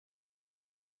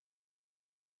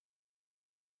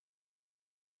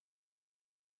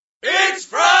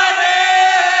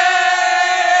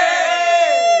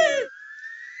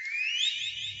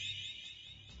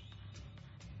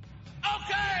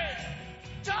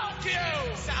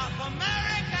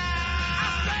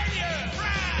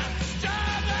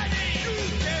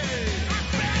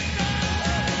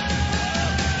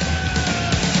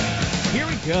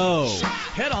go.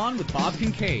 Head on with Bob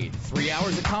Kincaid. 3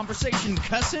 hours of conversation,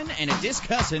 cussin' and a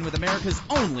discussin' with America's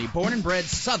only born and bred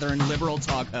Southern liberal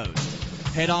talk host.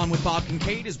 Head on with Bob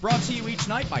Kincaid is brought to you each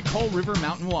night by Coal River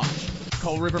Mountain Watch.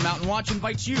 Coal River Mountain Watch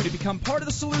invites you to become part of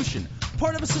the solution,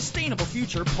 part of a sustainable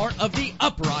future, part of the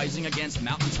uprising against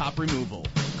mountaintop removal.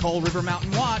 Coal River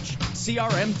Mountain Watch,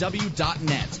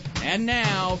 crmw.net. And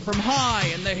now, from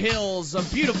high in the hills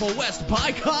of beautiful West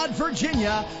Bicod,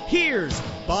 Virginia, here's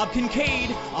Bob Kincaid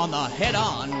on the Head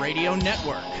On Radio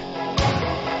Network.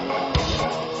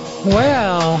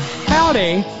 Well,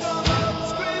 howdy.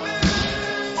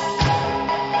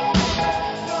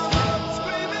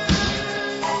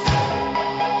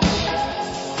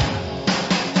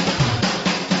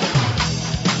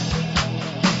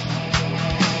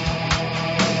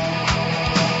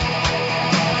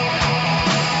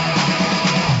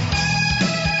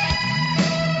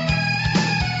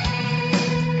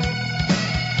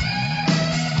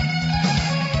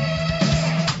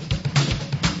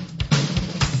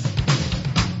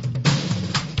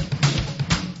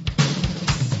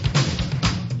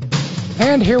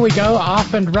 And here we go,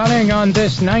 off and running on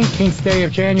this 19th day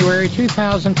of January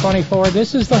 2024.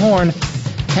 This is The Horn.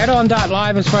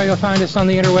 Headon.live is where you'll find us on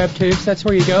the interweb tubes. That's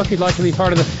where you go if you'd like to be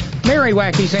part of the merry,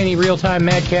 wacky, zany, real-time,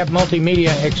 madcap, multimedia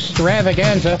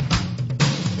extravaganza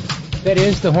that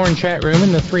is The Horn chat room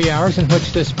in the 3 hours in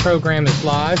which this program is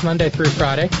live, Monday through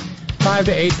Friday, 5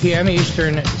 to 8 p.m.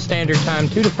 Eastern Standard Time,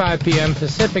 2 to 5 p.m.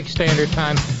 Pacific Standard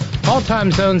Time, all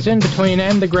time zones in between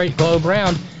and the Great Globe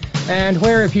Round. And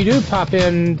where if you do pop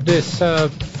in this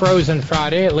frozen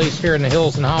Friday, at least here in the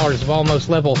hills and hollers of almost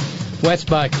level West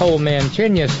by Coal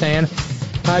Manchinia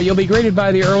you'll be greeted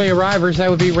by the early arrivers. That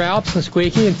would be Ralphs and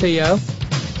Squeaky and Theo,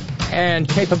 and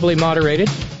capably moderated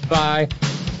by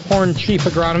Horn Chief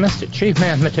Agronomist, Chief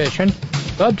Mathematician,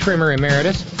 Bud Trimmer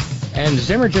Emeritus, and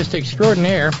Zimmergist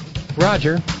Extraordinaire,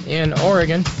 Roger, in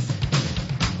Oregon.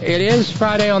 It is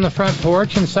Friday on the front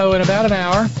porch, and so in about an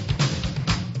hour,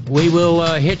 we will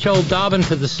hitch old Dobbin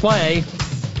to the sleigh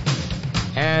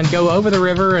and go over the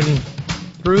river and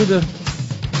through the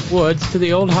woods to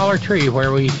the old holler tree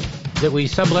that we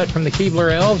sublet from the Keebler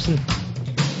Elves and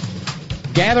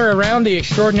gather around the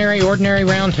extraordinary, ordinary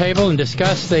round table and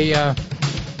discuss the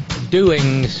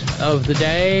doings of the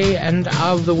day and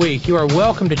of the week. You are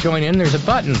welcome to join in. There's a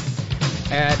button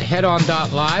at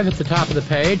headon.live at the top of the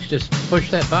page. Just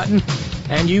push that button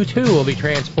and you too will be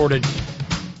transported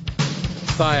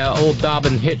by old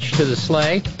Dobbin hitched to the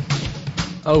sleigh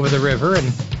over the river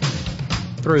and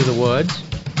through the woods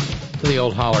to the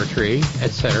old holler tree,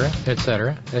 etc.,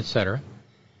 etc., etc.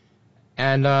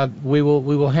 And we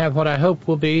will have what I hope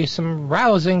will be some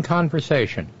rousing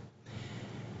conversation.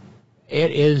 It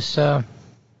is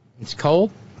it's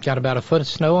cold, got about a foot of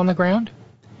snow on the ground,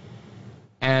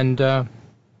 and the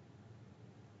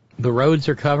roads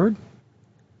are covered.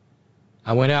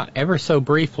 I went out ever so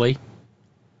briefly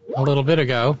a little bit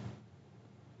ago,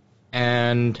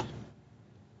 and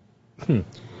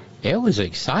it was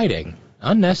exciting,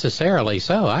 unnecessarily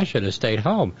so. I should have stayed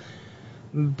home,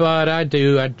 but I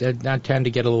tend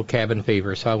to get a little cabin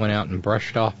fever, so I went out and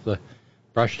brushed off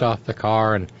the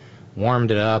car and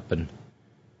warmed it up. And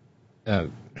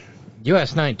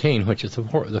US 19, which is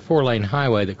the four-lane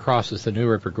highway that crosses the New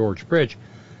River Gorge Bridge,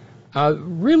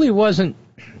 really wasn't,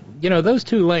 those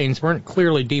two lanes weren't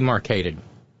clearly demarcated,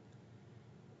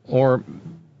 or,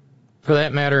 for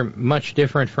that matter, much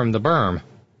different from the berm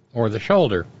or the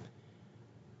shoulder.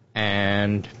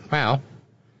 And, well,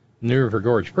 New River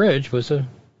Gorge Bridge was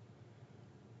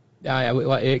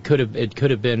it could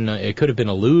have been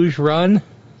a luge run.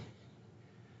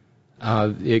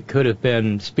 It could have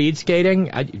been speed skating.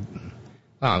 It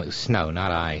was snow,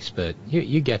 not ice, but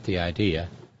you get the idea.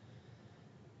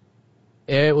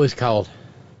 It was cold,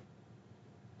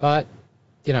 but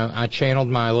I channeled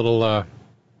my little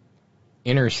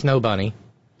inner snow bunny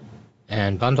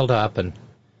and bundled up and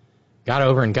got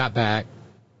over and got back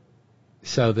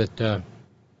so that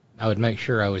I would make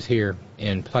sure I was here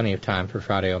in plenty of time for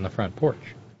Friday on the Front Porch.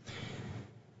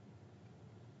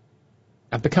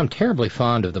 I've become terribly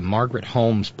fond of the Margaret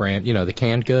Holmes brand, the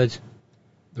canned goods.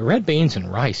 The red beans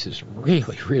and rice is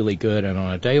really, really good, and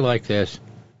on a day like this,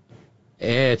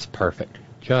 it's perfect,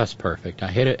 just perfect.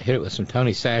 I hit it with some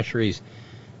Tony Chachere's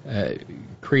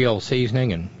Creole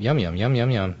seasoning, and yum, yum, yum,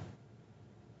 yum, yum.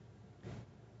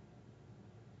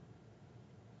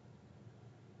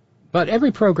 But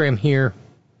every program here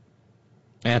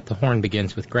at the Horn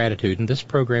begins with gratitude, and this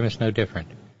program is no different.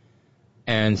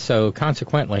 And so,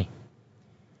 consequently,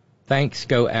 thanks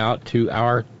go out to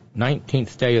our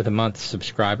 19th day of the month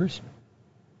subscribers.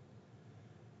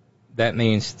 That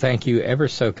means thank you ever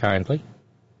so kindly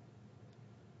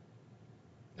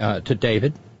to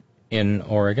David in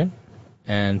Oregon.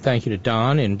 And thank you to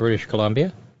Don in British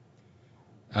Columbia.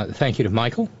 Thank you to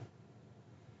Michael.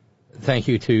 Thank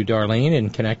you to Darlene in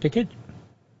Connecticut.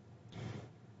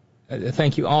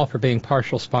 Thank you all for being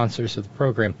partial sponsors of the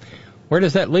program. Where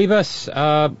does that leave us?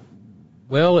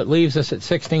 Well, it leaves us at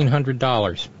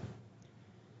 $1,600.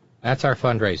 That's our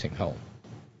fundraising goal.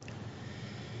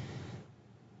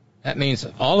 That means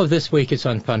all of this week is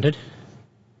unfunded,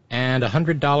 and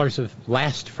 $100 of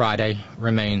last Friday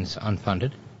remains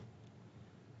unfunded.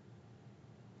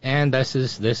 And this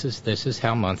is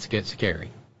how months get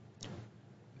scary.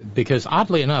 Because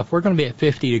oddly enough, we're going to be at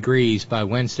 50 degrees by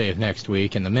Wednesday of next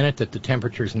week, and the minute that the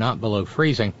temperature's not below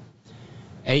freezing,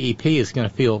 AEP is going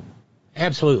to feel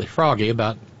absolutely froggy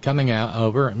about coming out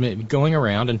over, going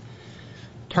around and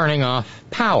turning off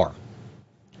power.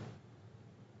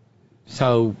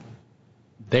 So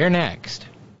they're next.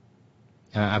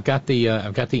 I've got the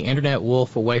internet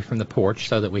wolf away from the porch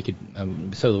so that we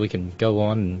can go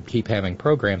on and keep having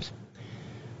programs.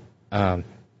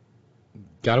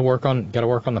 Got to work on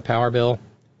the power bill,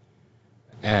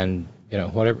 and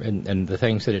whatever, and the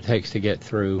things that it takes to get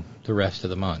through the rest of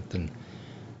the month. And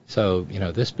so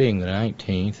this being the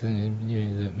 19th,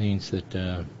 that means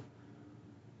that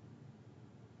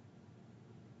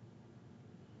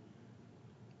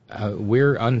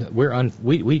we're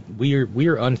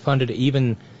unfunded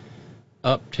even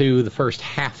up to the first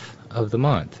half of the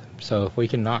month. So if we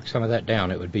can knock some of that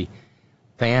down, it would be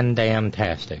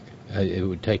fan-damn-tastic. It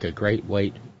would take a great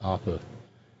weight off of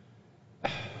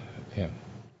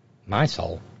my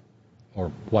soul, or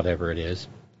whatever it is.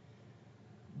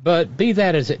 But be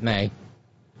that as it may,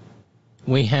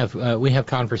 we have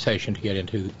conversation to get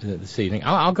into this evening.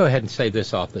 I'll go ahead and say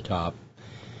this off the top.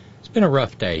 It's been a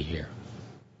rough day here.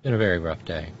 Been a very rough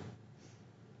day.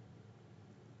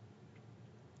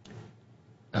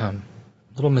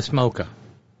 Little Miss Mocha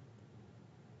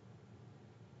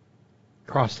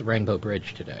crossed the Rainbow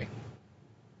Bridge today.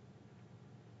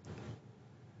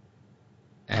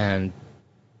 And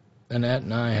Annette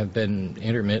and I have been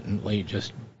intermittently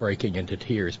just breaking into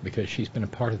tears because she's been a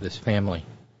part of this family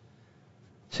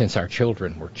since our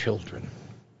children were children.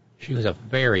 She was a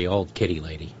very old kitty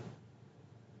lady.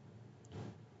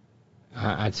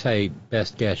 I'd say,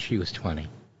 best guess, she was 20.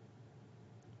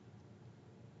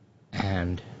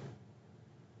 And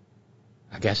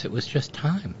I guess it was just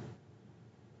time.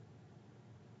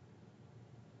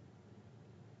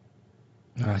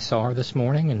 I saw her this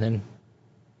morning, and then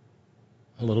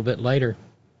a little bit later,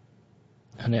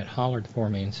 Annette hollered for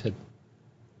me and said,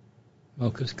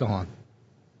 "Mocha's gone."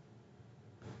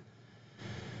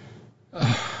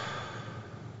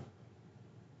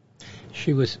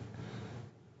 She was...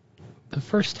 The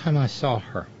first time I saw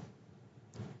her,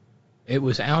 it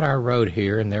was out our road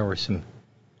here, and there were some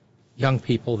young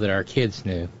people that our kids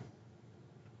knew.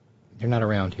 They're not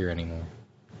around here anymore.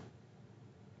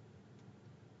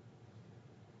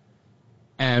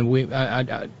 And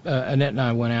Annette and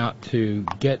I went out to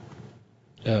get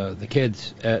the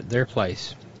kids at their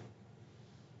place.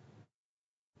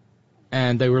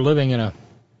 And they were living in a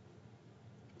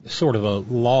sort of a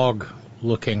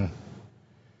log-looking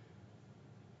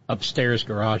upstairs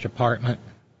garage apartment.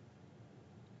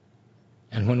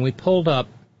 And when we pulled up,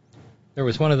 there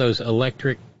was one of those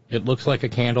electric, it looks like a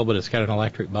candle, but it's got an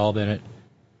electric bulb in it.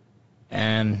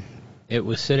 And it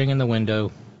was sitting in the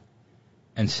window,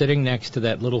 and sitting next to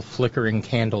that little flickering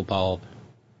candle bulb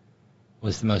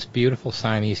was the most beautiful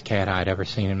Siamese cat I'd ever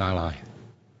seen in my life.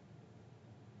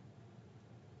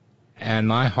 And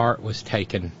my heart was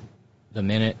taken the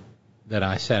minute that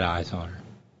I set eyes on her.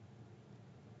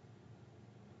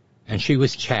 And she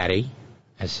was chatty,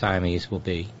 as Siamese will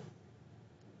be.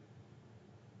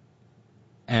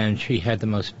 And she had the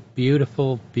most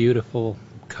beautiful, beautiful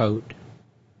coat.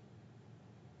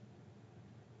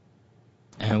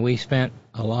 And we spent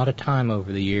a lot of time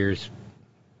over the years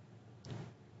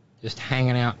just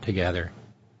hanging out together.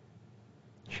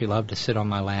 She loved to sit on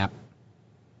my lap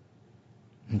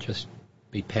and just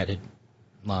be petted,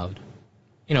 loved.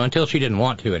 Until she didn't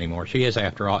want to anymore. She is,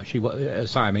 after all, she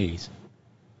was Siamese.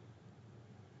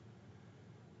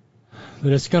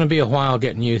 But it's going to be a while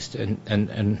getting used to,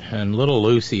 and little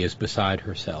Lucy is beside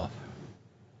herself.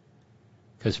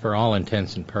 Because for all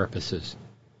intents and purposes,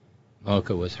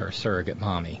 Mocha was her surrogate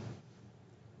mommy.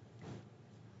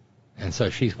 And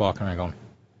so she's walking around going,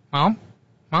 "Mom,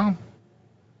 Mom,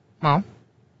 Mom,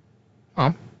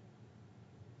 Mom,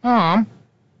 Mom."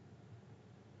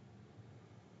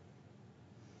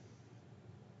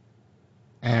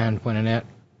 And when Annette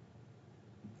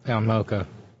found Mocha,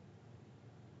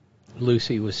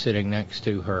 Lucy was sitting next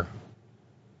to her,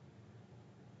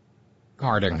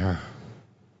 guarding her.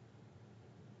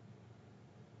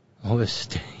 Oh, it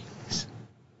stings.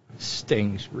 It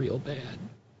stings real bad.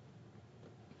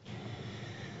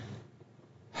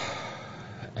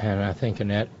 And I think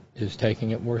Annette is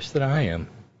taking it worse than I am.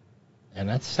 And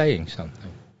that's saying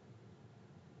something.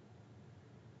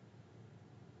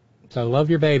 So love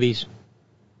your babies.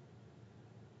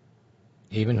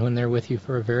 Even when they're with you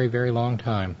for a very, very long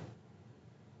time.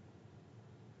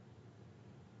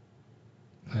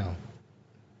 Well,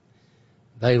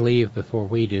 they leave before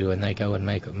we do, and they go and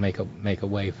make a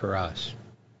way for us.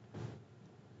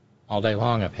 All day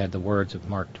long I've had the words of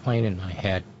Mark Twain in my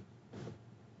head.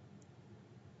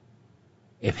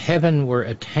 If heaven were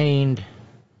attained,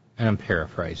 and I'm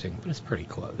paraphrasing, but it's pretty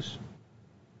close.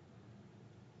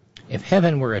 If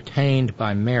heaven were attained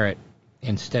by merit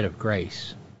instead of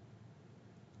grace,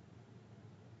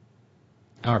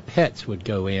 our pets would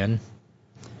go in,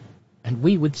 and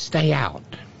we would stay out.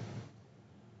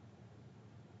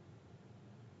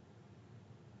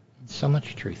 So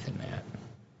much truth in that.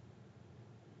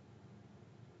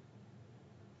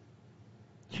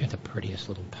 She had the prettiest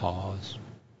little paws.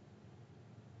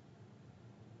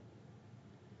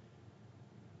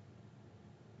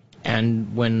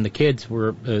 And when the kids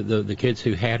were the kids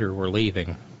who had her were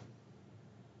leaving,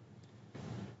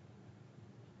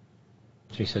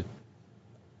 she said,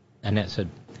 Annette said,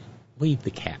 "Leave the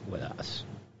cat with us.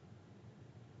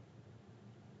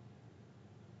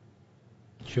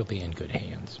 She'll be in good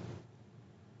hands."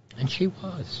 And she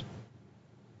was.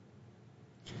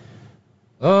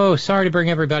 Oh, sorry to bring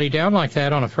everybody down like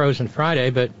that on a frozen Friday,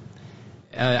 but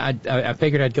I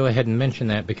figured I'd go ahead and mention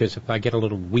that because if I get a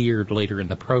little weird later in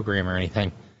the program or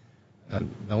anything,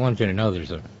 I want you to know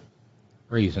there's a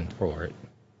reason for it.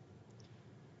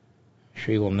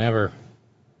 She will never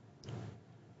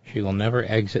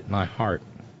exit my heart.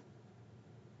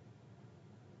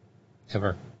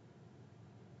 Ever.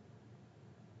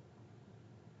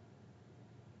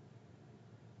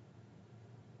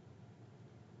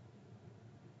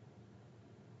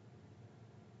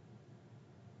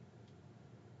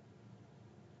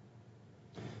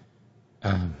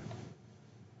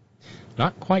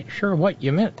 Not quite sure what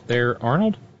you meant there,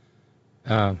 Arnold.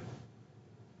 But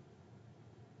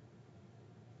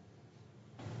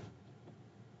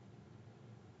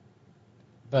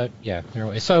yeah,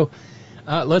 anyway. So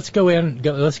let's go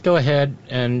ahead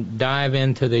and dive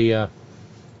into the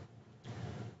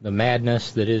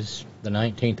madness that is the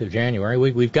 19th of January.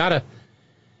 We've got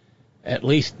at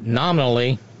least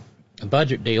nominally a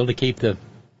budget deal to keep the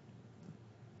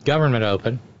government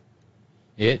open.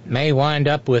 It may wind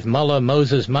up with Mullah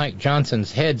Moses Mike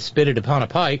Johnson's head spitted upon a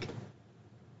pike,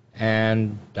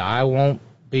 and I won't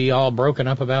be all broken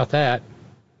up about that.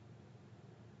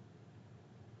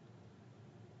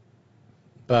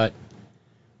 But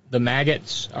the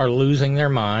maggots are losing their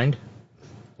mind.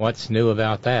 What's new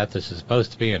about that? This is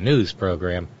supposed to be a news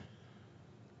program.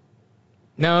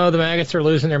 No, the maggots are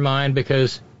losing their mind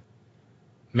because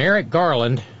Merrick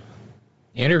Garland,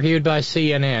 interviewed by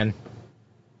CNN,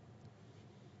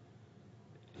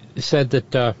 said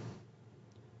that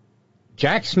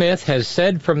Jack Smith has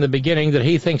said from the beginning that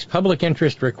he thinks public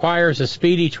interest requires a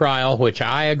speedy trial, which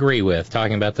I agree with,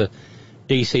 talking about the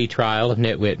D.C. trial of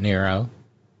Nitwit Nero.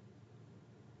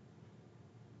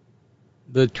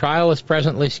 The trial is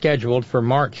presently scheduled for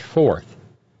March 4th.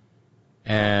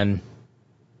 And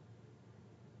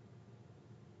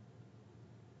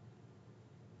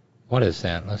what is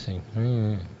that? Let's see.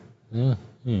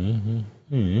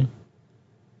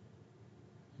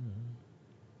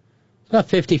 About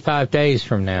 55 days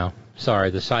from now.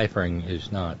 Sorry, the ciphering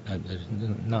is not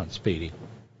speedy.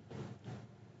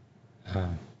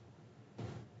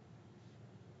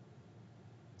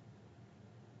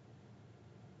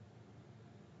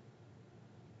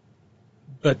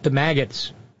 But the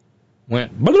maggots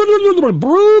went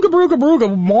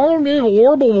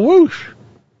horrible whoosh.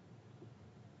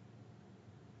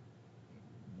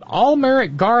 All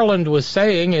Merrick Garland was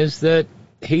saying is that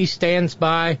he stands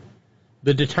by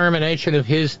the determination of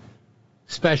his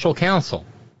special counsel.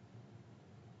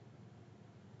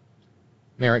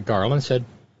 Merrick Garland said,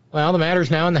 well, the matter is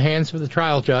now in the hands of the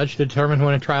trial judge to determine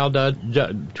when a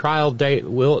trial date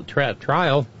will...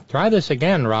 Try this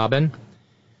again, Robyn.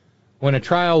 When a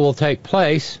trial will take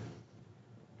place.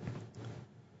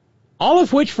 All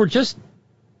of which were just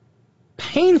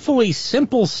painfully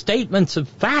simple statements of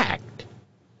fact.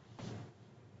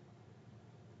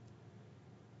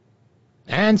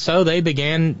 And so they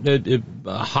began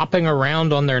hopping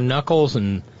around on their knuckles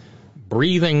and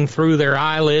breathing through their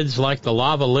eyelids like the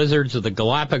lava lizards of the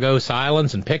Galapagos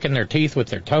Islands and picking their teeth with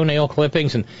their toenail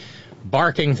clippings and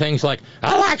barking things like,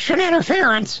 election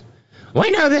interference!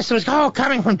 We know this was all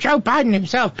coming from Joe Biden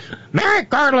himself. Merrick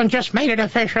Garland just made it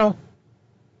official.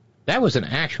 That was an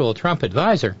actual Trump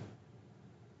advisor.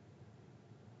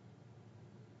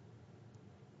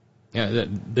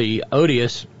 The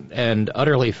odious and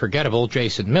utterly forgettable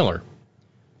Jason Miller,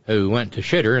 who went to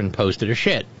shitter and posted a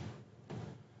shit.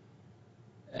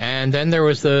 And then there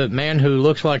was the man who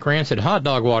looks like rancid hot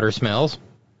dog water smells,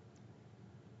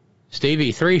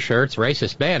 Stevie Three Shirts,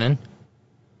 Racist Bannon.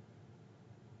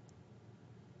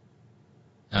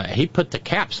 He put the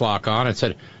caps lock on and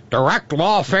said, direct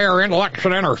lawfare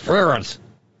election interference.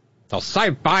 They'll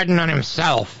save Biden and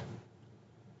himself.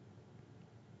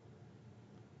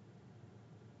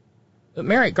 But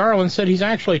Merrick Garland said he's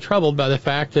actually troubled by the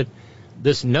fact that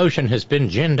this notion has been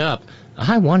ginned up.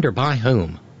 I wonder by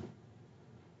whom.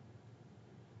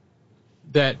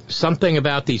 That something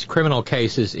about these criminal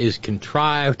cases is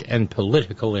contrived and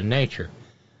political in nature.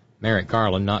 Merrick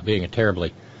Garland, not being a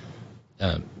terribly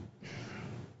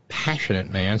passionate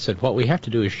man, said what we have to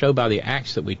do is show by the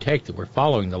acts that we take that we're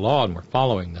following the law and we're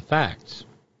following the facts.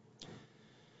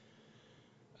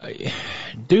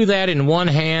 Do that in one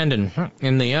hand and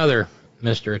in the other,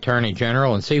 Mr. Attorney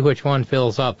General, and see which one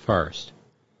fills up first.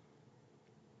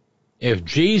 If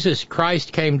Jesus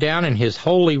Christ came down in his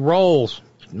holy rolls,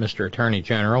 Mr. Attorney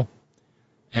General,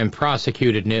 and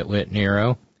prosecuted Nitwit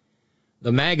Nero,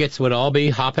 the maggots would all be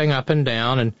hopping up and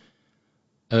down and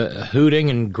hooting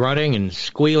and grunting and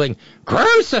squealing,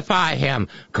 crucify him!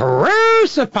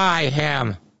 Crucify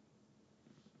him!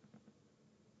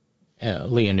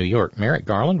 Lee in New York, Merrick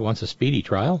Garland wants a speedy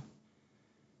trial.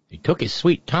 He took his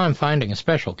sweet time finding a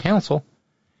special counsel.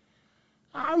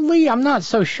 Lee, I'm not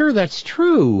so sure that's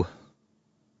true.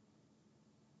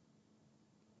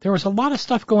 There was a lot of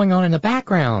stuff going on in the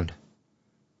background.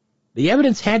 The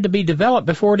evidence had to be developed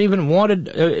before it even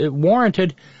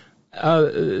warranted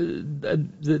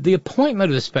the appointment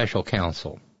of the special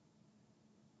counsel.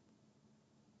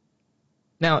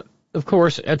 Now, of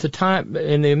course, at the time,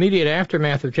 in the immediate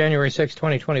aftermath of January 6,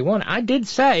 2021, I did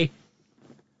say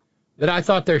that I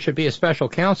thought there should be a special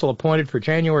counsel appointed for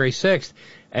January 6th,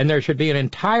 and there should be an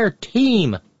entire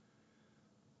team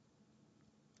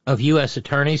of U.S.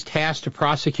 attorneys tasked to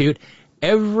prosecute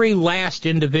every last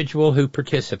individual who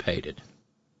participated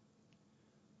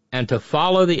and to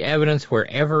follow the evidence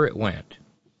wherever it went.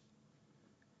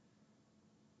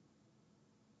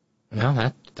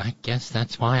 Well, I guess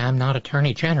that's why I'm not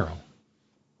Attorney General.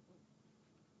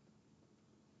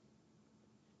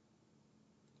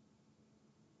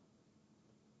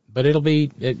 But it'll be,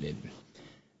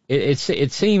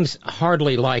 it seems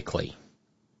hardly likely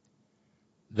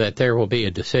that there will be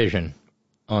a decision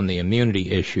on the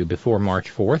immunity issue before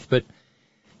March 4th, but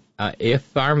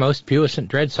if our most puissant,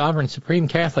 dread, sovereign, supreme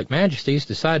Catholic majesties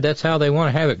decide that's how they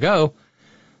want to have it go,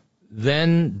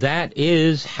 then that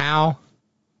is how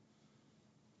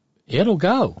it'll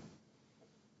go.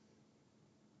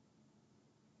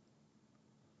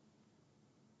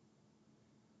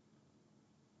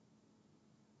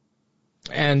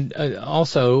 And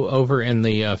also over in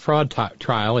the fraud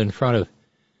trial in front of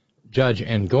Judge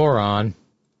Engoron,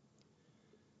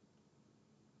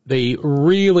 the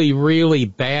really, really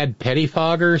bad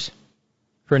pettifoggers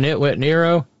for Nitwit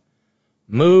Nero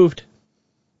moved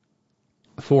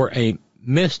for a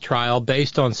mistrial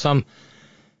based on some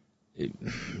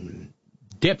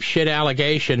dipshit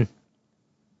allegation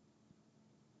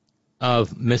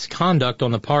of misconduct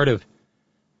on the part of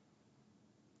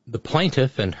the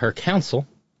plaintiff and her counsel.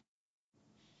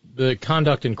 The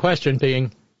conduct in question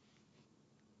being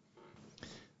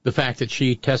the fact that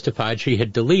she testified she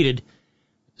had deleted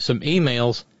some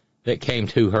emails that came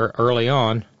to her early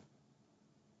on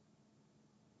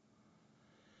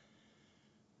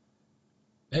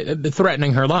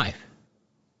threatening her life.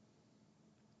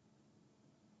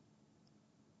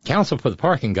 Counsel for the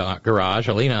parking garage,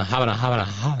 Alina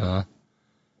Havana,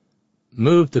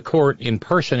 moved the court in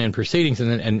person in proceedings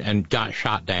and got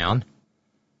shot down.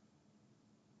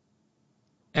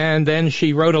 And then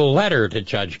she wrote a letter to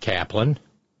Judge Kaplan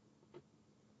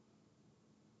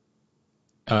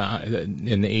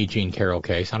in the E. Jean Carroll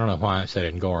case. I don't know why I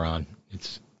said Engoron.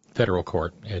 It's federal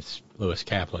court. It's Lewis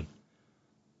Kaplan.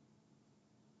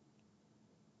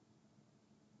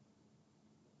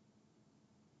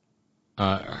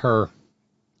 Her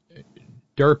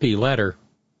derpy letter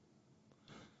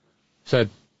said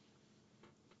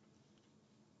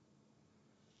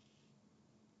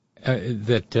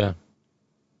that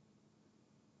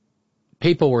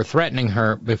people were threatening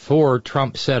her before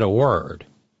Trump said a word,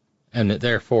 and that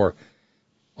therefore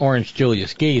Orange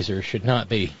Julius Geezer should not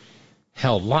be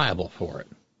held liable for it.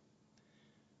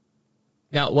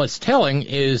 Now, what's telling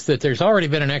is that there's already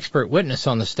been an expert witness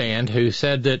on the stand who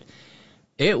said that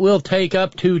it will take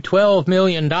up to $12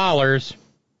 million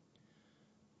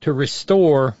to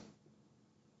restore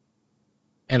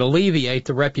and alleviate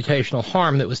the reputational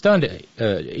harm that was done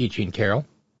to E. Jean Carroll.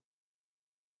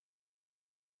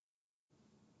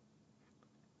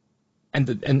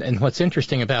 And what's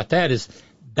interesting about that is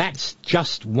that's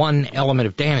just one element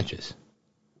of damages.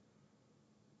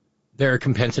 There are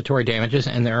compensatory damages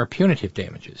and there are punitive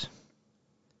damages.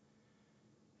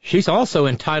 She's also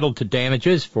entitled to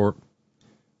damages for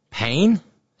pain,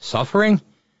 suffering,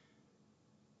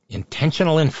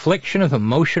 intentional infliction of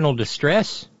emotional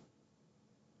distress.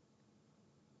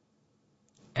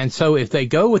 And so if they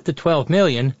go with the $12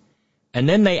 million and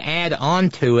then they add on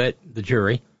to it, the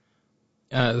jury,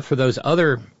 for those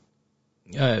other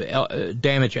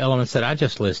damage elements that I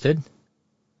just listed,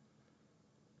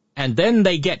 and then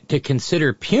they get to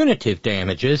consider punitive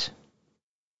damages,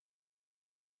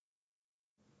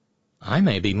 I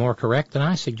may be more correct than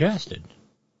I suggested.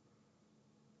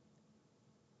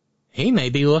 He may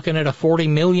be looking at a $40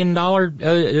 million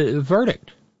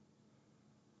verdict,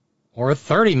 or a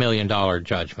 $30 million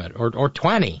judgment, or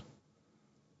 20.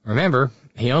 Remember,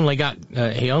 he only got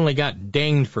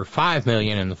dinged for $5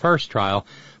 million in the first trial,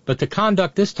 but the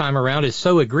conduct this time around is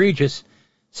so egregious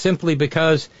simply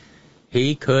because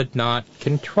he could not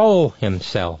control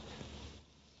himself.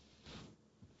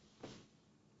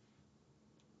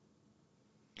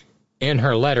 In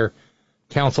her letter,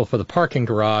 counsel for the parking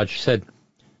garage said,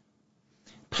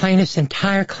 plaintiff's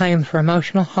entire claim for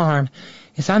emotional harm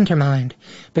is undermined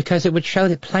because it would show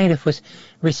that plaintiff was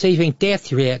receiving death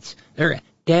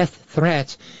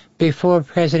threats before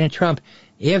President Trump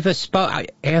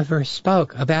ever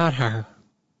spoke about her.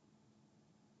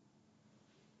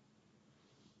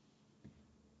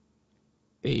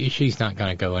 She's not going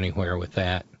to go anywhere with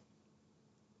that.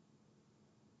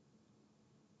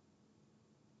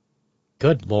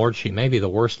 Good Lord, she may be the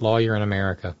worst lawyer in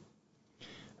America.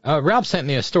 Ralph sent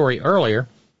me a story earlier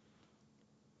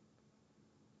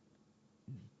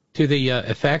to the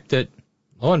effect that,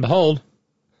 lo and behold,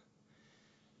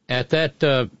 at that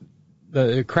the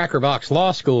Cracker Box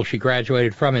Law School she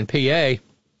graduated from in PA,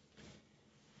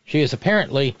 she is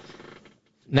apparently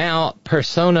now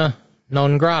persona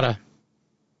non grata.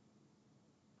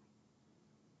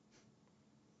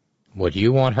 Would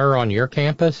you want her on your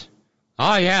campus?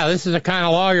 Oh, yeah, this is the kind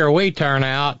of lawyer we turn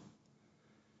out.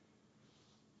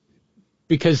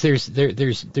 Because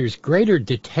there's greater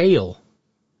detail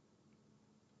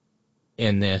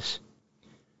in this.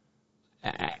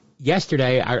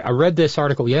 Yesterday, I read this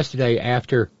article yesterday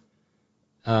after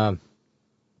the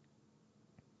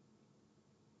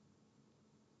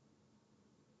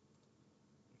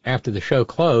show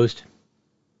closed,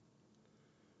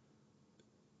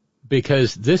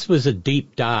 because this was a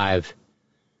deep dive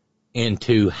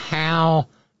into how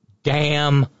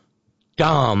damn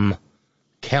dumb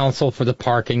counsel for the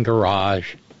parking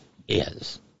garage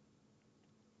is.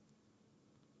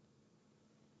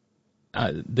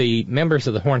 The members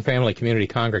of the Horn Family Community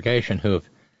Congregation who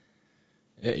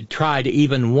have tried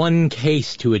even one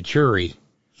case to a jury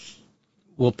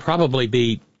will probably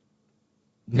be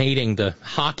needing the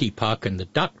hockey puck and the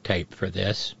duct tape for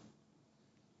this.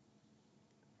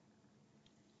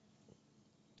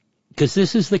 Because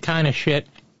this is the kind of shit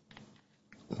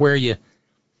where you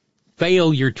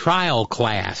fail your trial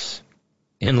class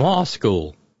in law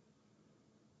school.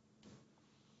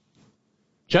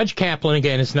 Judge Kaplan,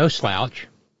 again, is no slouch.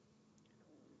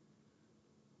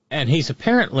 And he's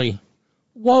apparently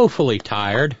woefully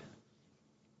tired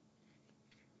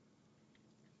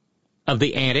of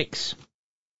the antics,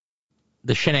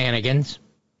 the shenanigans,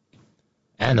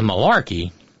 and the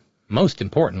malarkey, most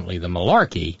importantly, the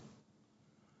malarkey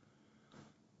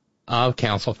of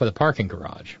counsel for the parking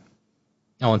garage.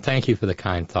 Oh, and thank you for the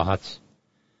kind thoughts,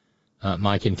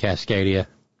 Mike in Cascadia.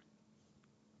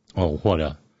 Oh, what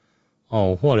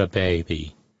a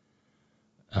baby.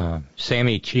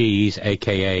 Sammy Cheese,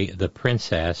 a.k.a. the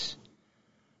Princess.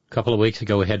 A couple of weeks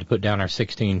ago, we had to put down our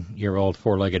 16-year-old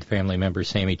four-legged family member,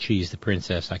 Sammy Cheese, the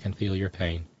Princess. I can feel your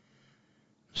pain.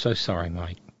 I'm so sorry,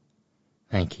 Mike.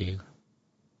 Thank you.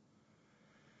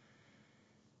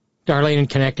 Darlene in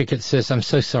Connecticut says, I'm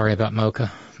so sorry about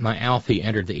Mocha. My Alfie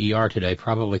entered the ER today,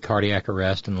 probably cardiac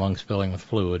arrest and lungs filling with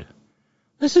fluid.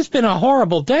 This has been a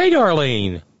horrible day,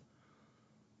 Darlene.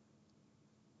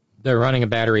 They're running a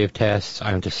battery of tests.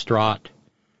 I'm distraught.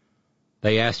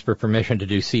 They asked for permission to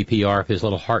do CPR if his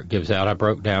little heart gives out. I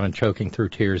broke down and choking through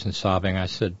tears and sobbing. I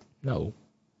said, no.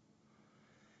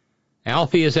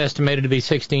 Alfie is estimated to be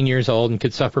 16 years old and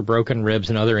could suffer broken ribs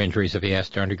and other injuries if he has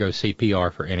to undergo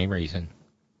CPR for any reason.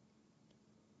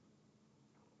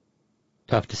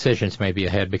 Tough decisions may be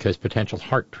ahead because potential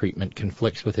heart treatment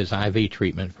conflicts with his IV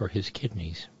treatment for his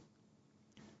kidneys.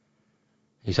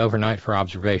 He's overnight for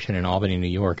observation in Albany, New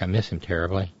York. I miss him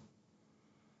terribly.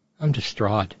 I'm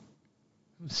distraught.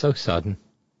 It was so sudden.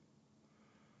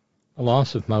 The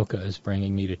loss of Mocha is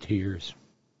bringing me to tears.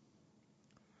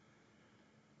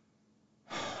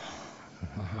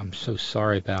 I'm so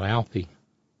sorry about Alfie.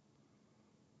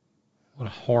 What a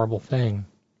horrible thing.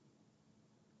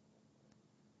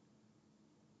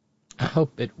 I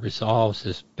hope it resolves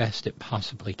as best it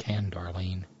possibly can,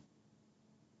 Darlene.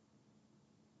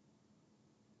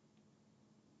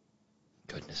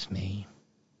 Goodness me.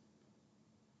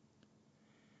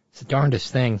 It's the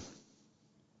darndest thing.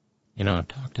 You know, I've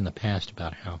talked in the past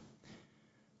about how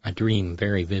I dream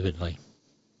very vividly.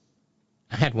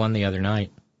 I had one the other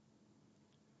night.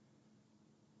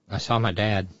 I saw my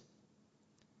dad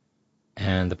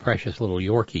and the precious little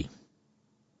Yorkie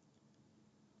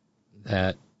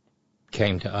that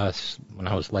came to us when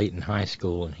I was late in high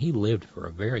school, and he lived for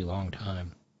a very long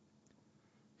time.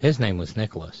 His name was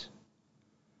Nicholas.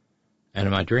 And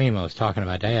in my dream, I was talking to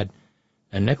my dad,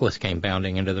 and Nicholas came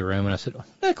bounding into the room, and I said, "Oh,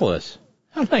 Nicholas,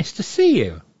 how nice to see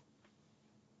you."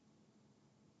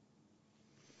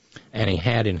 And he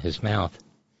had in his mouth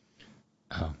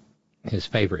his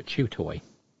favorite chew toy,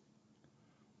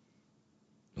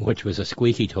 which was a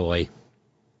squeaky toy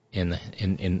in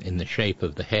the shape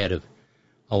of the head of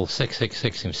old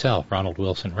 666 himself, Ronald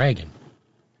Wilson Reagan.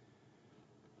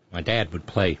 My dad would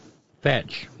play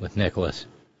fetch with Nicholas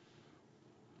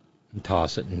and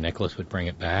toss it, and Nicholas would bring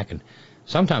it back, and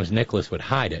sometimes Nicholas would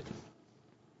hide it.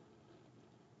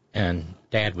 And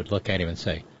Dad would look at him and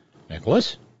say,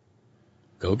 "Nicholas,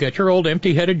 go get your old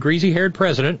empty-headed, greasy-haired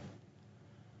president."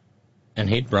 And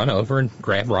he'd run over and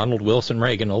grab Ronald Wilson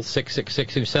Reagan, old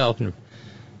 666 himself, and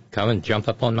come and jump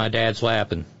up on my dad's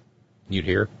lap, and you'd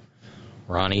hear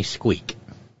Ronnie squeak.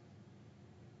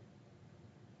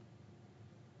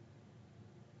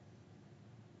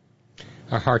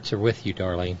 Our hearts are with you,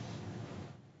 Darlene.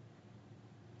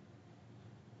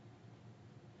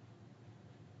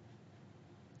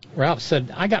 Ralph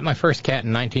said, I got my first cat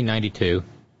in 1992,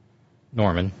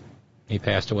 Norman. He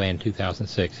passed away in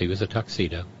 2006. He was a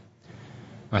tuxedo.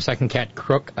 My second cat,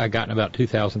 Crook, I got in about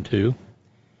 2002. He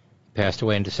passed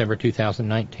away in December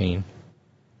 2019.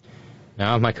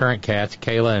 Now my current cats,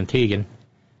 Kayla and Tegan,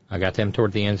 I got them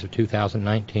toward the ends of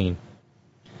 2019.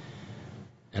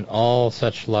 And all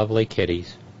such lovely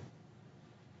kitties.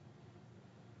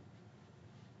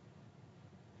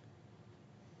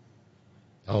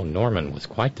 Oh, Norman was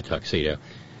quite the tuxedo.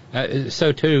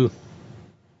 So, too,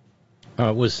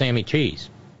 was Sammy Cheese,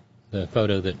 the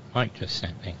photo that Mike just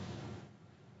sent me.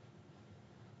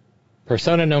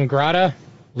 Persona non grata,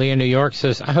 Leah, New York,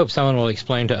 says, I hope someone will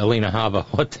explain to Alina Hava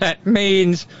what that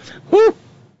means. Woo!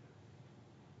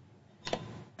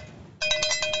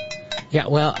 Yeah,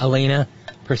 well, Alina,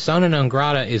 persona non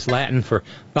grata is Latin for,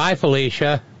 bye,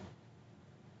 Felicia.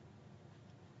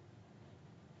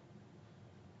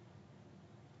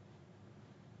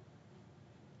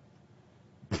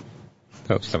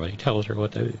 Hope somebody tells her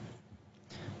what to do.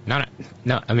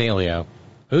 No, Emilio.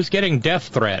 Who's getting death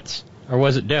threats? Or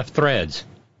was it death threads?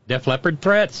 Def Leppard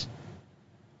threats?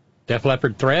 Def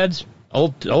Leppard threads?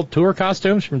 Old tour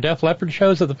costumes from Def Leppard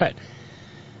shows of the past.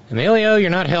 Emilio, you're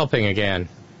not helping again.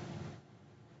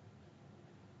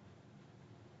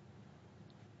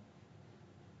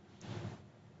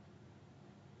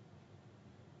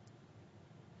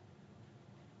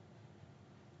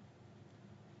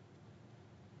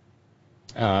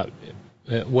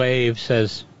 Wave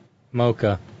says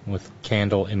Mocha with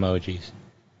candle emojis.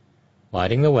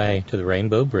 Lighting the way to the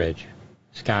Rainbow Bridge.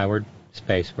 Skyward,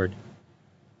 spaceward,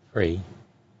 free.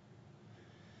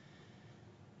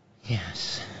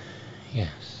 Yes.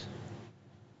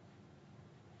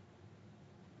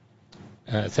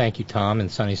 Thank you, Tom and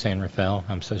Sunny San Rafael.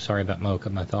 I'm so sorry about Mocha.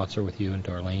 My thoughts are with you and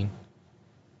Darlene.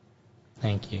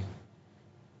 Thank you.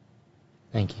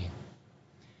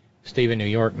 Steve in New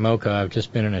York, Mocha, I've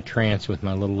just been in a trance with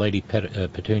my little lady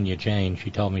Petunia Jane. She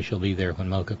told me she'll be there when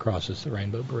Mocha crosses the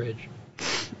Rainbow Bridge.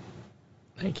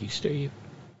 Thank you, Steve.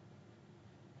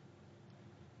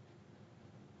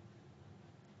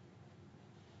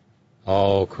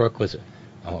 Oh, Crook was...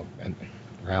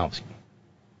 Ralph's...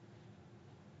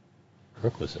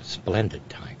 Crook was a splendid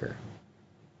tiger.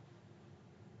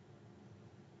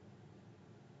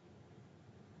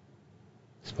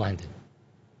 Splendid.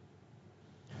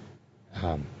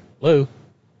 Lou.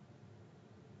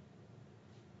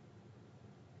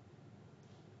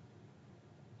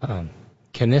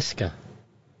 Kaniska.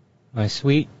 My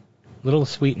sweet Little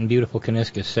sweet and beautiful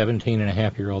Kaniska's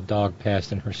 17-and-a-half-year-old dog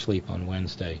passed in her sleep on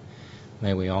Wednesday.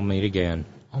 May we all meet again.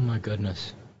 Oh, my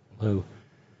goodness. Lou.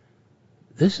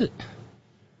 This is...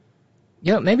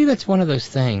 maybe that's one of those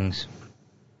things.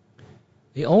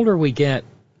 The older we get,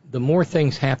 the more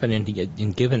things happen in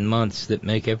given months that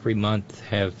make every month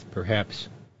have perhaps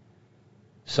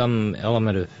some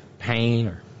element of pain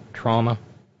or trauma.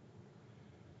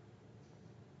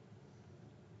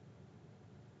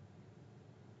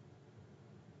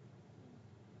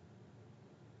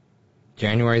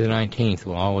 January the 19th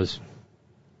will always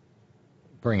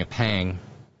bring a pang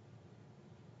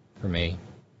for me.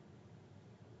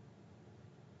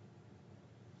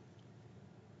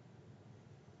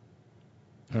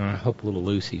 I hope little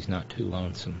Lucy's not too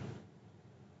lonesome.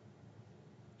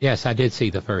 Yes, I did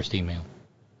see the first email.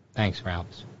 Thanks,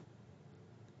 Ralphs.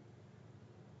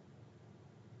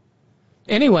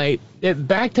 Anyway,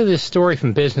 back to this story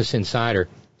from Business Insider.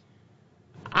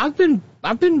 I've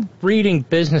been reading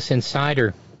Business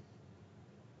Insider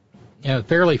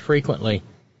fairly frequently,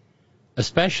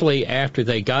 especially after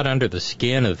they got under the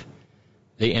skin of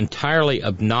the entirely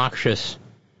obnoxious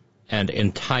and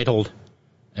entitled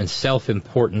and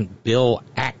self-important Bill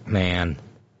Ackman.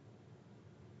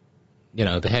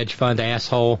 The hedge fund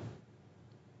asshole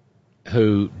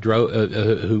who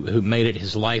made it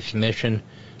his life's mission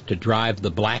to drive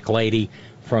the black lady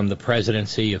from the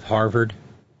presidency of Harvard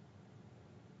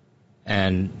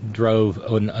and drove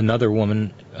another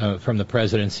woman from the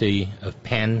presidency of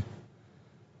Penn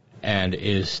and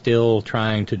is still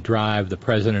trying to drive the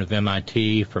president of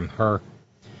MIT from her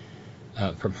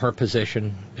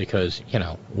position because,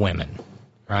 women,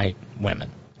 right? Women.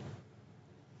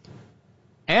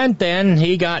 And then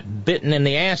he got bitten in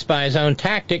the ass by his own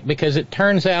tactic because it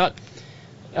turns out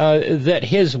that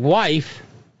his wife,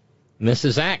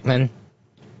 Mrs. Ackman,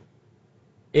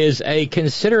 is a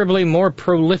considerably more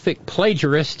prolific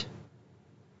plagiarist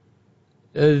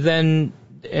than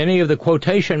any of the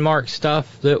quotation mark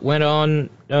stuff that went on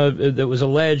that was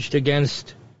alleged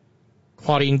against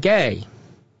Claudine Gay.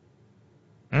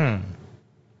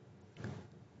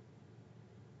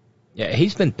 Yeah,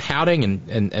 he's been pouting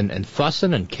and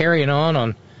fussing and carrying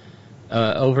on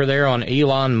over there on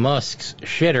Elon Musk's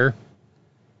shitter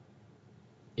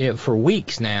for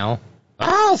weeks now.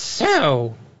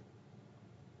 Also,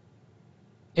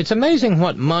 it's amazing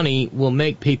what money will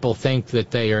make people think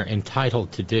that they are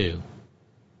entitled to do.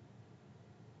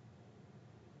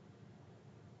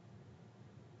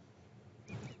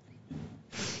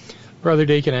 Brother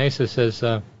Deacon Asa says,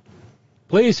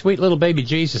 please, sweet little baby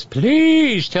Jesus,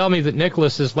 please tell me that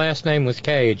Nicholas's last name was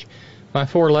Cage. My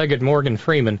four-legged Morgan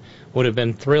Freeman would have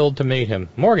been thrilled to meet him.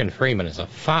 Morgan Freeman is a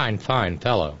fine, fine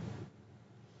fellow.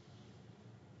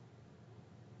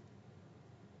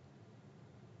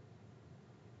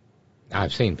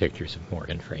 I've seen pictures of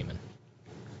Morgan Freeman.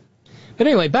 But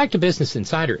anyway, back to Business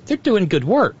Insider. They're doing good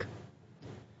work.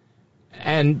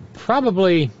 And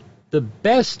probably the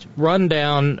best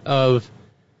rundown of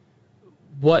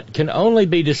what can only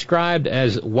be described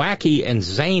as wacky and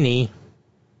zany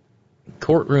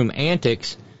courtroom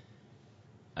antics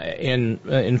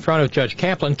in front of Judge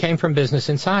Kaplan came from Business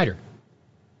Insider.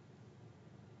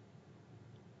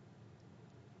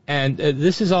 And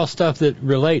this is all stuff that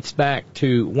relates back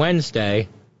to Wednesday.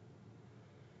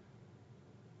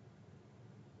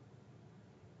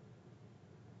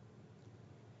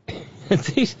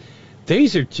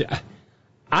 These are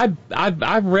I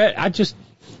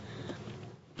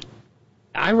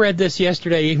read this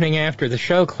yesterday evening after the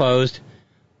show closed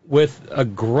with a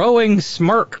growing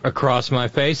smirk across my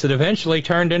face that eventually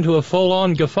turned into a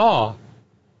full-on guffaw.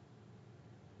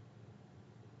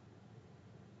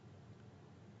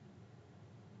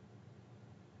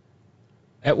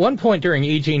 At one point during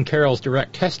E. Jean Carroll's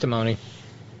direct testimony,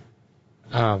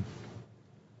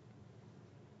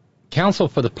 counsel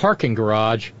for the parking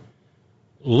garage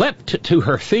leapt to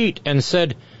her feet and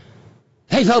said,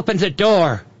 "They've opened the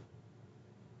door,"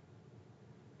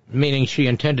 meaning she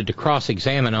intended to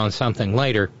cross-examine on something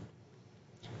later.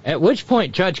 At which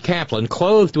point Judge Kaplan,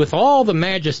 clothed with all the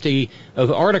majesty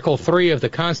of Article 3 of the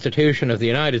Constitution of the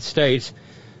United States,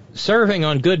 serving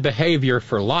on good behavior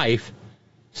for life,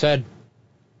 said,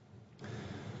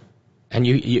 and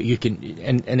you can,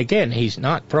 and again, he's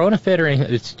not throwing a fit or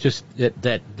anything, it's just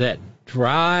that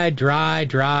dry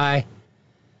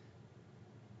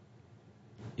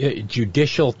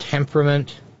judicial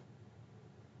temperament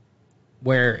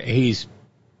where he's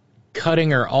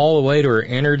cutting her all the way to her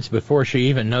innards before she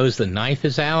even knows the knife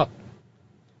is out.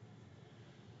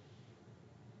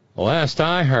 Last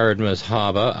I heard, Ms.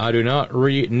 Haba, I do not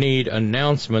need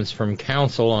announcements from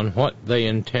counsel on what they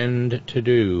intend to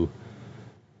do.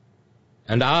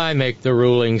 and I make the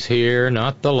rulings here,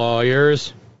 not the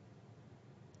lawyers.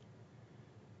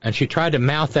 And she tried to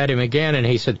mouth at him again, and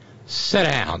he said, sit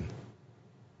down.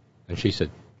 And she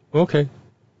said, okay.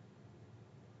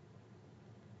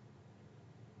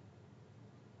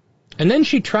 And then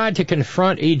she tried to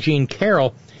confront E. Jean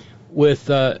Carroll with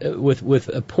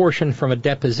a portion from a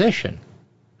deposition.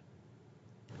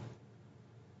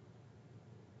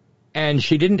 And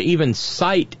she didn't even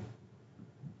cite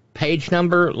page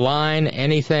number, line,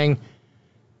 anything.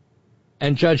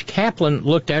 And Judge Kaplan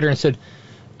looked at her and said,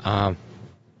 I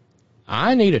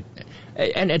need it.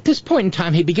 And at this point in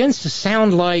time, he begins to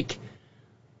sound like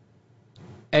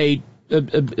a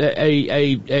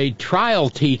trial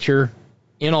teacher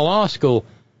in a law school.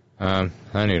 I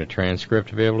need a transcript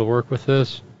to be able to work with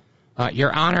this.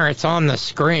 Your Honor, it's on the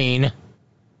screen.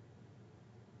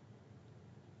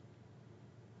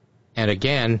 And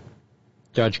again,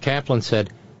 Judge Kaplan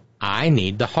said, I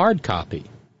need the hard copy.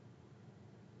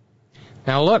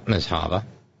 Now look, Ms. Hava.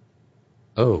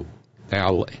 Oh,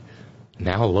 now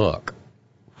look.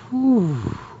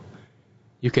 Whew.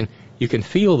 You can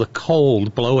feel the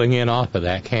cold blowing in off of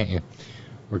that, can't you?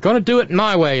 We're going to do it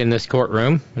my way in this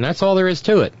courtroom, and that's all there is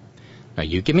to it. Now,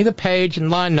 you give me the page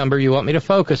and line number you want me to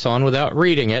focus on without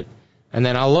reading it, and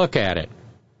then I'll look at it.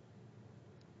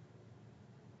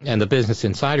 And the Business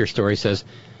Insider story says,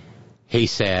 he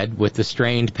said, with the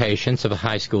strained patience of a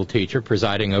high school teacher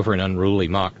presiding over an unruly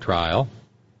mock trial.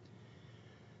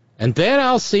 And then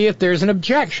I'll see if there's an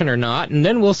objection or not, and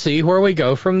then we'll see where we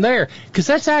go from there. Because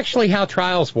that's actually how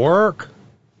trials work.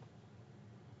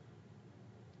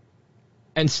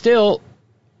 And still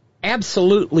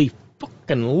absolutely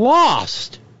fucking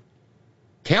lost.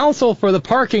 Counsel for the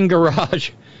parking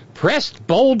garage pressed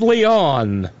boldly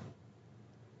on.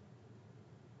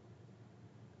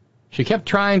 She kept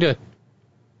trying to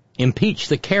impeach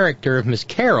the character of Miss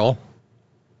Carroll.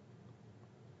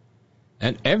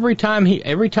 And every time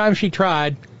she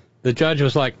tried, the judge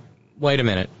was like, wait a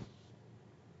minute.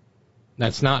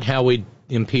 That's not how we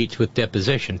impeach with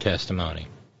deposition testimony.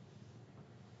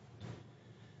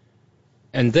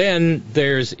 And then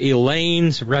there's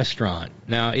Elaine's Restaurant.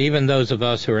 Now, even those of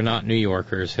us who are not New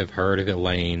Yorkers have heard of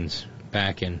Elaine's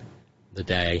back in the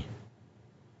day.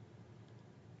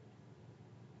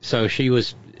 So she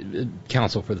was,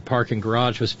 counsel for the parking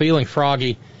garage, was feeling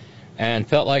froggy and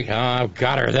felt like, oh, I've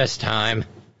got her this time.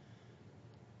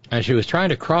 And she was trying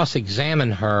to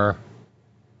cross-examine her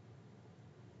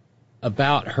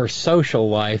about her social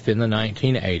life in the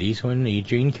 1980s when E.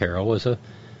 Jean Carroll was a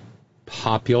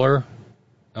popular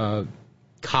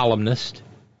columnist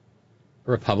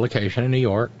for a publication in New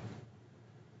York.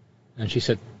 And she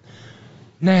said,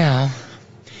 now,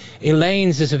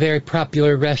 Elaine's is a very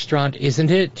popular restaurant,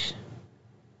 isn't it?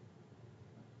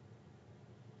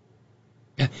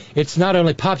 It's not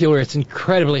only popular, it's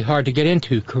incredibly hard to get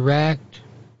into, correct?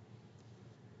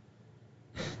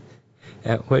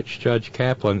 At which Judge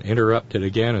Kaplan interrupted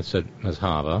again and said, Ms.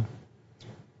 Hava,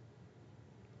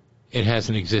 it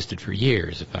hasn't existed for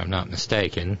years, if I'm not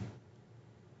mistaken.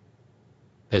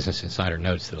 Business Insider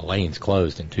notes that Elaine's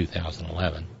closed in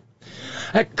 2011.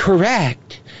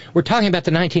 Correct. We're talking about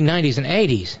the 1990s and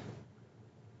 80s.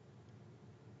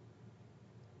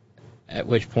 At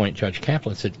which point Judge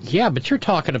Kaplan said, yeah, but you're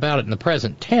talking about it in the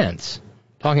present tense,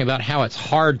 talking about how it's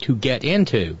hard to get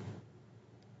into.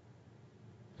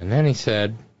 And then he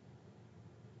said,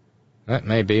 that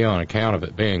may be on account of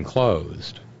it being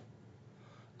closed.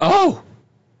 Oh!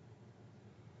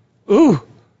 Ooh!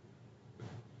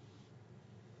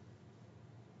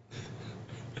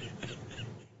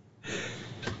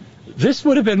 This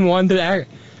would have been one that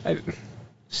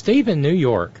Steve in New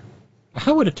York,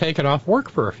 I would have taken off work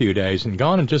for a few days and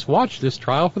gone and just watched this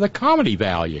trial for the comedy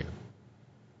value.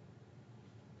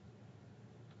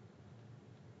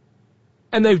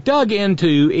 And they've dug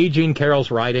into E. Jean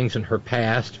Carroll's writings and her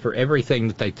past for everything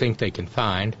that they think they can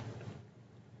find.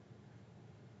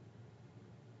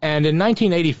 And in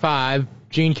 1985,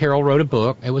 Jean Carroll wrote a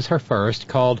book, it was her first,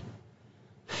 called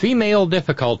Female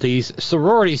Difficulties,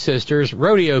 Sorority Sisters,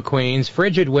 Rodeo Queens,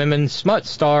 Frigid Women, Smut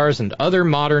Stars, and Other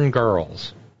Modern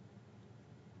Girls.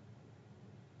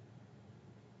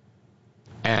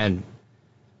 And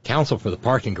counsel for the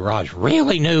parking garage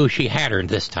really knew she had her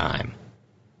this time.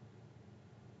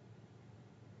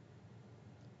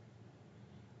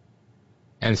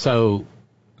 And so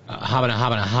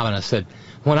Habana said,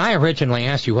 when I originally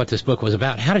asked you what this book was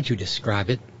about, how did you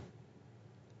describe it?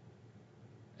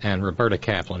 And Roberta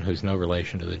Kaplan, who's no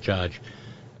relation to the judge,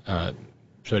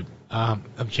 said,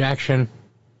 objection.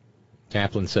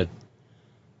 Kaplan said,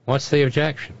 what's the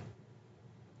objection?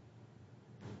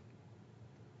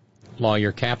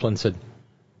 Lawyer Kaplan said,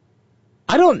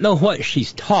 I don't know what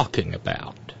she's talking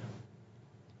about.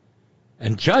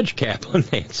 And Judge Kaplan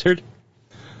answered,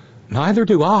 neither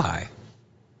do I.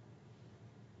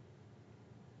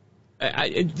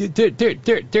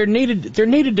 There needed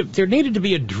to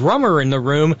be a drummer in the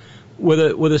room with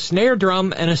a snare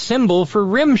drum and a cymbal for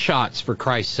rim shots, for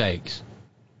Christ's sakes.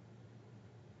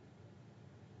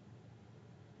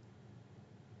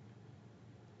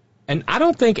 And I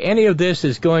don't think any of this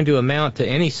is going to amount to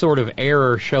any sort of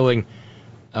error showing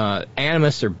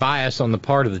animus or bias on the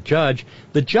part of the judge.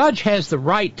 The judge has the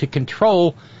right to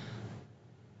control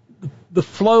the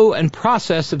flow and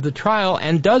process of the trial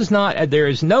and does not, there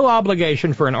is no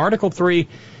obligation for an Article III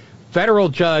federal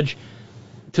judge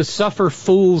to suffer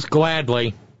fools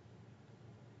gladly.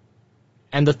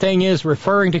 And the thing is,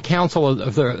 referring to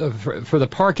counsel for the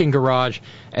parking garage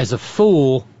as a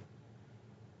fool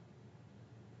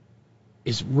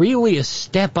is really a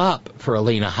step up for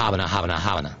Alina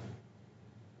Habana.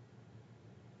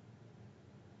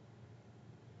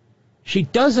 She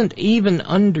doesn't even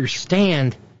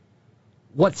understand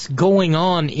what's going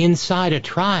on inside a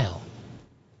trial.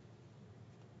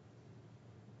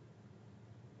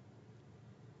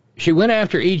 She went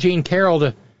after E. Jean Carroll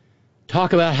to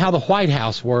talk about how the White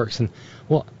House works. And,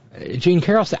 well, Jean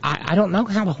Carroll said, I don't know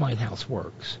how the White House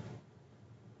works.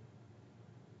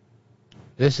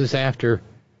 This is after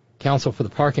counsel for the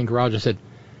parking garage said,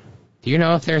 do you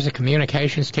know if there's a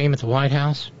communications team at the White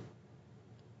House?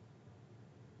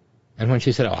 And when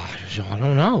she said, I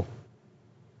don't know.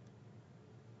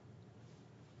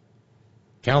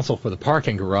 Counsel for the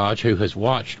parking garage, who has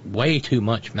watched way too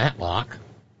much Matlock,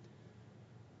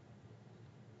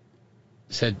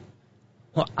 said,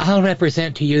 well, I'll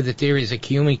represent to you that there is a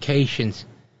communications.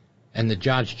 And the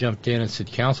judge jumped in and said,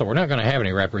 counsel, we're not going to have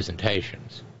any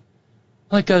representations.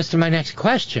 Well, it goes to my next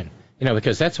question,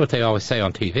 because that's what they always say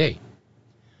on TV.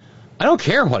 I don't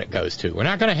care what it goes to. We're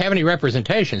not going to have any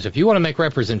representations. If you want to make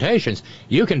representations,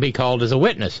 you can be called as a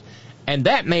witness. And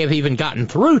that may have even gotten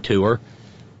through to her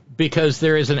because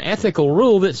there is an ethical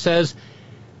rule that says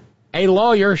a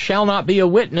lawyer shall not be a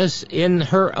witness in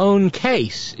her own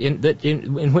case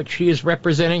in which she is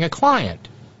representing a client.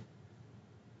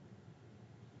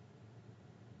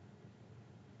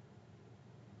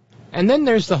 And then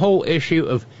there's the whole issue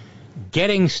of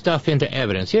getting stuff into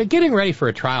evidence. Getting ready for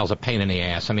a trial is a pain in the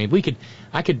ass. I mean,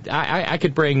 I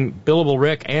could bring Billable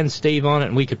Rick and Steve on it,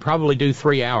 and we could probably do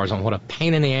 3 hours on what a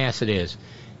pain in the ass it is.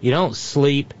 You don't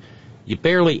sleep, you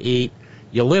barely eat,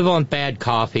 you live on bad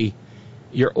coffee,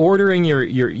 you're ordering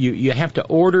you have to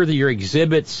order your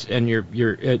exhibits and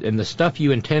and the stuff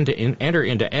you intend to enter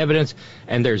into evidence,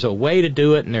 and there's a way to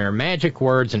do it, and there are magic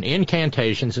words and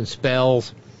incantations and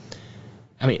spells.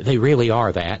 I mean, they really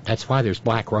are that. That's why there's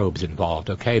black robes involved,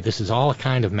 okay? This is all a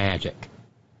kind of magic.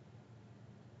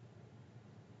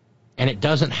 And it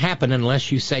doesn't happen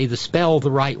unless you say the spell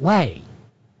the right way.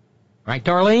 Right,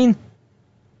 Darlene?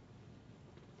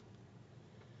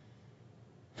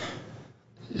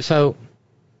 So,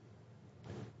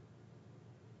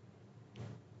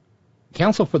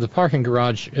 counsel for the parking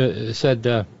garage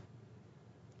said,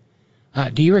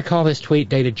 do you recall this tweet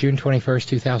dated June 21st,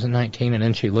 2019? And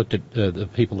then she looked at the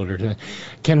people that are doing it.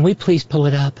 Can we please pull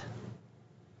it up?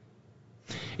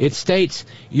 It states,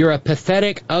 you're a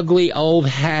pathetic, ugly old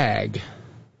hag.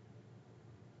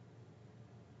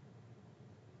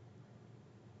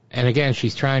 And again,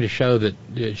 she's trying to show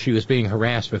that she was being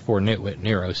harassed before Nitwit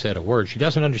Nero said a word. She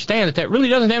doesn't understand that really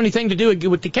doesn't have anything to do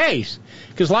with the case,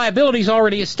 because liability is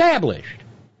already established.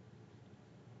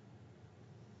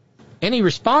 Any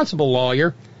responsible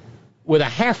lawyer with a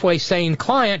halfway sane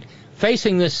client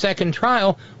facing this second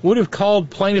trial would have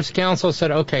called plaintiff's counsel and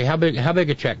said, okay, how big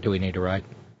a check do we need to write?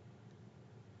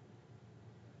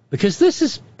 Because this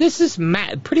is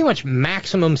pretty much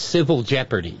maximum civil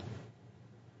jeopardy.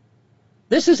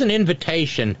 This is an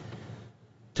invitation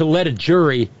to let a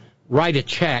jury write a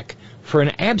check for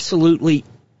an absolutely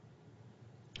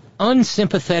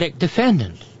unsympathetic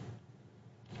defendant.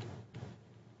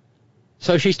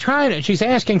 So she's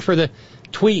asking for the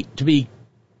tweet to be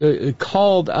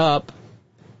called up,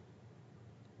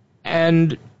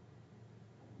 and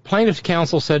plaintiff's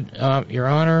counsel said, Your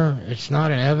Honor, it's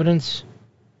not in evidence.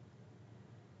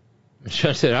 The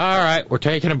judge said, all right, we're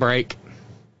taking a break.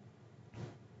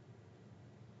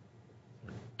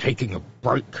 Taking a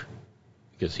break,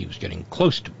 because he was getting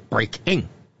close to breaking.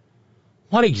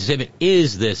 What exhibit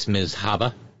is this, Ms.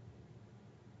 Haba?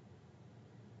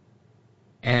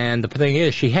 And the thing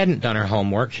is, she hadn't done her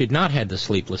homework. She'd not had the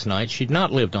sleepless nights. She'd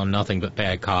not lived on nothing but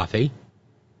bad coffee.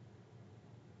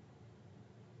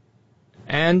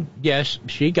 And, yes,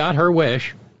 she got her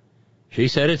wish. She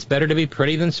said it's better to be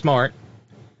pretty than smart.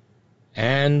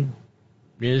 and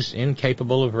is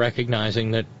incapable of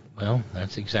recognizing that, well,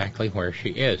 that's exactly where she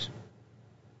is.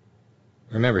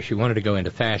 Remember, she wanted to go into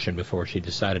fashion before she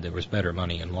decided there was better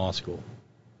money in law school.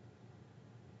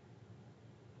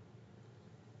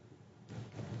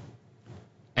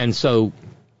 And so,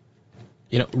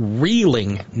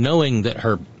 reeling, knowing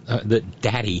that that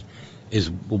Daddy is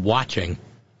watching,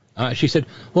 she said,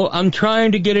 "Well, I'm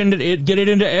trying to get it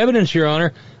into evidence, Your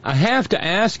Honor. I have to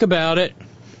ask about it."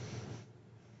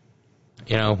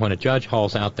 When a judge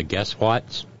hauls out the guess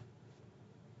whats,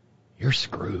 you're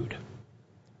screwed.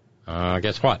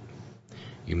 Guess what?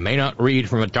 You may not read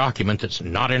from a document that's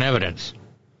not in evidence.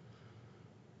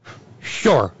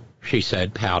 "Sure," she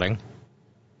said, pouting.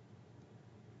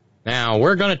 "Now,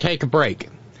 we're going to take a break,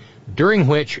 during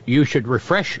which you should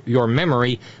refresh your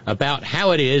memory about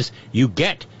how it is you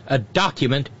get a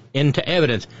document into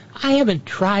evidence." I haven't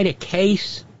tried a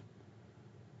case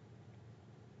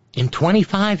in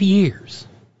 25 years.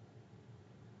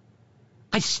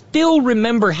 I still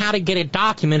remember how to get a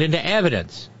document into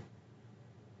evidence.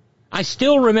 I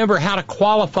still remember how to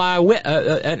qualify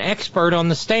an expert on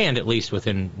the stand, at least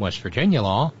within West Virginia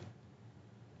law.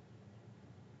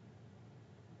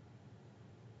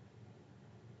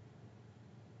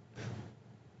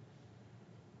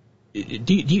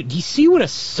 Do you see what a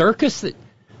circus that...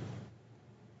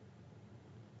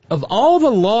 Of all the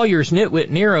lawyers Nitwit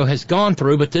Nero has gone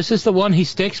through, but this is the one he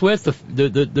sticks with,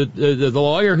 the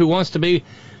lawyer who wants to be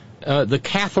the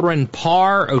Catherine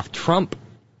Parr of Trump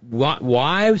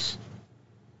wives.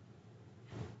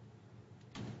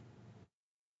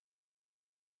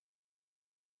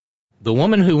 The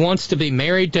woman who wants to be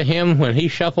married to him when he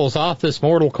shuffles off this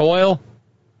mortal coil.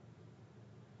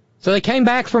 So they came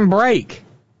back from break.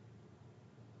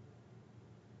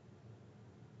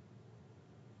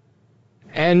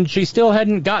 And she still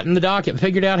hadn't gotten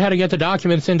figured out how to get the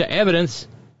documents into evidence.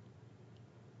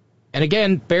 And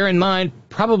again, bear in mind,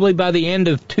 probably by the end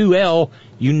of 2L,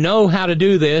 you know how to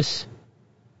do this.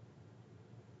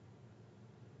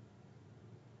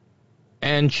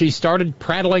 And she started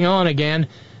prattling on again,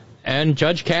 and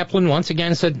Judge Kaplan once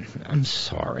again said, "I'm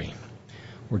sorry,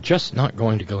 we're just not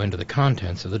going to go into the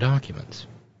contents of the documents."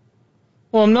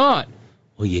 "Well, I'm not."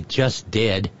 "Well, you just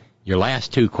did. Your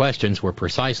last two questions were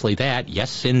precisely that.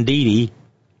 Yes, indeedy."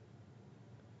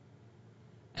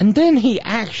 And then he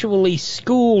actually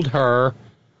schooled her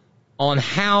on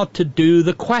how to do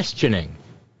the questioning.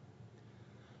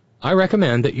 I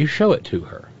recommend that you show it to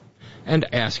her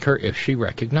and ask her if she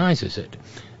recognizes it.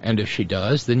 And if she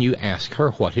does, then you ask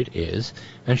her what it is,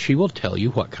 and she will tell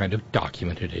you what kind of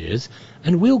document it is,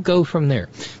 and we'll go from there.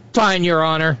 "Fine, Your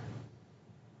Honor."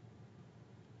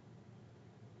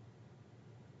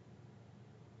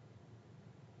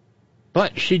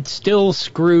 But she'd still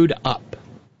screwed up.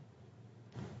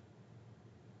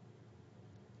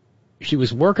 She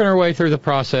was working her way through the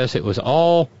process. It was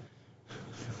all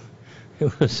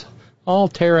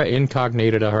terra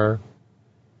incognita to her.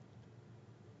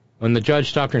 When the judge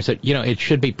stopped her and said, "It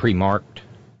should be pre-marked.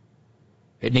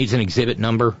 It needs an exhibit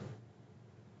number.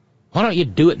 Why don't you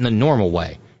do it in the normal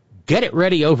way? Get it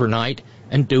ready overnight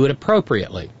and do it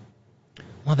appropriately."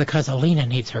 "Well, because Alina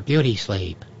needs her beauty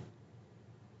sleep."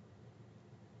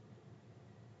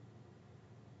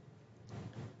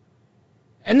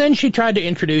 And then she tried to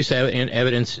introduce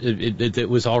evidence that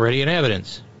was already in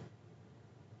evidence.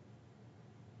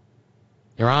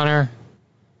 "Your Honor,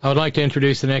 I would like to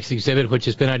introduce the next exhibit, which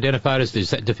has been identified as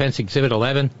Defense Exhibit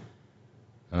 11.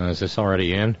 Is this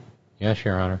already in?" "Yes,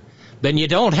 Your Honor." "Then you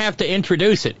don't have to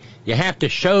introduce it. You have to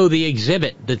show the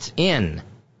exhibit that's in."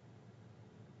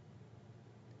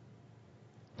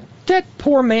 That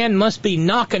poor man must be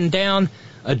knocking down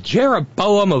a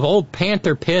Jeroboam of old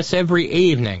panther piss every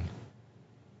evening.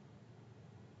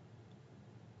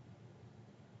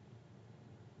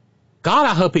 God,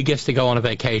 I hope he gets to go on a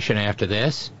vacation after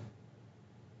this.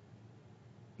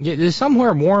 There's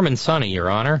somewhere warm and sunny, Your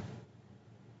Honor,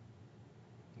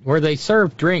 where they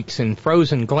serve drinks in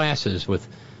frozen glasses with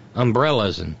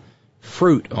umbrellas and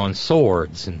fruit on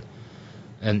swords, and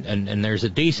there's a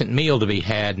decent meal to be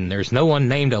had, and there's no one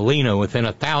named Alina within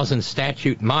 1,000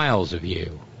 statute miles of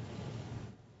you.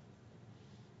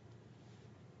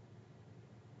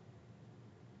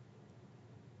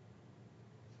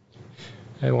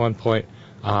 At one point,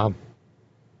 Your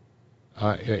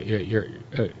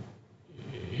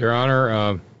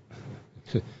Honor,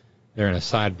 they're in a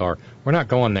sidebar. We're not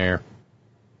going there.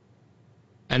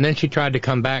 And then she tried to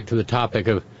come back to the topic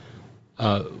of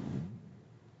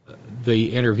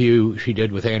the interview she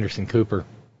did with Anderson Cooper.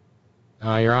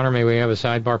 Your Honor, may we have a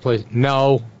sidebar, please?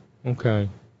 No. Okay.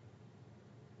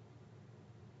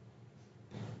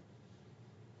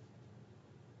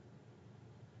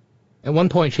 At one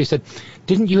point she said,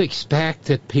 "Didn't you expect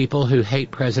that people who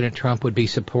hate President Trump would be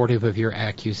supportive of your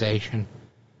accusation?"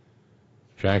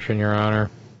 Objection, Your Honor.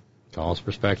 Calls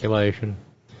for speculation.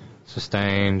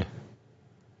 Sustained.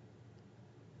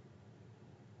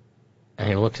 And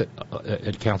he looks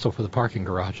at counsel for the parking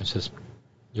garage and says,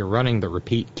 "You're running the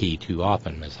repeat key too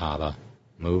often, Ms. Hava.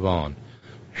 Move on."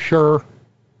 Sure.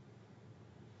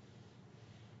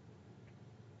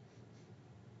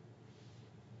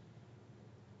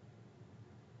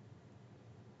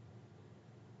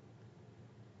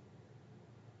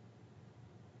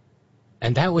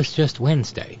 And that was just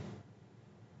Wednesday.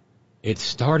 It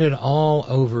started all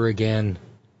over again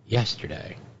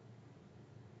yesterday.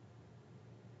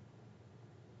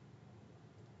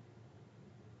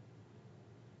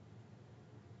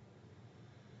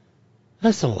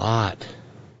 That's a lot.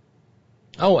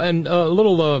 Oh, and a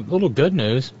little good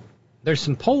news. There's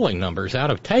some polling numbers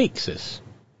out of Texas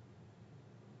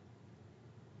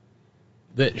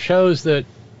that shows that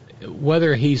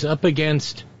whether he's up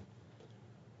against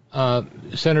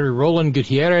Senator Roland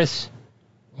Gutierrez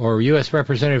or U.S.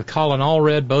 Representative Colin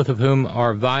Allred, both of whom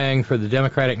are vying for the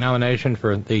Democratic nomination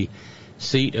for the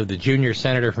seat of the junior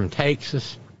senator from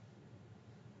Texas.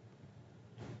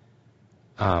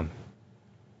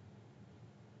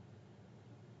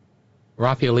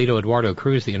 Rafaelito Eduardo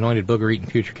Cruz, the anointed booger-eating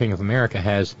future king of America,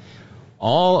 has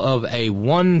all of a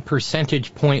 1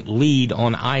 percentage point lead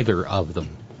on either of them,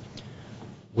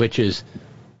 which is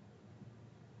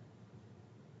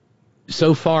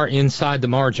so far inside the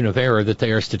margin of error that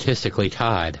they are statistically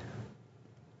tied.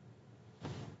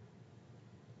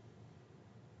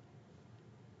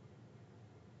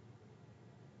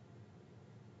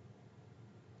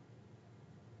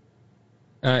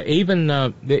 Even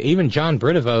John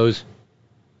Bridevo's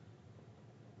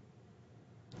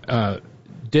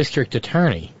district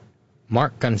attorney,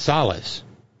 Mark Gonzalez,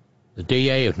 the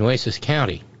DA of Nueces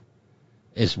County,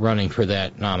 is running for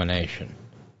that nomination.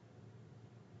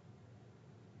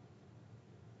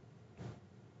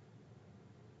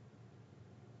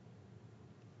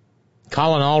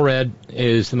 Colin Allred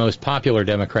is the most popular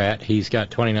Democrat. He's got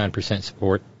 29%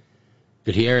 support.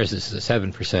 Gutierrez is at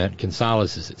 7%.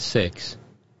 Gonzalez is at 6%.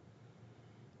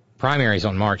 Primaries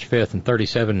on March 5th, and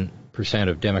 37%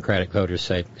 of Democratic voters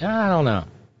say, "I don't know."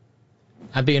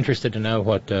 I'd be interested to know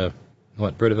what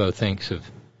Bridevo thinks of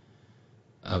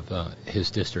his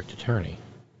district attorney.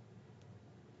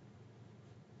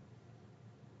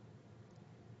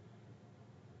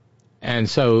 And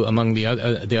so, among the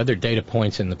other data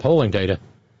points in the polling data,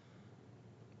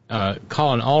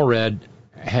 Colin Allred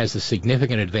has a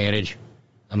significant advantage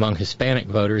among Hispanic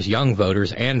voters, young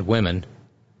voters, and women.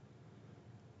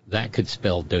 That could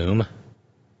spell doom.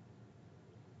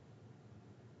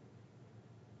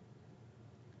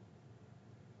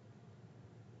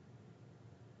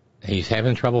 He's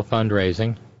having trouble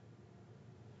fundraising.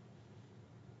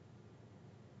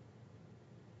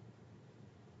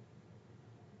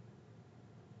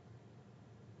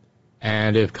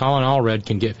 And if Colin Allred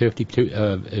can get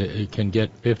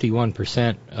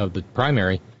 51% of the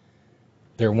primary,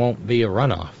 there won't be a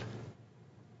runoff.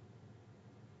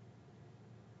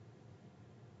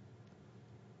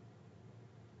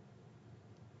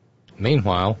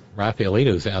 Meanwhile,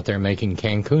 Rafaelito's out there making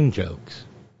Cancun jokes.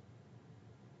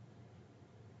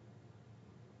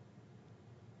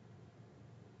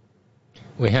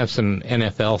 We have some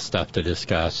NFL stuff to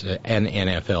discuss, an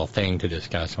NFL thing to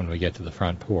discuss when we get to the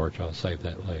front porch. I'll save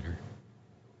that later.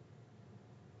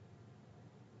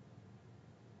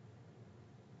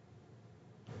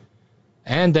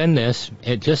 And then this,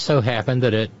 it just so happened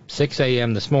that at 6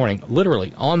 a.m. this morning,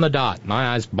 literally on the dot,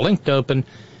 my eyes blinked open,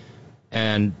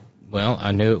 and, well,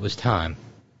 I knew it was time.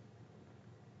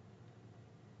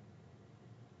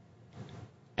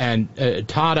 And,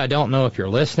 Todd, I don't know if you're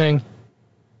listening,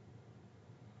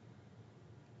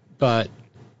 but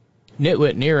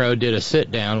Nitwit Nero did a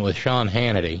sit-down with Sean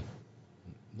Hannity,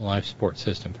 Life Support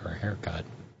System for a Haircut.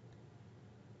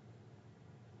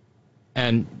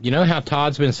 And you know how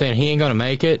Todd's been saying he ain't going to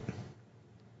make it?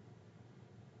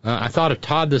 I thought of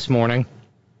Todd this morning,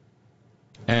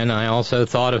 and I also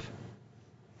thought of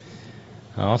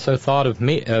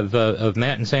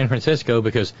Matt in San Francisco,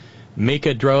 because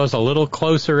Mika draws a little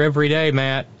closer every day,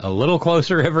 Matt. A little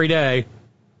closer every day.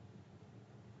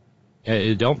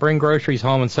 Don't bring groceries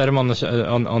home and set them on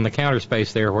the counter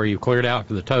space there where you cleared out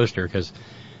for the toaster, because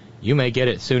you may get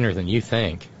it sooner than you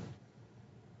think.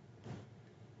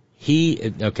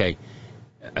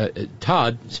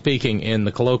 Todd, speaking in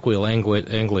the colloquial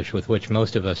English with which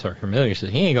most of us are familiar,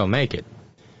 says he ain't gonna make it.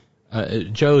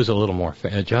 Jehoshaphat's a little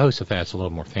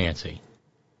more fancy.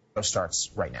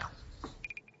 Starts right now.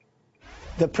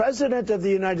 The president of the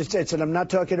United States, and I'm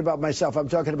not talking about myself, I'm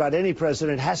talking about any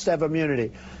president, has to have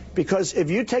immunity. Because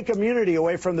if you take immunity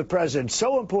away from the president,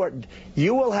 so important,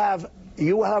 you will have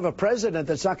a president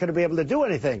that's not going to be able to do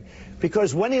anything.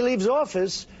 Because when he leaves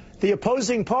office, the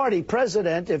opposing party,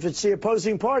 president, if it's the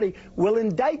opposing party, will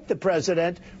indict the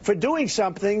president for doing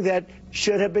something that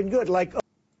should have been good. Like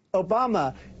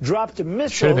Obama dropped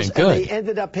missiles and they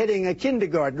ended up hitting a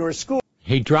kindergarten or a school.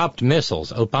 He dropped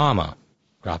missiles. Obama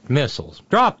dropped missiles.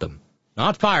 Dropped them.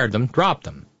 Not fired them, dropped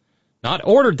them. Not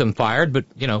ordered them fired, but,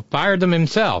 fired them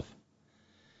himself.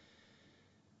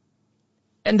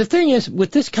 And the thing is,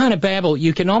 with this kind of babble,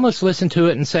 you can almost listen to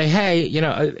it and say, hey, you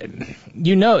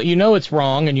know it's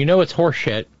wrong and you know it's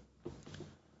horseshit.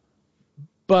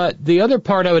 But the other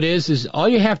part of it is all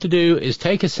you have to do is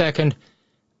take a second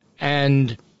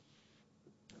and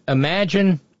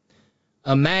imagine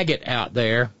a maggot out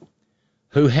there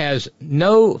who has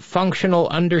no functional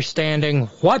understanding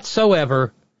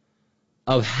whatsoever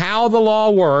of how the law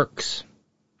works.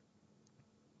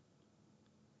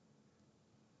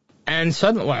 And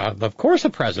suddenly, well, of course the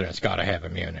president's got to have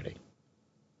immunity.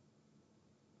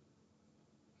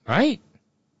 Right?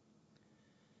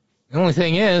 The only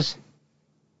thing is,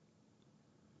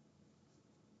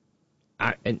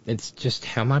 it's just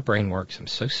how my brain works. I'm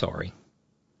so sorry.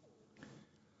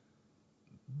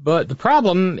 But the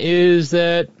problem is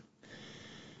that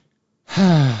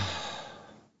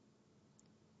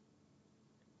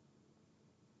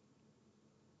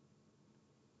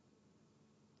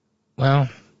well,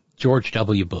 George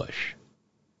W. Bush.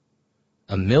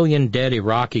 1 million dead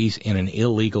Iraqis in an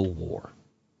illegal war.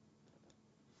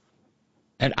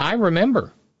 And I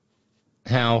remember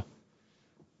how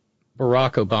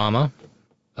Barack Obama,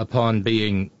 upon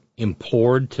being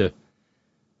implored to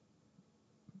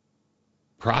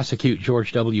prosecute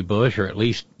George W. Bush, or at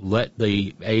least let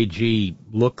the AG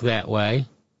look that way,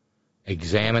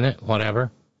 examine it, whatever,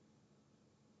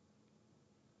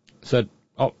 said,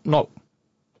 oh, no,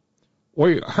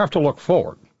 we have to look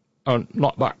forward,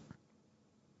 not back.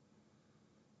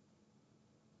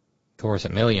 Of course,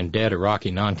 1 million dead Iraqi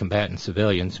non-combatant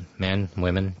civilians, men,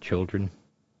 women, children,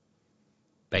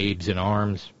 babes in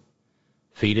arms,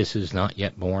 fetuses not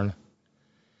yet born.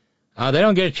 They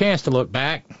don't get a chance to look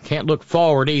back. Can't look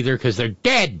forward either because they're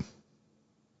dead.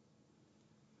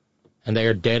 And they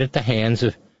are dead at the hands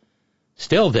of,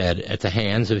 still dead at the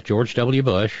hands of George W.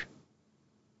 Bush,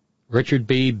 Richard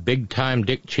B. Big-Time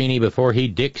Dick Cheney before he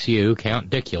dicks you, Count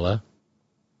Dicula,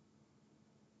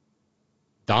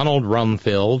 Donald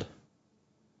Rumfield,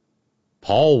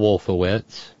 Paul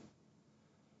Wolfowitz,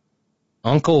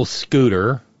 Uncle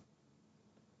Scooter,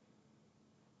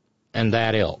 and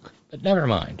that ilk. But never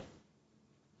mind.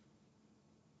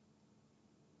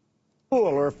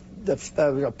 Or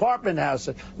the apartment house,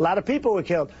 a lot of people were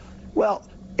killed. Well,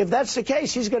 if that's the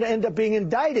case, he's going to end up being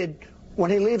indicted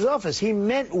when he leaves office. He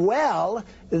meant well.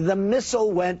 The missile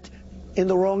went in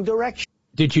the wrong direction.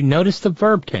 Did you notice the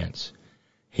verb tense?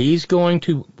 He's going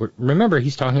to, remember,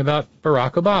 he's talking about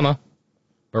Barack Obama.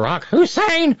 Barack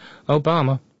Hussein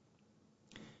Obama.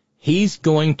 He's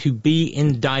going to be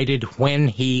indicted when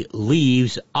he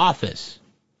leaves office.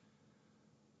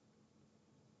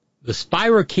 The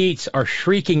spirochetes are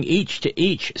shrieking each to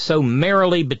each so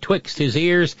merrily betwixt his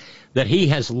ears that he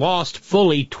has lost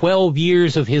fully 12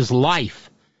 years of his life,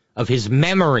 of his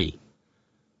memory.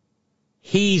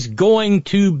 He's going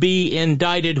to be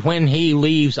indicted when he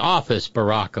leaves office,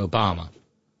 Barack Obama.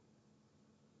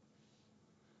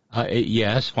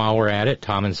 Yes, while we're at it,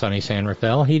 Tom and Sunny San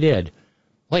Rafael, he did.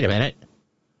 Wait a minute.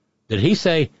 Did he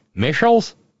say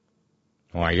missiles?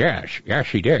 Why, yes,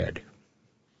 he did.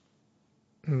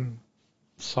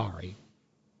 Sorry.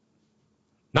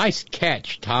 Nice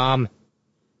catch, Tom.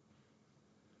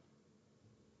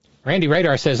 Randy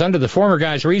Radar says, under the former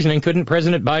guy's reasoning, couldn't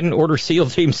President Biden order SEAL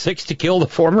Team 6 to kill the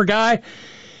former guy?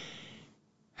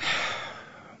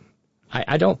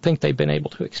 I don't think they've been able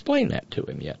to explain that to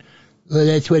him yet. Well,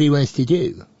 that's what he wants to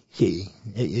do. See?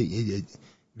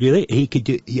 Really? He could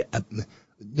do... Yeah,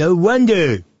 no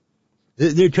wonder.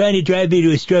 They're trying to drive me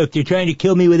to a stroke. They're trying to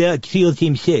kill me without SEAL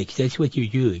Team 6. That's what you're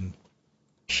doing.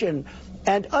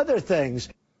 And other things.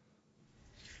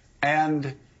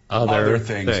 And other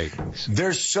things.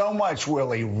 There's so much,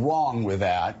 Willie, wrong with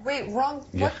that. Wait, wrong?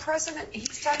 Yeah. What president?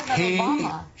 He's talking about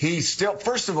Obama. He's still,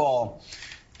 first of all,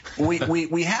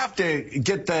 we have to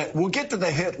get we'll get to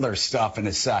the Hitler stuff in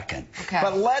a second. Okay.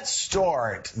 But let's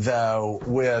start, though,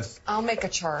 with... I'll make a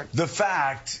chart. The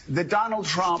fact that Donald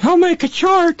Trump... I'll make a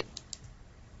chart.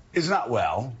 ...is not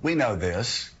well. We know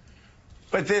this.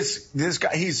 But this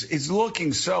guy, he's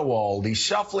looking so old. He's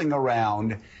shuffling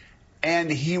around.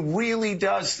 And he really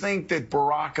does think that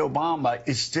Barack Obama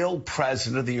is still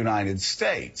president of the United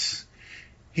States.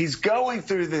 He's going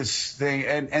through this thing,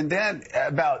 and then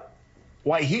about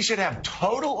why he should have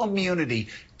total immunity.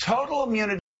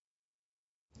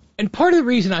 And part of the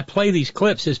reason I play these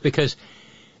clips is because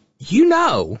you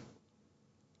know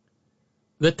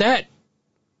that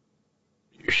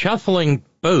shuffling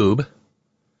boob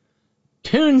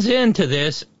tunes into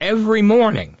this every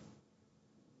morning.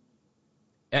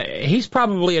 He's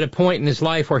probably at a point in his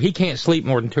life where he can't sleep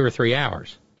more than 2 or 3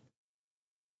 hours.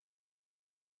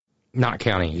 Not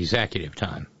counting executive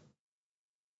time.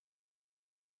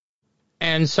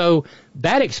 And so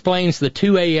that explains the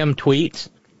 2 a.m. tweets.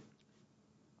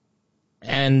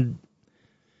 And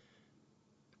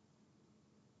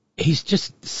he's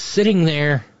just sitting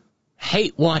there,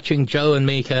 hate watching Joe and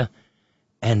Mika,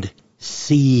 and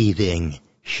sheathing,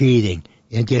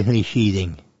 and definitely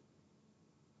sheathing.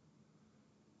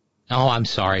 Oh, I'm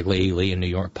sorry, Lee in New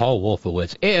York. Paul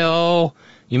Wolfowitz. Ew.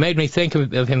 You made me think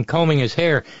of him combing his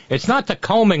hair. It's not the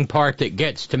combing part that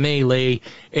gets to me, Lee.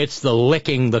 It's the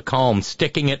licking the comb,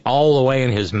 sticking it all the way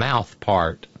in his mouth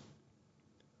part.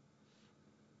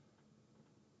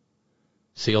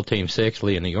 SEAL Team 6,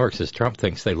 Lee in New York, says Trump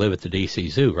thinks they live at the D.C.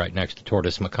 Zoo right next to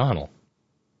Tortoise McConnell.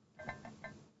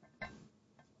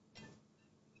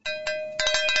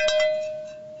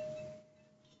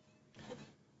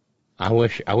 I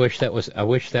wish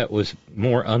that was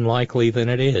more unlikely than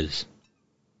it is.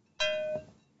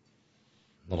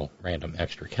 Little random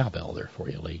extra cowbell there for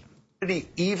you, Lee.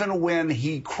 Even when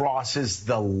he crosses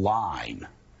the line,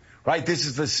 right? This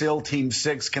is the SEAL Team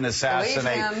 6 can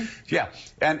assassinate. Yeah,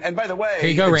 and by the way, here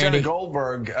you go, Randy. Jonah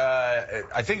Goldberg,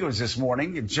 I think it was this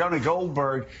morning. Jonah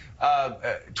Goldberg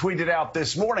tweeted out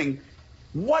this morning.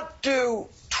 What do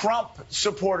Trump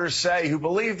supporters say who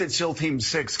believe that SEAL Team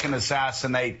 6 can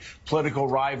assassinate political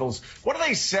rivals? What do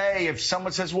they say if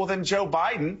someone says, well, then Joe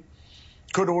Biden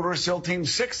could order SEAL Team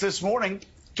 6 this morning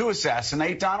to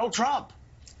assassinate Donald Trump?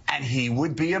 And he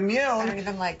would be immune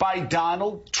by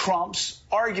Donald Trump's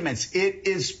arguments. It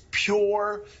is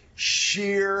pure,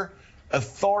 sheer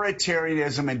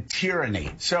authoritarianism and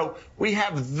tyranny. So we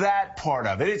have that part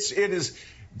of it. It is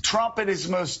Trump at his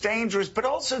most dangerous, but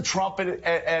also Trump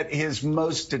at his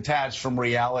most detached from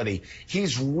reality.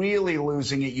 He's really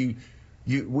losing it.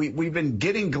 We've been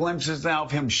getting glimpses now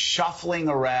of him shuffling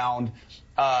around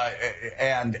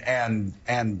and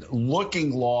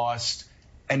looking lost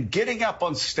and getting up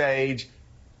on stage,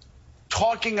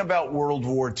 talking about World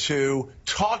War II,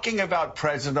 talking about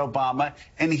President Obama.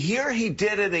 And here he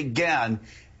did it again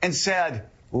and said,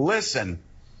 listen,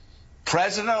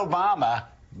 President Obama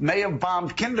may have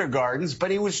bombed kindergartens, but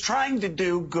he was trying to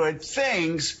do good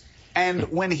things.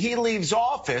 And when he leaves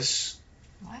office,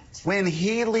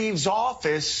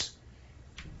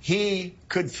 he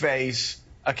could face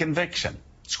a conviction.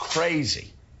 It's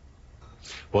crazy.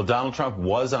 Well, Donald Trump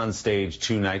was on stage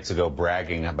 2 nights ago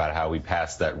bragging about how he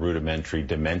passed that rudimentary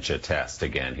dementia test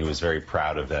again. He was very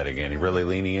proud of that again. He really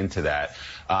leaning into that.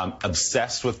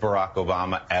 Obsessed with Barack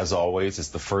Obama, as always. It's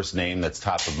the first name that's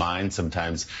top of mind.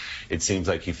 Sometimes it seems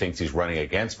like he thinks he's running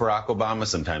against Barack Obama.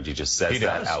 Sometimes he just says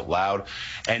that out loud.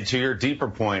 And to your deeper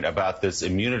point about this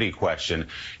immunity question,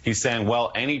 he's saying,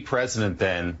 well, any president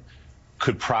then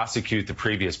could prosecute the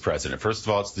previous president. First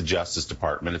of all, it's the Justice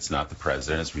Department. It's not the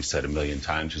president, as we've said a million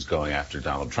times, who's going after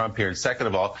Donald Trump here. And second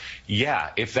of all, yeah,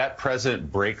 if that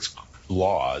president breaks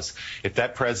laws, if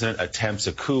that president attempts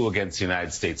a coup against the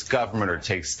United States government or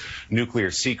takes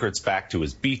nuclear secrets back to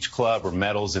his beach club or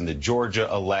meddles in the Georgia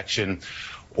election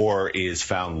or is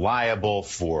found liable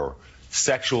for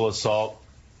sexual assault,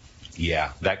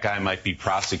 yeah, that guy might be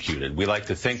prosecuted. We like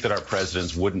to think that our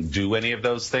presidents wouldn't do any of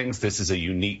those things. This is a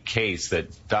unique case that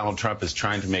Donald Trump is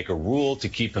trying to make a rule to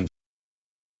keep him.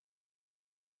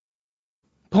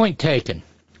 Point taken.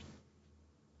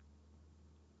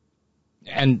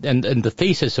 And the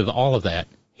thesis of all of that,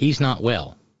 he's not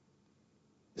well.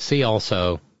 See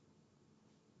also,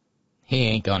 he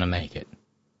ain't gonna make it.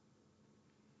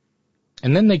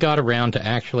 And then they got around to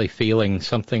actually feeling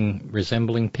something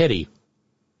resembling pity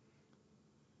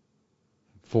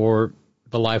for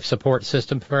the life support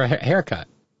system for a haircut,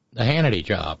 the Hannity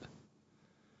job.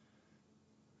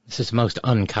 This is the most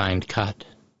unkind cut.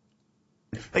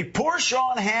 Like poor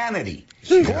Sean Hannity.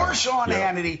 Poor Sean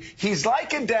Hannity. He's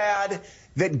like a dad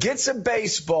that gets a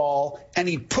baseball and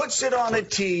he puts it on a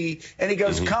tee and he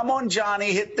goes, come on,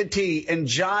 Johnny, hit the tee. And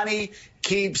Johnny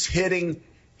keeps hitting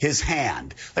his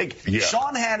hand. Like,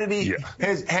 Sean Hannity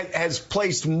has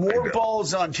placed more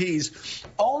balls on tees,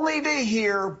 only to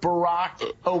hear Barack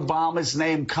Obama's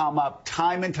name come up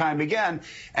time and time again.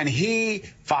 And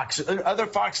other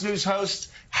Fox News hosts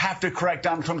have to correct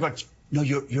Donald Trump. Going, no,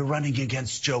 you're running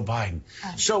against Joe Biden.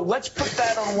 So let's put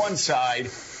that on one side.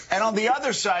 And on the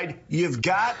other side, you've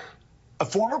got a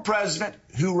former president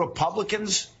who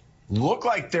Republicans look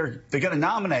like they're going to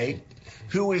nominate,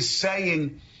 who is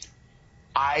saying,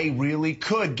 I really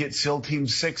could get SEAL Team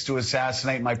 6 to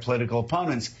assassinate my political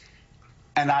opponents,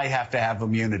 and I have to have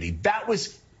immunity. That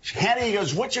was, Hannity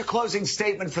goes, what's your closing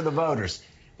statement for the voters?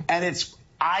 And it's,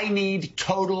 I need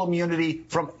total immunity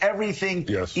from everything,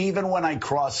 even when I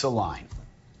cross the line.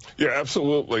 Yeah,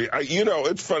 absolutely.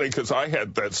 It's funny because I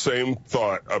had that same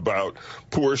thought about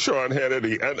poor Sean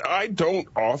Hannity, and I don't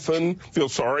often feel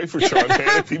sorry for Sean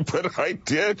Hannity, but I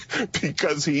did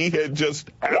because he had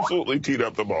just absolutely teed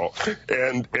up the ball,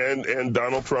 and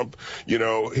Donald Trump,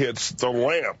 hits the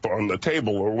lamp on the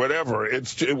table or whatever.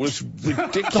 It was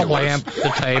ridiculous. The lamp,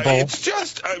 the table.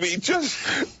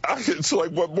 It's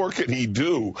like, what more can he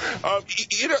do?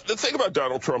 The thing about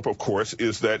Donald Trump, of course,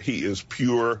 is that he is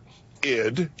pure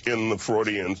id in the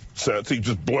Freudian sense. He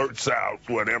just blurts out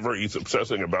whatever he's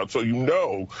obsessing about. So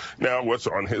now what's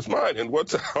on his mind. And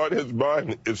what's on his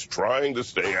mind is trying to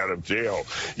stay out of jail.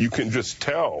 You can just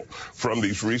tell from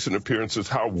these recent appearances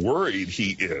how worried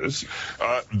he is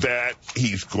that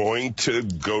he's going to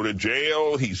go to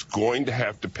jail. He's going to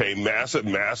have to pay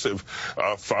massive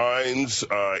fines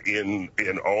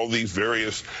in all these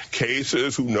various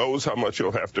cases. Who knows how much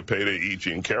he'll have to pay to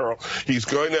E.G. and Carroll. He's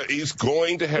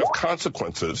going to have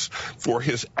consequences for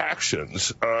his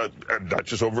actions, not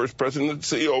just over his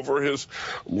presidency, over his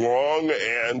long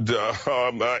and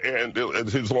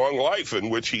his long life in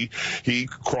which he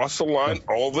crossed the line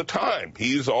all the time.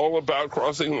 He's all about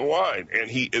crossing the line,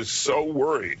 and he is so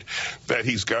worried that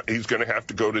he's going to have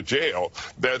to go to jail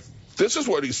that this is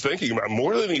what he's thinking about,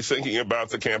 more than he's thinking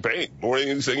about the campaign, more than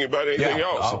he's thinking about anything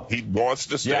else. He wants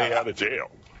to stay out of jail.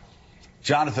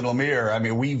 Jonathan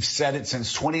Lemire, we've said it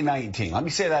since 2019. Let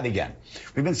me say that again.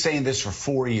 We've been saying this for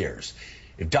 4 years.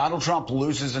 If Donald Trump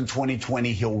loses in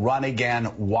 2020, he'll run again.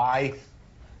 Why?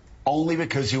 Only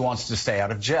because he wants to stay out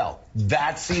of jail.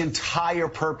 That's the entire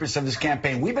purpose of his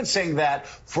campaign. We've been saying that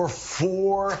for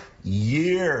 4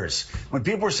 years. When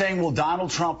people were saying, will Donald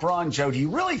Trump run? Joe, do you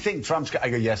really think Trump's going to? I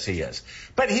go, yes, he is.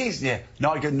 But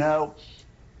no, I go, no.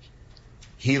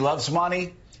 He loves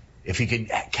money. If he could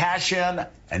cash in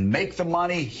and make the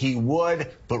money, he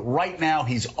would. But right now,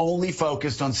 he's only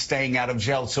focused on staying out of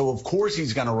jail. So, of course,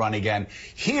 he's going to run again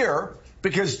here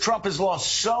because Trump has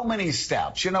lost so many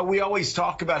steps. We always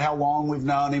talk about how long we've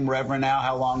known him, Reverend,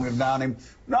 how long we've known him.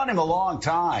 We've known him a long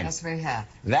time. Yes, we have.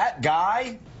 That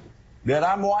guy that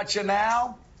I'm watching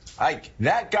now,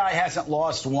 that guy hasn't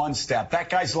lost one step.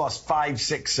 That guy's lost 5,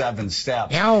 6, 7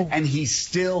 steps. Ow. And he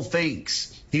still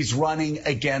thinks he's running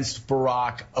against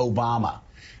Barack Obama.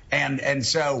 And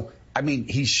so,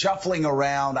 he's shuffling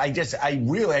around. I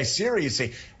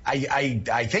seriously,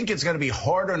 I think it's going to be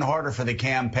harder and harder for the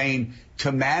campaign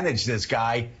to manage this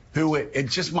guy who,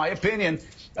 it's just my opinion,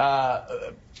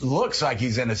 looks like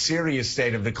he's in a serious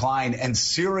state of decline and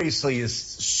seriously is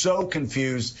so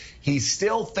confused. He's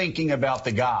still thinking about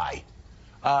the guy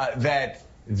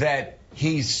that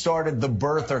he started the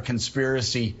birther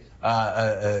conspiracy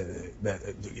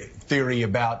theory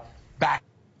about back.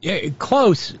 Yeah,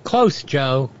 close,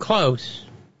 Joe, close.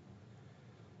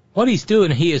 What he's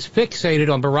doing, he is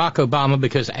fixated on Barack Obama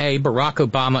because Barack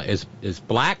Obama is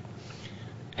black,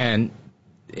 and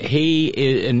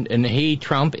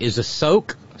Trump is a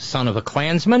soak, son of a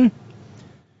Klansman,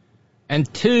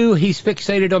 and 2, he's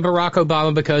fixated on Barack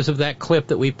Obama because of that clip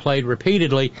that we played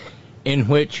repeatedly, in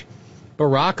which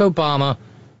Barack Obama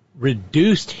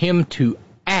reduced him to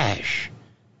ash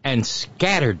and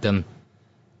scattered them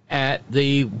at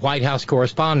the White House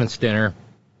Correspondents' Dinner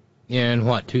in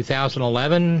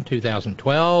 2011,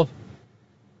 2012.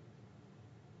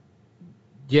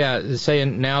 Yeah,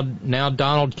 saying now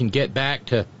Donald can get back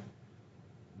to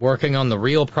working on the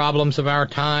real problems of our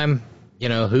time.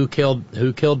 Who killed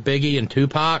Biggie and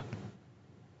Tupac,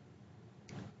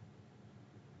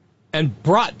 and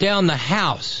brought down the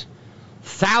House.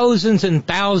 Thousands and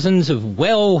thousands of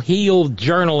well-heeled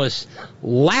journalists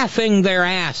laughing their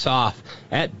ass off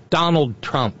at Donald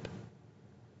Trump.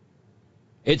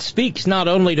 It speaks not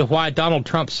only to why Donald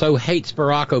Trump so hates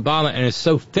Barack Obama and is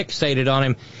so fixated on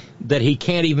him that he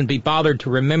can't even be bothered to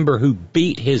remember who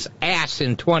beat his ass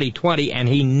in 2020, and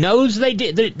he knows they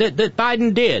did, that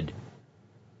Biden did.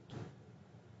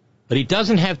 But he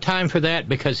doesn't have time for that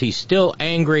because he's still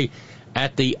angry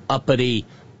at the uppity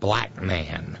black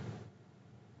man.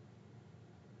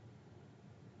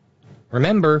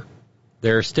 Remember,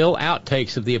 there are still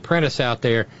outtakes of The Apprentice out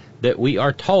there that we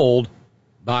are told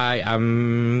by,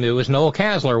 it was Noel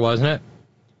Casler, wasn't it?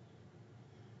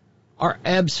 Are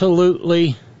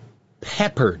absolutely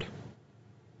peppered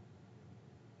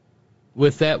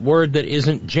with that word that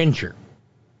isn't ginger.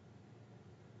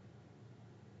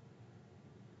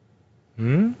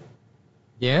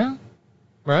 Yeah?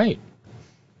 Right.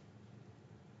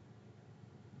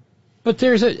 But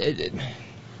there's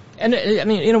and I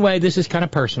mean, in a way, this is kind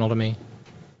of personal to me.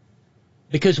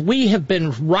 Because we have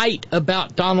been right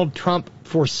about Donald Trump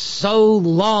for so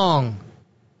long.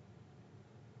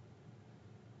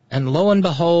 And lo and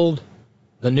behold,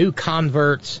 the new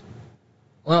converts,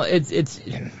 well, it's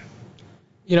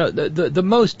you know, the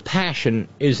most passion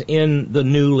is in the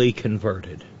newly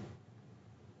converted.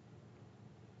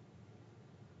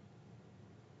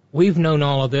 We've known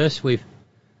all of this. We've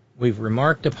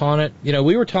remarked upon it. You know,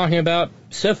 we were talking about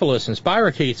syphilis and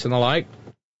spirochetes and the like.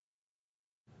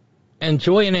 And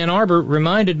Joy in Ann Arbor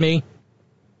reminded me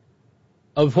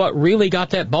of what really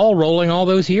got that ball rolling all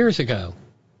those years ago.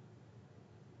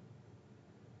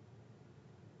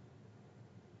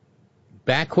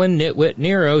 Back when Nitwit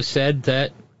Nero said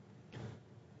that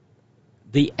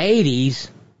the 80s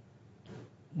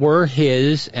were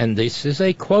his, and this is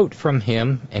a quote from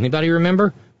him. Anybody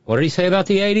remember? What did he say about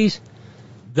the 80s?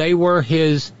 They were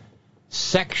his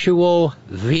sexual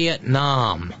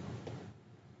Vietnam.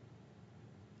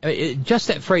 I mean, just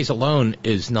that phrase alone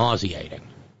is nauseating.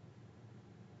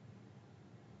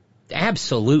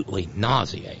 Absolutely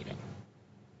nauseating.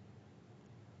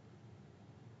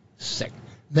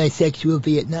 My sexual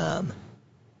Vietnam.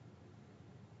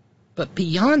 But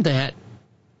beyond that,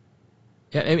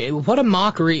 I mean, what a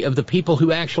mockery of the people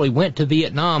who actually went to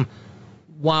Vietnam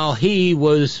while he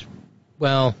was,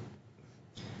 well,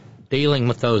 dealing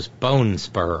with those bone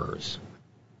spurs.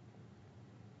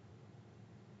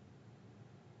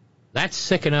 That's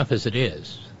sick enough as it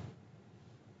is.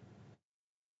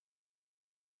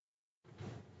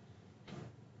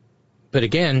 But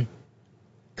again,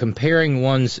 comparing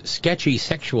one's sketchy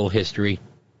sexual history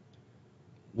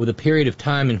with a period of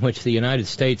time in which the United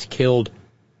States killed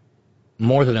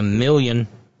more than 1 million,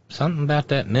 something about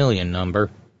that million number,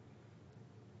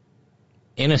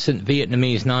 innocent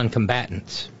Vietnamese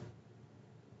non-combatants.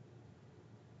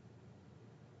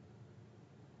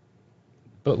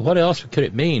 But what else could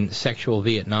it mean, sexual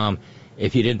Vietnam,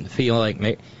 if you didn't feel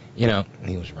like, you know,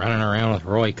 he was running around with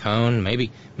Roy Cohn?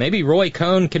 Maybe Roy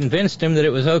Cohn convinced him that it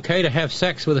was okay to have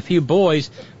sex with a few boys,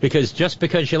 because just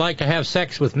because you like to have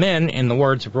sex with men, in the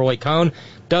words of Roy Cohn,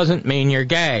 doesn't mean you're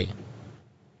gay.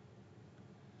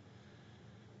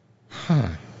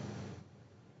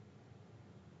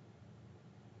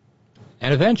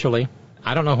 And eventually,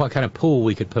 I don't know what kind of pool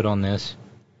we could put on this,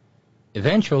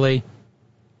 eventually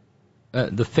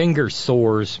the finger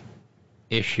sores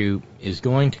issue is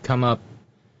going to come up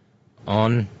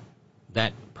on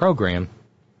that program,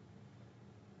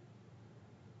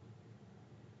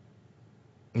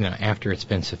 you know, after it's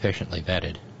been sufficiently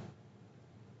vetted.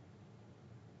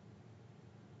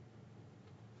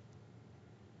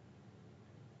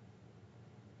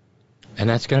 And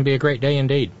that's going to be a great day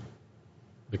indeed,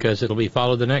 because it'll be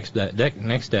followed the next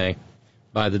day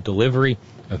by the delivery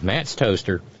of Matt's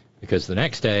toaster, because the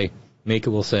next day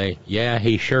Mika will say, yeah,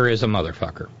 he sure is a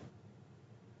motherfucker.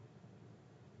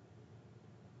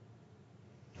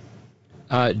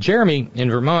 Jeremy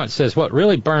in Vermont says, what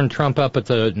really burned Trump up at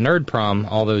the Nerd Prom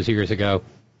all those years ago,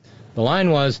 the line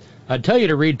was, I'd tell you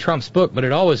to read Trump's book, but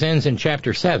it always ends in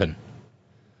chapter 7.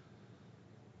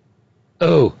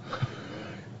 Oh,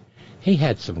 he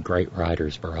had some great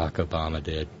writers, Barack Obama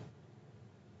did.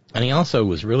 And he also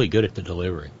was really good at the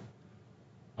delivery.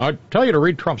 I'd tell you to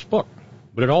read Trump's book,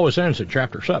 but it always ends at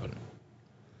chapter 7.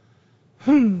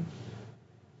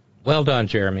 Well done,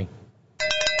 Jeremy.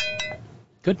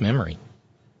 Good memory.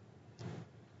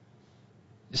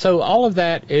 So all of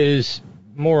that is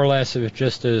more or less of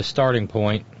just a starting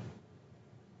point.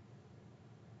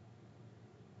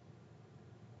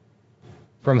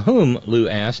 From whom, Lou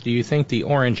asked, do you think the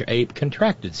orange ape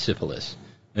contracted syphilis?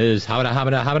 Is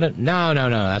habada? No,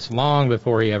 that's long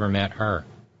before he ever met her.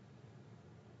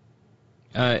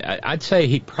 I'd say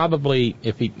he probably,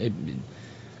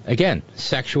 again,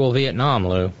 sexual Vietnam,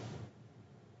 Lou.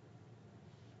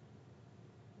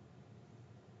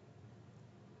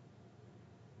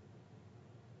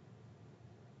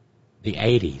 The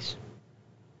 80s.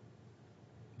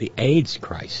 The AIDS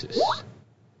crisis.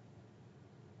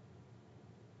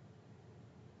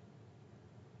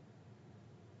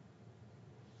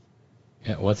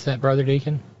 Yeah, what's that, Brother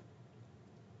Deacon?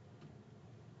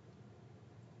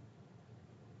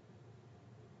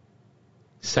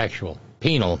 Sexual.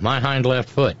 Penal. My hind left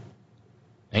foot.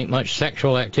 Ain't much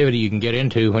sexual activity you can get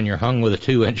into when you're hung with a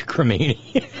 2-inch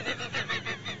cremini.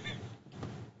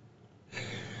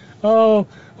 Oh.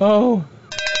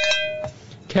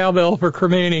 Cowbell for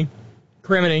cremini.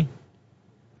 Criminy.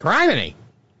 Criminy.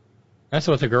 That's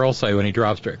what the girls say when he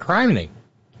drops to it. Criminy.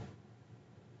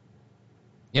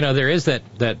 You know, there is that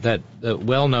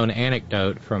well-known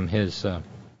anecdote from his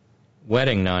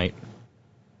wedding night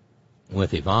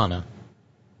with Ivana.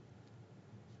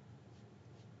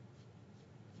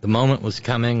 The moment was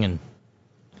coming, and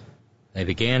they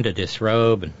began to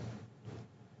disrobe, and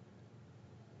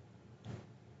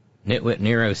Nitwit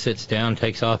Nero sits down,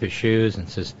 takes off his shoes, and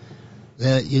says,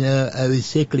 well, you know, I was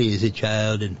sickly as a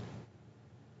child, and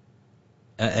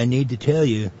I need to tell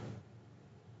you.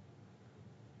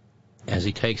 As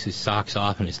he takes his socks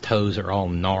off and his toes are all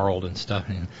gnarled and stuff.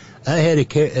 And I had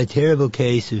a terrible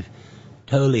case of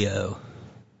polio.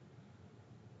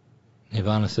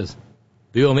 Ivana says,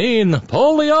 do you mean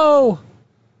polio?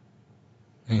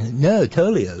 No,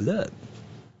 polio, look.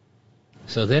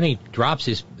 So then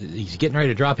he's getting ready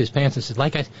to drop his pants and says,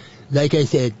 like I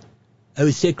said, I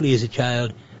was sickly as a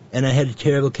child, and I had a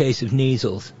terrible case of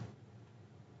measles.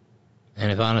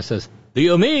 And Ivana says, do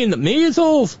you mean the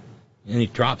measles? And he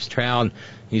drops trowel, and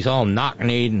he's all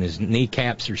knock-kneed, and his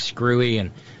kneecaps are screwy.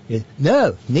 And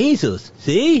no, measles,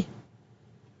 see?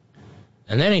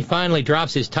 And then he finally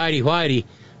drops his tidy whities,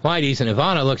 and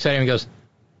Ivana looks at him and goes,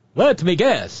 let me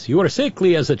guess, you were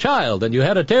sickly as a child, and you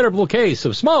had a terrible case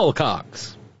of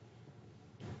smallpox.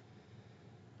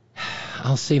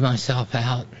 I'll see myself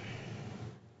out.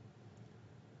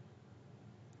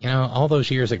 You know, all those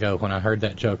years ago when I heard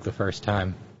that joke the first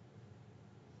time,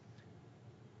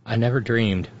 I never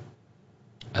dreamed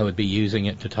I would be using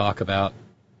it to talk about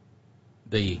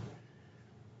the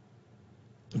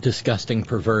disgusting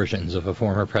perversions of a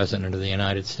former president of the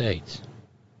United States.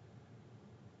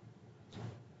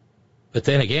 But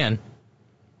then again,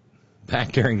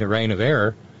 back during the Reign of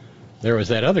Error, there was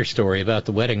that other story about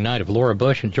the wedding night of Laura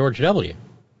Bush and George W.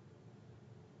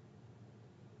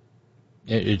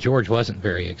 George wasn't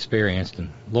very experienced,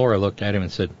 and Laura looked at him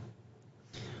and said,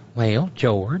 well,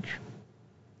 George,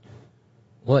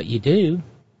 what you do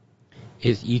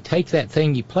is you take that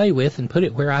thing you play with and put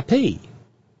it where I pee.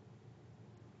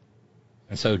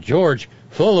 And so George,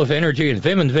 full of energy and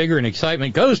vim and vigor and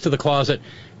excitement, goes to the closet,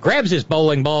 grabs his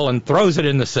bowling ball, and throws it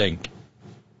in the sink.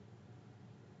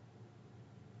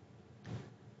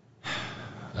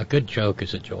 A good joke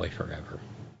is a joy forever.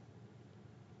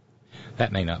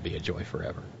 That may not be a joy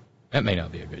forever. That may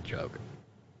not be a good joke.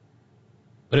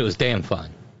 But it was damn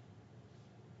fun.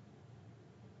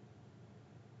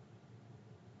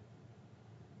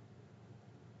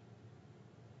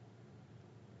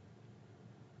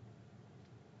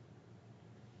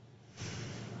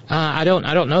 I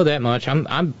don't know that much.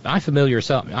 I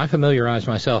familiarize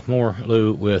myself more,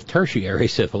 Lou, with tertiary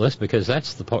syphilis, because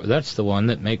that's the one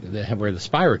where the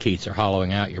spirochetes are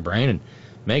hollowing out your brain and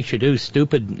makes you do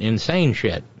stupid, insane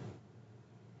shit.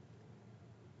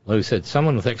 Lou said,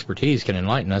 someone with expertise can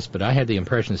enlighten us, but I had the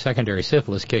impression secondary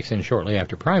syphilis kicks in shortly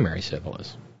after primary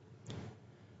syphilis.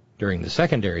 During the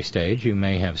secondary stage, you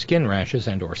may have skin rashes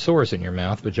and or sores in your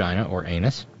mouth, vagina, or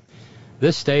anus.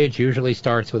 This stage usually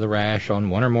starts with a rash on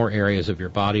one or more areas of your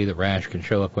body. The rash can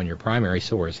show up when your primary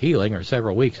sore is healing or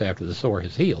several weeks after the sore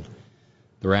has healed.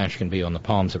 The rash can be on the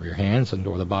palms of your hands and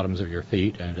or the bottoms of your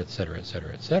feet, and et cetera, et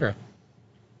cetera, et cetera.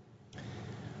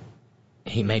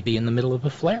 He may be in the middle of a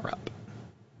flare-up.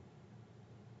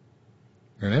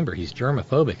 Remember, he's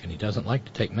germophobic and he doesn't like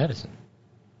to take medicine.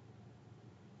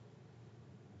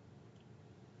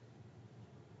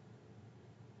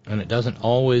 And it doesn't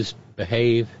always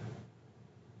behave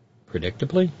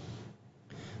predictably.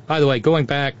 By the way, going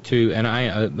back to,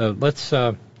 and let's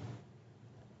go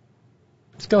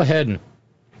ahead and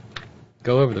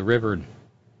go over the river and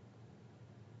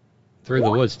through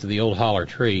the woods to the old holler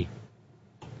tree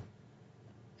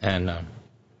and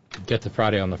get the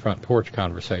Friday on the Front Porch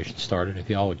conversation started. If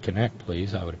y'all would connect,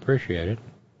 please, I would appreciate it.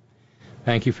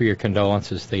 Thank you for your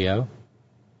condolences, Theo.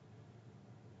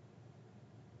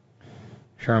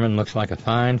 Sherman looks like a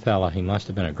fine fella. He must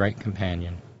have been a great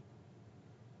companion.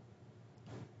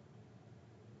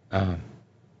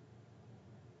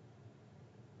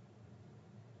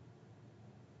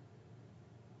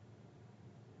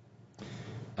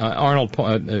 Arnold,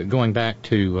 going back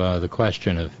to the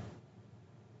question of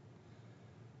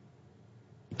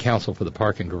Counsel for the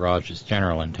Parking Garage's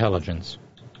general intelligence,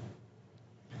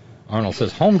 Arnold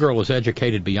says, Homegirl was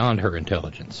educated beyond her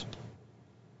intelligence.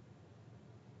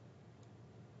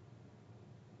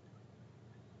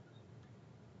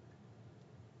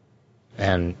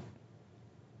 And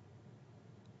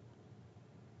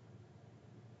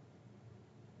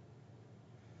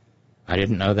I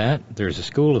didn't know that. There's a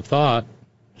school of thought,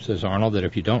 says Arnold, that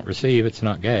if you don't receive, it's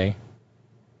not gay.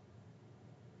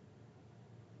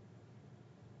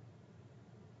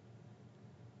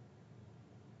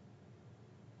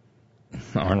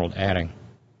 Arnold adding,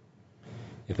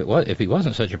 if he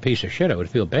wasn't such a piece of shit, I would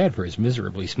feel bad for his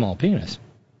miserably small penis.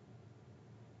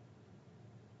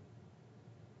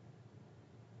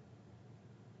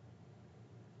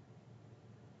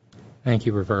 Thank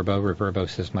you, Reverbo. Reverbo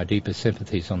says, my deepest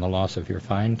sympathies on the loss of your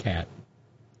fine cat.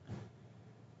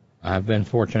 I've been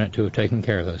fortunate to have taken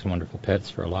care of those wonderful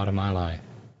pets for a lot of my life.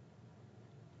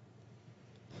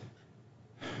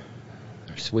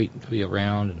 They're sweet to be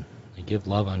around, and they give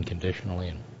love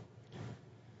unconditionally,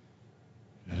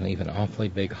 and leave an awfully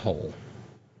big hole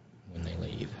when they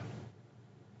leave.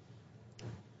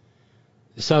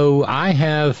 So I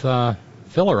have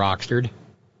filler-oxtered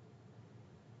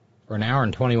for an hour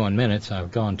and 21 minutes.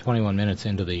 I've gone 21 minutes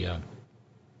into the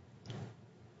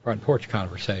front porch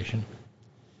conversation.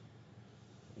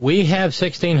 We have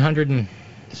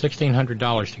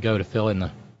 $1,600 to go to fill in the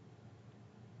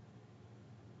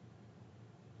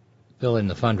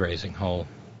fundraising hole.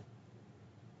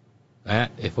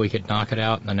 That, if we could knock it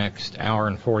out in the next hour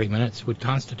and 40 minutes, would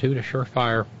constitute a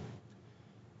surefire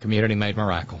community-made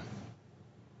miracle.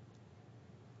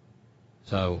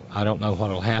 So I don't know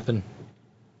what will happen,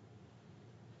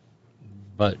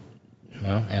 but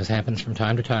well, as happens from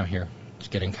time to time here, it's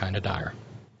getting kind of dire.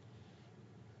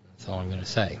 That's all I'm going to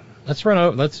say. Let's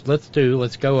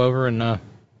go over and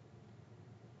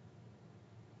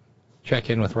check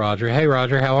in with Roger. Hey,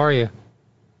 Roger, how are you?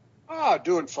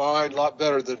 Doing fine. A lot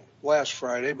better than last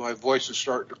Friday. My voice is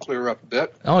starting to clear up a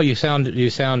bit. Oh, you sound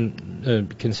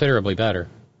considerably better.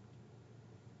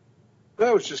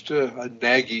 That was just a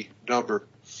naggy number,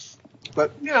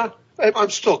 but yeah, I'm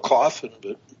still coughing,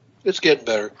 but it's getting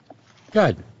better.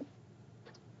 Good.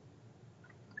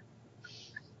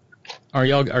 Are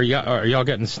y'all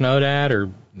getting snowed at,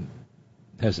 or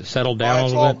has it settled down a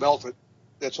little bit?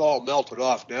 It's all melted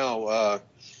off now.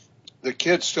 The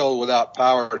kid's still without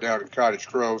power down in Cottage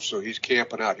Grove, so he's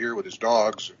camping out here with his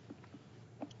dogs.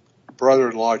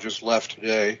 Brother-in-law just left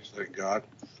today, thank God.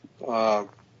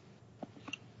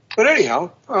 But anyhow,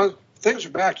 things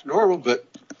are back to normal, but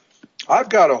I've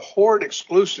got a Horn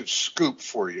exclusive scoop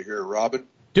for you here, Robyn.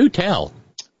 Do tell.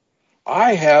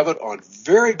 I have it on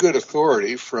very good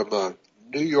authority from a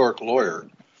New York lawyer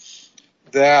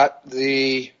that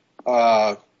the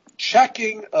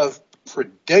checking of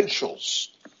credentials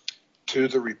to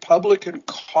the Republican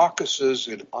caucuses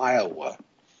in Iowa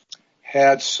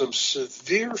had some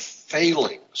severe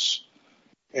failings,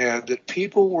 and that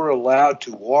people were allowed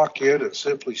to walk in and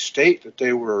simply state that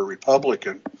they were a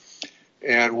Republican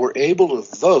and were able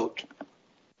to vote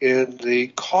in the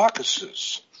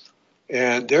caucuses.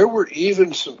 And there were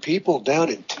even some people down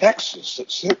in Texas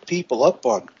that sent people up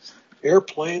on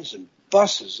airplanes and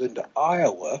buses into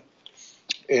Iowa,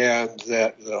 and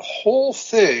that the whole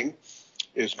thing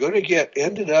is going to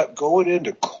ended up going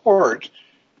into court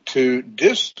to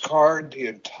discard the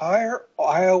entire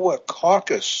Iowa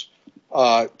caucus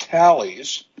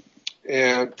tallies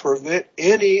and prevent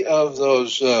any of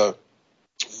those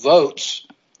votes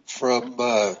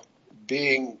from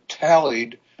being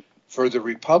tallied for the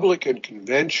Republican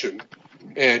convention,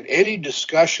 and any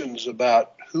discussions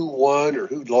about who won or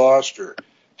who lost or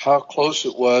how close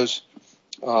it was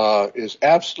is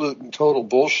absolute and total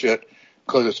bullshit,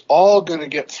 because it's all going to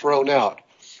get thrown out.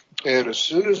 And as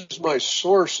soon as my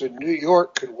source in New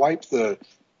York can wipe the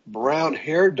brown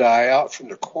hair dye out from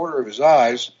the corner of his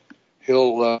eyes,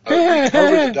 he'll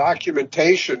recover the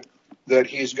documentation that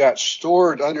he's got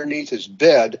stored underneath his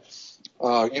bed.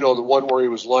 The one where he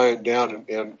was lying down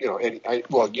and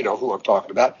you know who I'm talking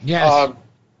about. Yes.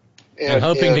 And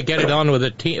hoping to get it on with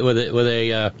a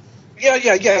the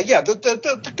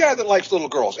guy that likes little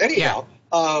girls. Anyhow,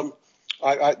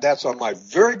 that's on my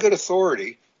very good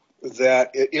authority that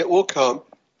it will come,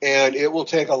 and it will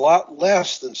take a lot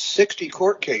less than 60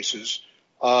 court cases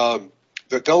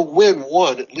that they'll win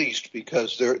one at least,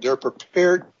 because they're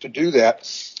prepared to do that.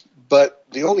 But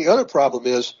the only other problem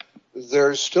is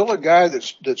there's still a guy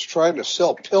that's trying to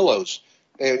sell pillows,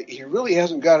 and he really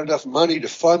hasn't got enough money to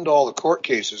fund all the court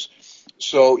cases,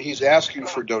 so he's asking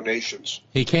for donations.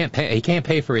 He can't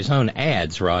pay for his own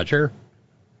ads, Roger.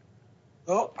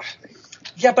 Well,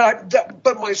 yeah,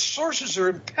 but my sources are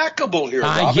impeccable here,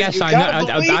 Robyn. Yes,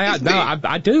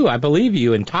 I do. I believe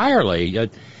you entirely.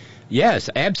 Yes,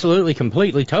 absolutely,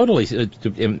 completely, totally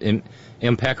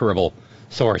impeccable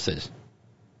sources.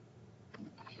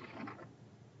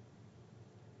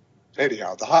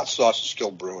 Anyhow, the hot sauce is still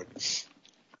brewing.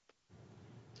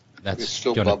 That's it's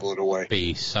still gonna bubbling away.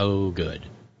 Be so good.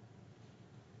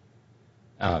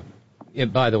 By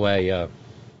the way,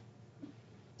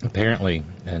 apparently,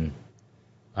 and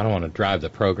I don't want to drive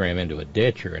the program into a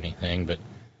ditch or anything, but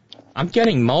I'm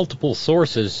getting multiple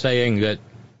sources saying that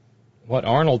what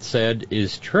Arnold said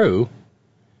is true.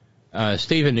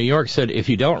 Steve in New York said, if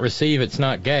you don't receive, it's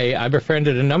not gay. I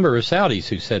befriended a number of Saudis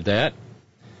who said that.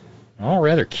 All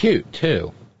rather cute,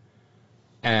 too.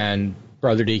 And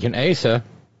Brother Deacon Asa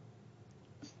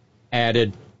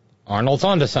added, Arnold's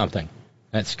onto something.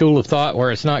 That school of thought where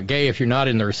it's not gay if you're not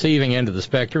in the receiving end of the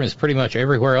spectrum is pretty much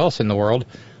everywhere else in the world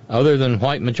other than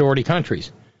white majority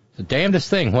countries. It's the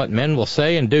damnedest thing what men will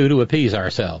say and do to appease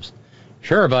ourselves.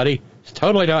 Sure, buddy, it's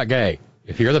totally not gay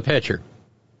if you're the pitcher.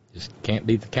 Just can't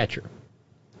be the catcher.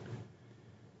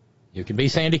 You can be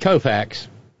Sandy Koufax.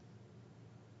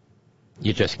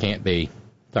 You just can't be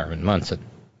Thurman Munson.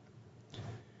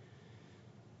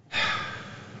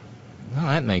 Well,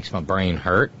 that makes my brain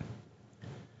hurt.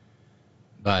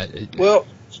 But well,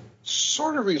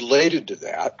 sort of related to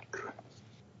that,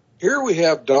 here we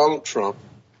have Donald Trump,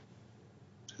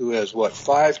 who has,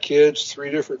 5 kids, 3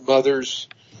 different mothers,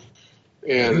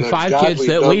 and 5 kids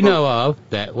that we know of.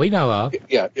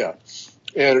 Yeah.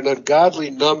 And an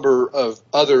ungodly number of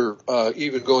other,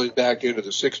 even going back into the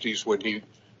 60s when he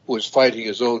was fighting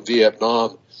his own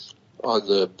Vietnam on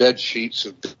the bed sheets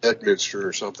of Bedminster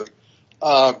or something.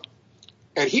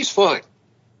 And he's fine.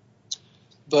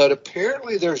 But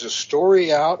apparently there's a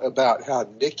story out about how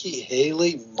Nikki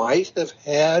Haley might have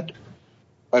had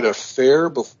an affair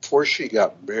before she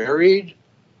got married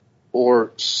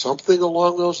or something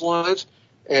along those lines,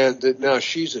 and that now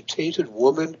she's a tainted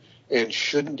woman and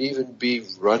shouldn't even be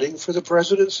running for the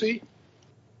presidency?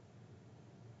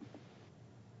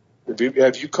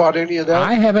 Have you caught any of that?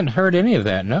 I haven't heard any of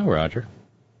that, no, Roger.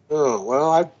 Oh,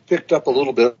 well, I picked up a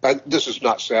little bit. This is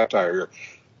not satire here.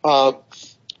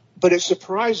 But it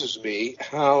surprises me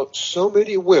how so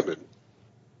many women,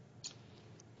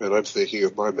 and I'm thinking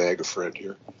of my MAGA friend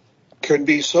here, can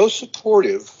be so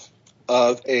supportive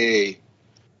of a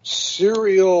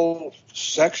serial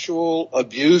sexual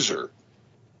abuser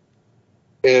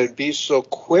and be so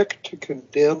quick to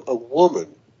condemn a woman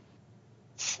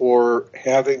for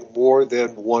having more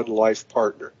than one life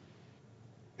partner.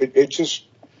 It just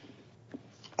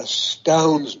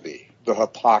astounds me, the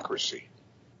hypocrisy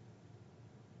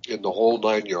in the whole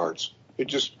 9 yards. It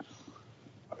just...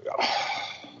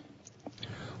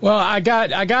 Well, I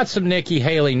got some Nikki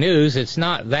Haley news. It's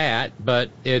not that,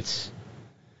 but it's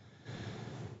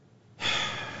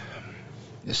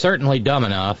certainly dumb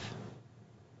enough.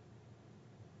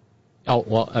 Oh,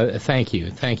 well, thank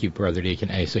you, Brother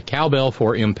Deacon Asa. Cowbell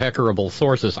for impeccable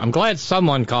sources. I'm glad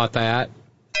someone caught that.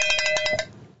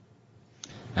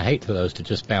 I hate for those to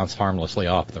just bounce harmlessly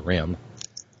off the rim.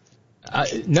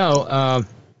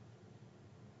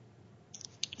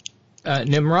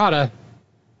 Nimrata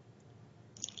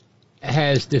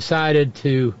has decided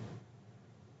to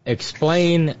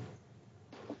explain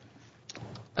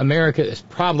America's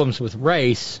problems with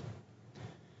race.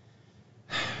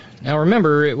 Now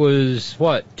remember, it was,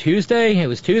 Tuesday? It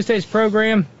was Tuesday's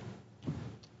program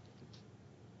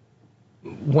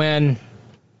when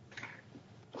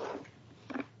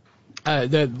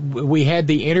we had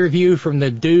the interview from the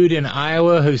dude in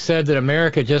Iowa who said that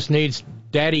America just needs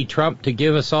Daddy Trump to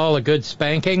give us all a good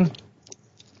spanking.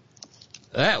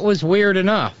 That was weird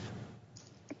enough.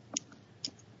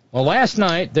 Well, last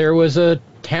night there was a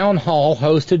town hall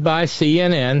hosted by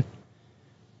CNN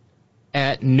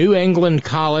at New England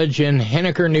College in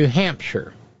Henniker, New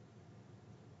Hampshire.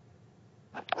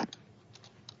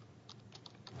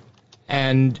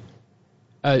 And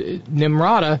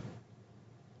Nimrata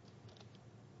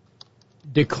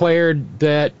declared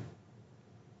that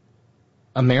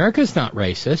America's not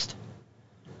racist,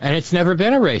 and it's never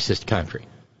been a racist country.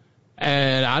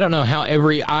 And I don't know how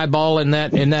every eyeball in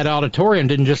that auditorium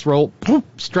didn't just roll poof,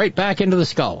 straight back into the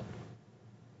skull.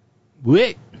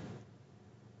 Wick.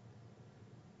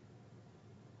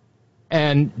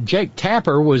 And Jake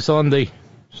Tapper was on the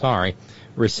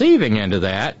receiving end of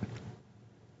that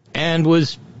and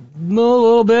was a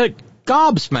little bit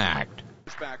gobsmacked.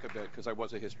 Back a bit because I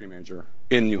was a history major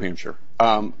in New Hampshire.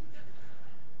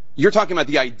 You're talking about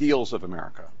the ideals of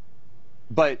America,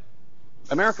 but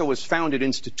America was founded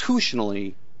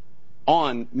institutionally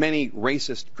on many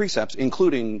racist precepts,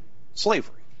 including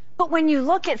slavery. But when you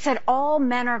look, it said all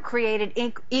men are created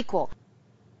equal.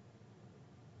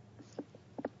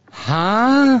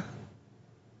 Huh?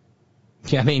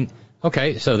 I mean,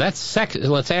 okay, so that's sex.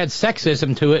 Let's add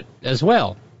sexism to it as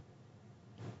well.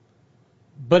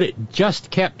 but it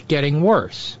just kept getting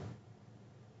worse.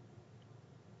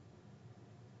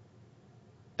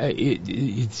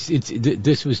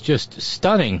 This was just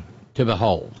stunning to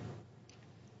behold.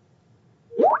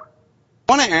 I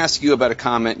want to ask you about a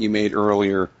comment you made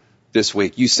earlier this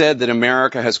week. You said that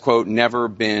America has, quote, never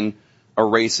been a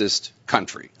racist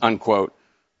country, unquote.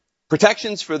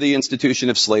 Protections for the institution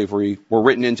of slavery were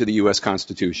written into the U.S.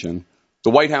 Constitution. The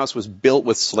White House was built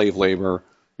with slave labor.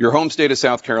 Your home state of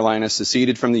South Carolina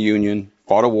seceded from the Union,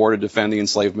 fought a war to defend the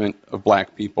enslavement of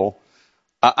black people.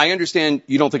 I understand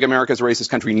you don't think America is a racist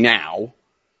country now,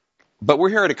 but we're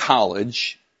here at a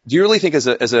college. Do you really think as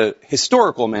a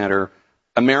historical matter,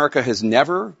 America has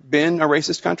never been a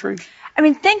racist country? I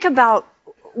mean, think about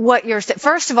what you're saying.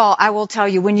 First of all, I will tell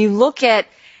you, when you look at,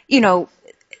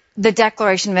 the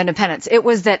Declaration of Independence, it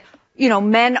was that,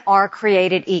 men are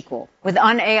created equal with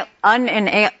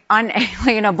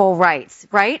unalienable rights,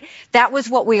 right? That was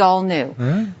what we all knew.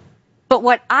 Mm-hmm. But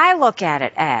what I look at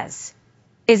it as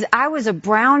is I was a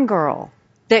brown girl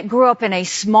that grew up in a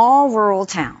small rural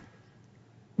town.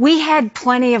 We had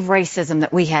plenty of racism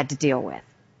that we had to deal with.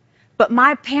 But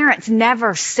my parents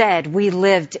never said we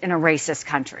lived in a racist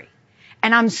country.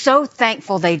 And I'm so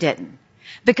thankful they didn't.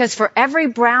 Because for every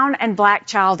brown and black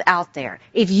child out there,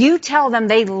 if you tell them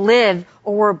they live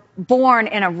or were born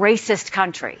in a racist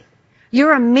country,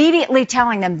 you're immediately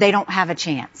telling them they don't have a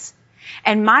chance.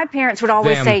 And my parents would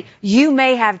always say, you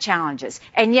may have challenges.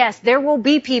 And yes, there will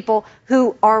be people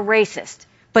who are racist.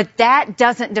 But that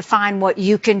doesn't define what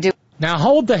you can do. Now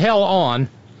hold the hell on.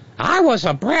 I was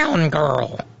a brown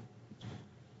girl.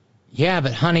 Yeah,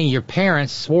 but honey, your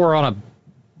parents swore a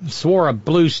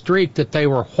blue streak that they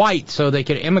were white so they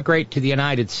could immigrate to the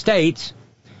United States.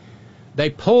 They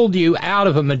pulled you out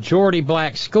of a majority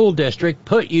black school district,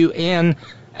 put you in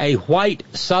a white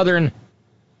Southern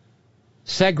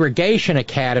segregation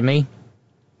academy,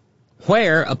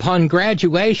 where upon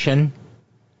graduation,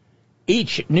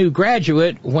 each new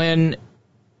graduate, when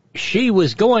she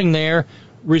was going there,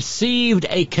 received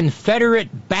a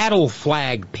Confederate battle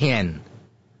flag pin.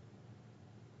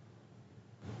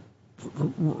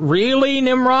 Really,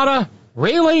 Nimrata?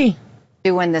 Really?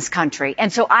 In this country.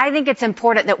 And so I think it's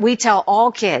important that we tell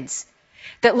all kids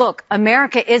that, look,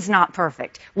 America is not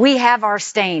perfect. We have our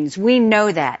stains. We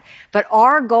know that. But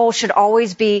our goal should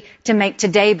always be to make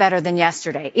today better than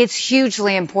yesterday. It's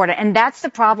hugely important. And that's the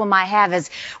problem I have,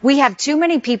 is we have too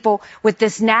many people with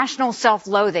this national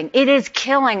self-loathing. It is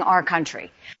killing our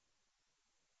country.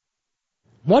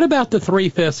 What about the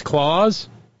 3/5 clause?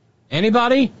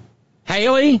 Anybody?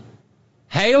 Haley?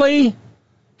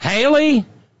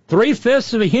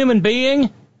 3/5 of a human being?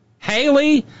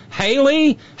 Haley?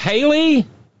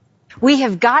 We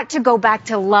have got to go back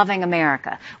to loving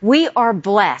America. We are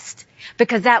blessed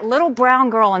because that little brown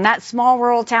girl in that small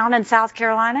rural town in South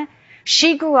Carolina,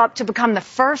 she grew up to become the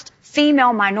first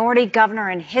female minority governor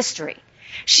in history.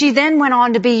 She then went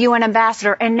on to be UN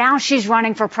ambassador, and now she's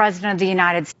running for president of the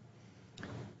United States.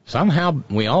 Somehow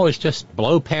we always just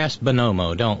blow past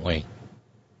Bonomo, don't we?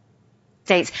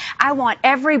 I want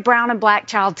every brown and black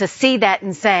child to see that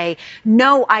and say,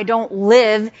 no, I don't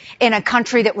live in a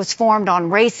country that was formed on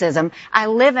racism. I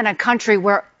live in a country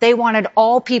where they wanted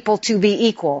all people to be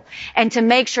equal and to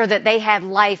make sure that they had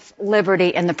life,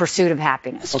 liberty, and the pursuit of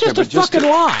happiness. It's just a fucking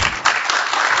lie.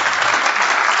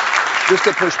 Just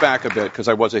to push back a bit, because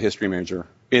I was a history major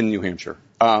in New Hampshire.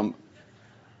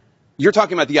 You're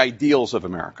talking about the ideals of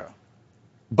America.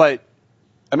 But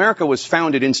America was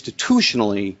founded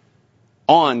institutionally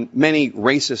on many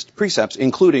racist precepts,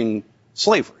 including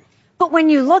slavery. But when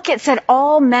you look, it said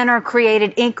all men are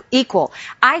created equal.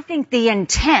 I think the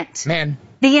intent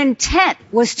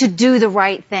was to do the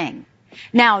right thing.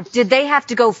 Now, did they have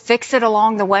to go fix it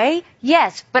along the way?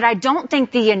 Yes, but I don't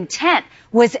think the intent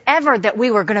was ever that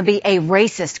we were going to be a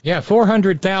racist. Yeah,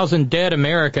 400,000 dead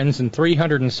Americans and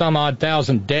 300 and some odd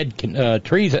thousand dead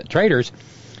traitors.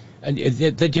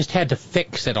 They just had to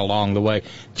fix it along the way.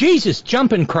 Jesus,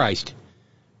 jumping Christ.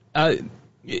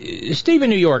 Steve in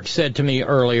New York said to me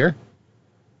earlier,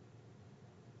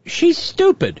 she's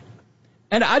stupid.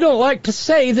 And I don't like to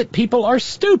say that people are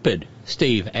stupid,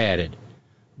 Steve added.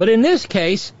 But in this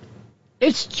case,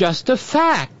 it's just a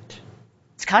fact.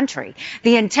 Country.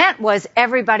 The intent was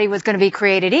everybody was going to be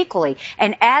created equally.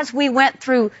 And as we went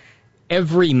through...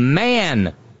 Every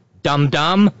man,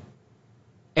 dum-dum.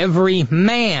 Every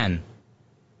man.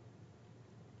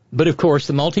 But, of course,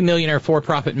 the multimillionaire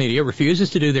for-profit media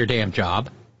refuses to do their damn job.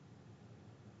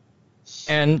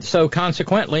 And so,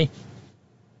 consequently,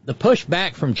 the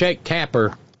pushback from Jake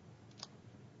Tapper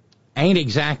ain't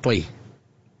exactly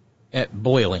at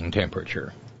boiling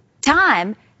temperature.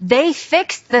 Time They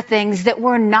fixed the things that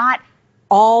were not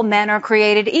all men are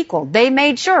created equal. They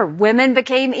made sure women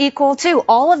became equal too.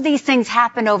 All of these things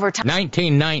happen over time.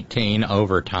 1919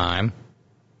 over time.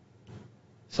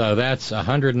 So that's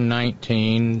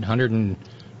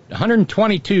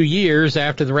 122 years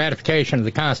after the ratification of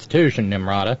the Constitution,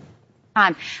 Nimrata.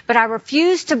 But I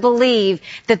refuse to believe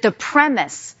that the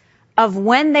premise of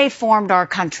when they formed our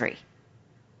country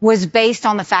was based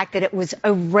on the fact that it was a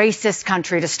racist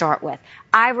country to start with.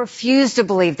 I refuse to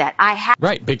believe that.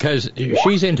 Right, because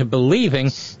she's into believing,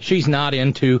 she's not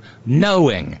into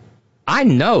knowing. I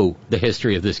know the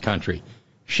history of this country.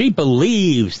 She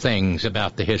believes things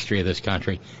about the history of this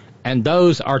country, and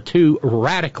those are two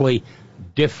radically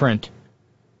different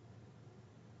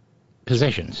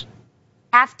positions.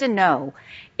 I have to know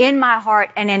in my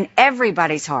heart and in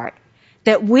everybody's heart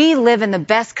that we live in the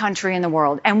best country in the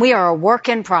world, and we are a work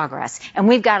in progress, and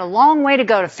we've got a long way to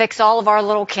go to fix all of our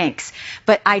little kinks.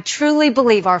 But I truly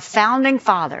believe our founding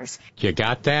fathers... You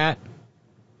got that?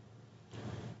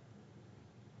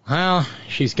 Well,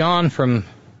 she's gone from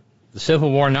the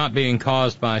Civil War not being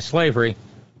caused by slavery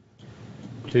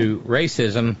to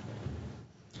racism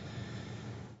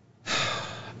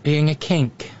being a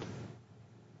kink.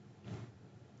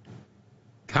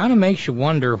 Kind of makes you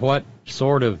wonder what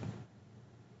sort of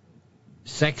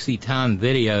sexy time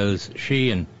videos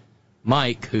she and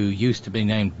Mike, who used to be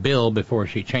named Bill before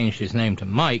she changed his name to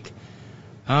Mike,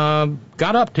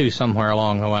 got up to somewhere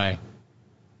along the way.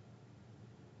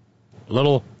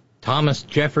 Little Thomas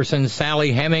Jefferson,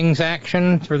 Sally Hemings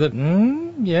action for the...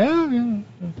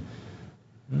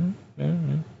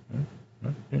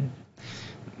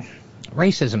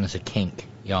 Racism is a kink,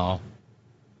 y'all.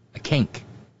 A kink.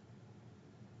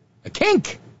 A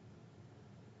kink!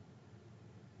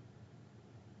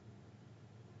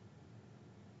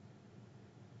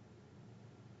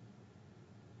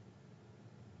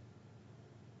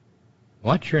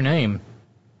 What's your name?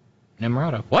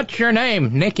 Nimrata. What's your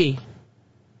name? Nikki.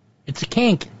 It's a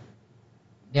kink.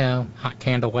 You know, hot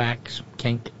candle wax,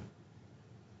 kink.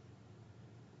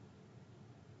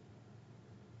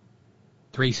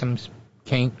 Threesomes,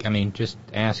 kink. I mean, just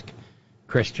ask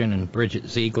Christian and Bridget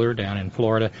Ziegler down in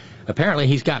Florida. Apparently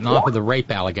he's gotten off of the rape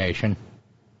allegation.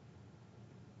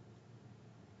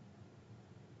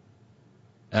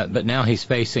 But now he's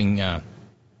facing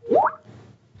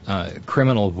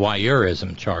criminal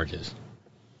voyeurism charges.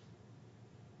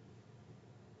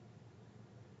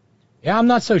 Yeah, I'm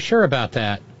not so sure about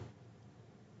that.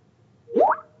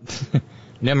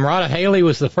 Nimrata Haley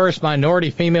was the first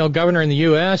minority female governor in the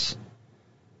U.S.,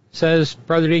 says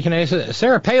Brother Deacon Asa.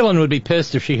 Sarah Palin would be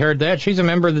pissed if she heard that. She's a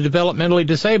member of the developmentally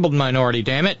disabled minority,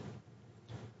 damn it.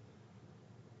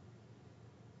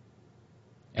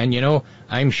 And, you know,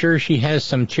 I'm sure she has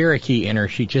some Cherokee in her.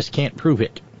 She just can't prove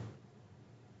it.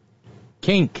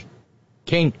 Kink.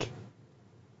 Kink.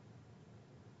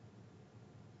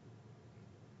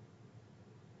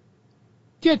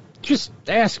 Just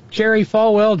ask Jerry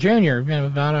Falwell Jr.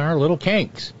 about our little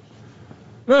kinks.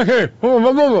 Okay.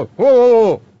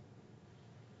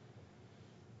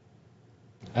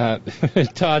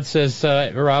 Todd says,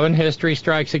 Robyn, history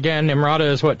strikes again. Nimrata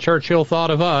is what Churchill thought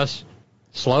of us.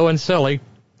 Slow and silly.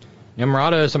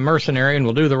 Nimrata is a mercenary and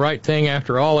will do the right thing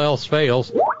after all else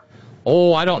fails.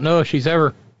 Oh, I don't know if she's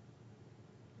ever...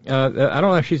 I don't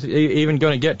know if she's even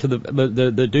going to get to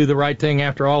the do the right thing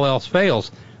after all else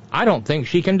fails. I don't think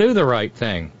she can do the right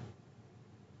thing.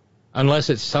 Unless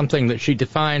it's something that she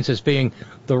defines as being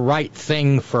the right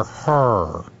thing for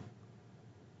her.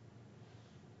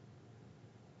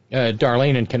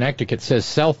 Darlene in Connecticut says,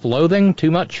 self-loathing?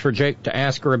 Too much for Jake to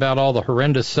ask her about all the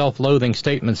horrendous self-loathing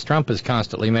statements Trump is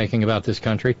constantly making about this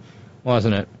country,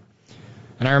 wasn't it?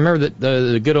 And I remember that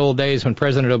the good old days when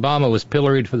President Obama was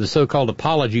pilloried for the so-called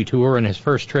apology tour in his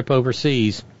first trip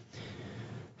overseas.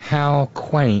 How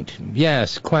quaint.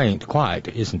 Yes, quaint, quite,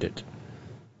 isn't it?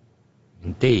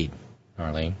 Indeed,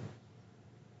 Darlene.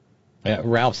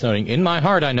 Ralph's noting, in my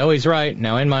heart I know he's right.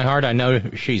 Now in my heart I know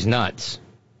she's nuts.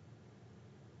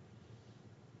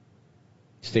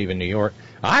 Steve in New York.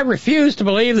 I refuse to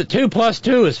believe that 2 plus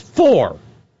 2 is 4.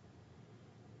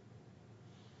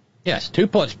 Yes, 2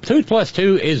 plus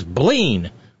 2 is bleen.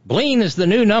 Bleen is the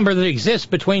new number that exists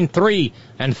between 3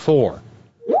 and 4.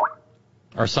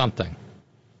 Or something.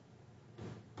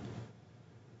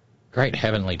 Great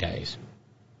heavenly days.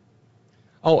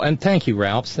 Oh, and thank you,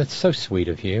 Ralphs. That's so sweet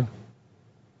of you.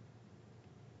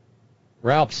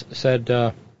 Ralphs said,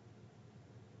 I'll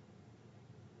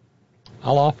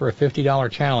offer a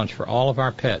 $50 challenge for all of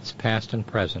our pets, past and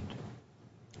present.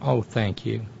 Oh, thank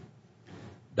you.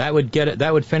 That would get it.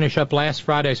 That would finish up last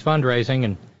Friday's fundraising,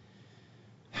 and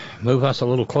move us a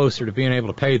little closer to being able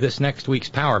to pay this next week's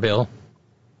power bill.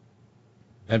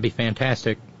 That'd be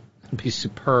fantastic. It'd be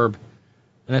superb.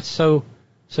 And that's so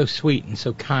sweet and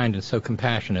so kind and so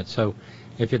compassionate. So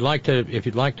if you'd like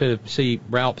to see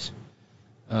Ralph's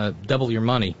double your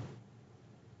money,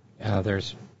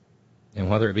 there's, and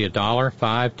whether it be $1,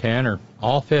 $5, $10, or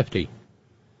all 50,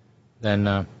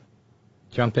 then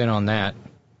jump in on that,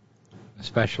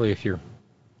 especially if you've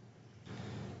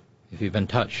been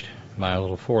touched by a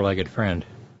little four-legged friend,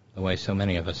 the way so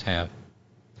many of us have.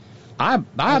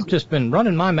 I've just been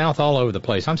running my mouth all over the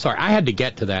place. I'm sorry. I had to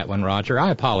get to that one, Roger.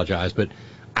 I apologize, but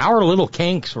our little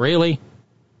kinks, really?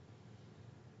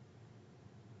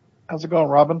 How's it going,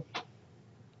 Robyn?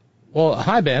 Well,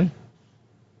 hi, Ben.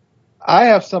 I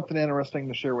have something interesting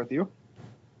to share with you.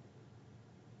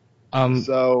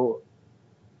 So,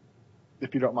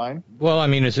 if you don't mind. Well, I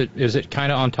mean, is it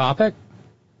kind of on topic?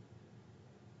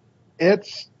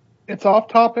 It's off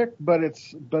topic, but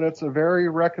it's a very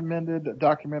recommended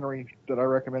documentary that I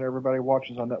recommend everybody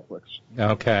watches on Netflix.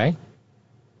 Okay.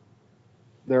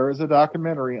 There is a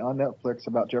documentary on Netflix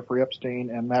about Jeffrey Epstein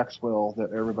and Maxwell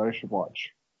that everybody should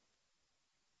watch.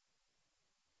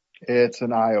 It's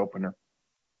an eye-opener.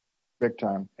 Big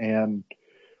time. And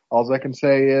all I can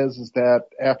say is that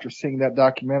after seeing that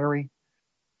documentary,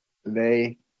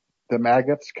 the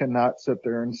maggots cannot sit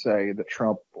there and say that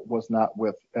Trump was not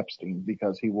with Epstein,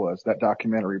 because he was. That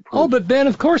documentary proved. Oh, but Ben,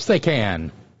 of course they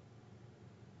can.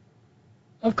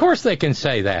 Of course they can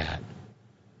say that.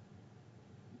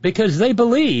 Because they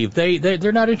believe.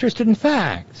 They're not interested in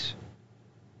facts.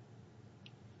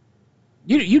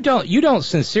 You don't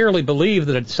sincerely believe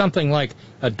that it's something like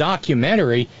a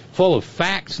documentary full of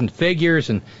facts and figures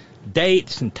and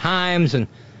dates and times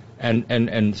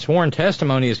and sworn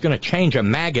testimony is going to change a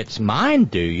maggot's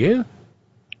mind, do you?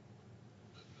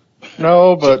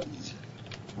 No, but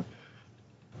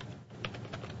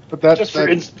that's just for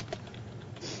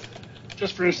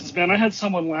instance, man, I had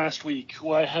someone last week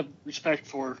who I have respect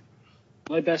for,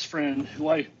 my best friend, who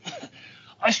I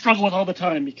struggle with all the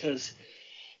time because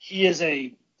he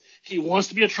wants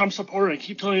to be a Trump supporter, and I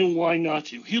keep telling him why not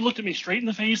to. He looked at me straight in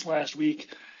the face last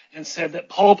week and said that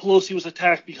Paul Pelosi was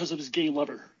attacked because of his gay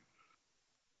lover.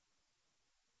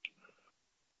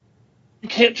 You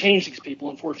can't change these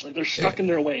people, unfortunately. They're stuck in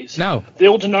their ways. No. They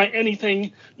will deny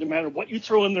anything, no matter what you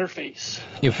throw in their face.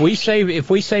 If we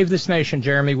save this nation,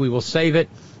 Jeremy, we will save it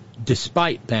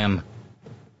despite them,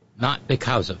 not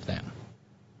because of them.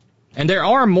 And there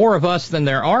are more of us than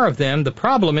there are of them. The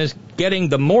problem is getting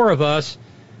the more of us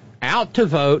out to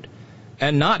vote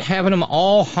and not having them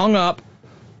all hung up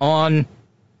on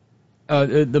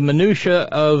the minutia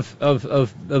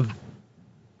of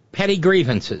petty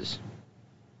grievances.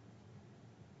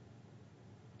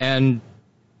 And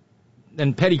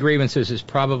petty grievances is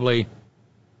probably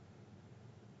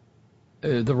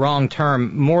the wrong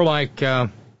term. More like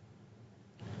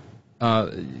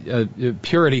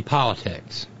purity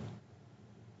politics.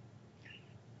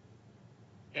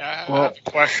 Yeah, I have a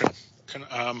question.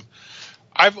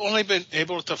 I've only been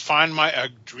able to find my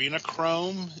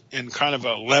adrenochrome in kind of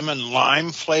a lemon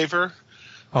lime flavor.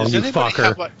 Oh, you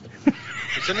fucker.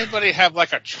 Does anybody have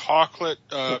like a chocolate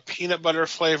peanut butter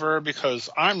flavor? Because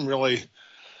I'm really,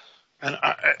 and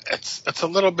it's a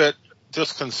little bit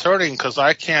disconcerting because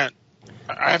I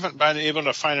haven't been able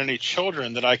to find any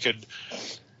children that I could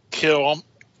kill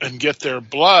and get their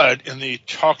blood in the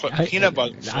chocolate peanut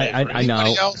butter flavor. I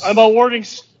know. Else? I'm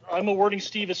awarding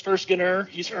Steve his first Gunner.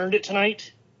 He's earned it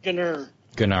tonight. Gunner.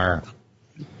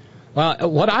 Well,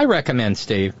 what I recommend,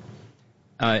 Steve,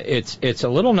 it's a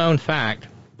little known fact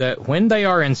that when they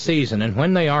are in season and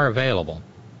when they are available,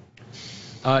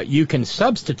 you can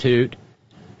substitute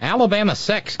Alabama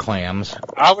sex clams.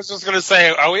 I was just going to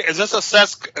say, is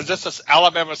this a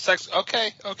Alabama sex?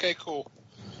 Okay, cool.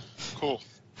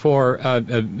 For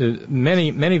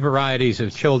many varieties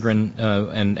of children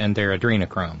and their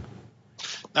adrenochrome.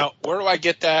 Now, where do I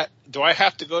get that? Do I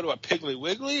have to go to a Piggly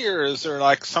Wiggly, or is there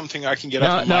like something I can get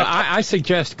up? No, I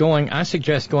suggest going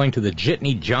to the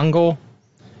Jitney Jungle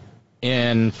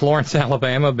in Florence,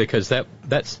 Alabama, because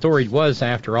that story was,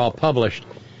 after all, published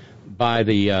by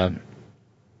the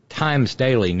Times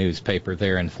Daily newspaper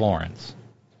there in Florence.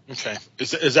 Okay,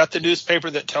 is that the newspaper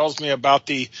that tells me about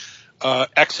the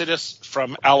exodus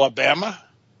from Alabama?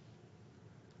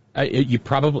 It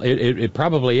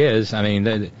probably is. I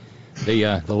mean,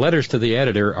 the letters to the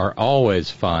editor are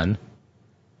always fun.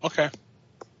 Okay.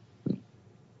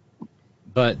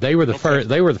 But they were the first.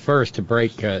 They were the first to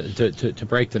break to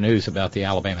break the news about the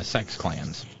Alabama sex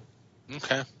clans.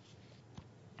 Okay,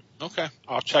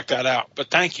 I'll check that out. But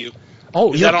thank you.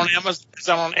 Oh, is that on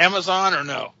Amazon or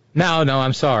no? No,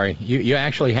 I'm sorry. You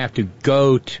actually have to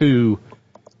go to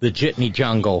the Jitney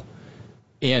Jungle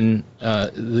in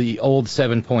the old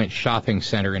 7 Point Shopping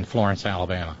Center in Florence,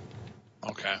 Alabama.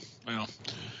 Okay. Well,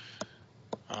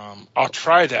 I'll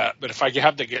try that, but if I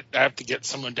have to get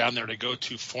someone down there to go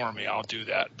to for me, I'll do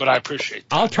that. But I appreciate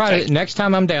that. I'll try to, next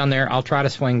time I'm down there, I'll try to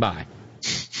swing by.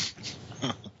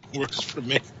 Works for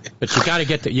me. But you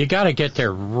got to get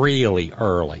there really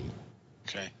early.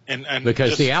 Okay. And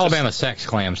because the Alabama sex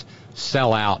clams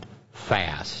sell out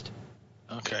fast.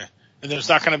 Okay. And there's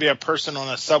not going to be a person on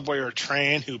a subway or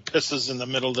train who pisses in the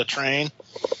middle of the train?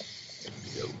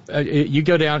 You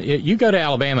go to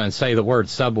Alabama and say the word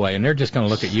subway, and they're just going to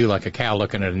look at you like a cow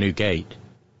looking at a new gate.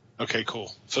 Okay,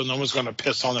 cool. So no one's going to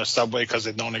piss on their subway because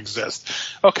they don't exist.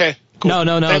 Okay, cool.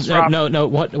 No. Thanks, No.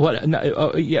 What?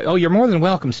 No, you're more than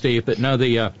welcome, Steve. But no,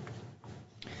 the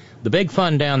big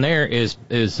fun down there is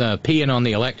peeing on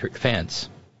the electric fence.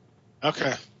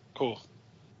 Okay, cool.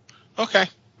 Okay,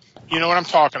 you know what I'm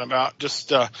talking about.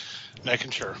 Just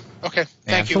making sure. Okay,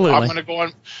 thank Absolutely. you. I'm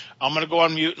gonna go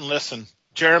on mute and listen.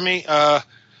 Jeremy,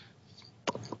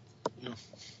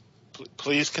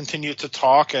 please continue to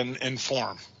talk and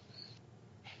inform.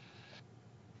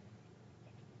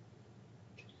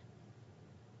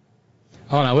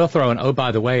 Oh, and I will throw an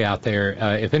by the way out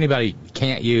there. If anybody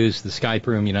can't use the Skype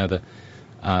room,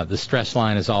 the stress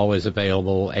line is always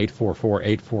available,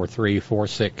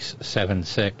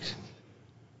 844-843-4676.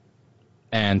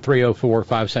 And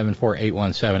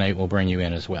 304-574-8178 will bring you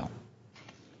in as well.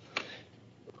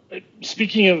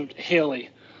 Speaking of Haley,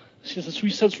 since we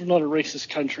said we're not a racist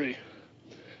country,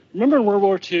 remember in World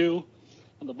War II,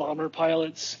 when the bomber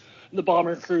pilots and the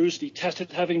bomber crews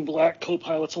detested having black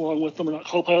co-pilots along with them, or not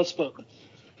co-pilots, but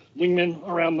wingmen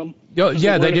around them?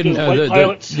 Yeah, they didn't.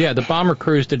 The the bomber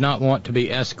crews did not want to be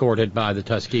escorted by the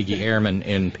Tuskegee Airmen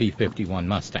in P-51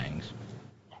 Mustangs,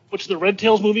 which the Red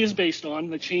Tails movie is based on.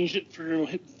 They changed it for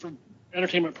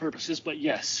entertainment purposes, but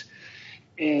yes.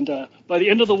 And by the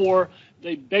end of the war,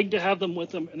 they begged to have them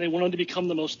with them, and they went on to become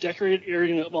the most decorated air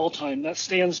unit of all time. That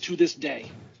stands to this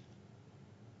day.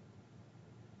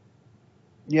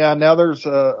 Yeah, now there's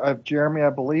Jeremy, I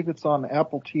believe it's on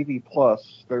Apple TV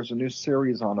Plus. There's a new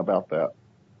series on about that.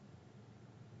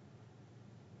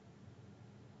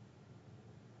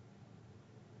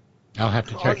 I'll have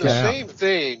to check that out. On the same out.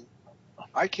 thing,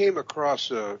 I came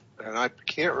across and I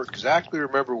can't exactly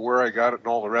remember where I got it and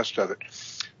all the rest of it,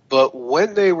 but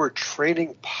when they were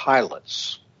training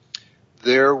pilots,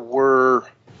 there were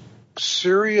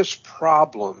serious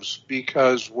problems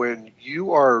because when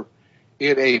you are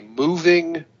a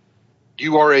moving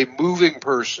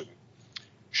person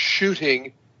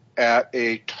shooting at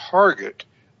a target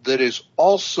that is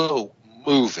also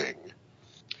moving,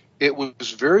 it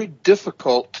was very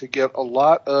difficult to get a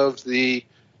lot of the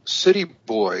city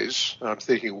boys, I'm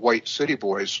thinking white city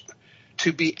boys,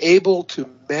 to be able to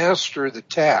master the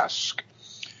task.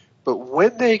 But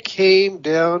when they came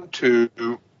down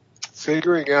to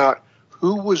figuring out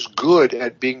who was good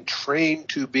at being trained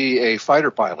to be a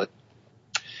fighter pilot,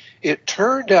 it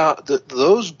turned out that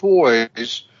those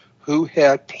boys who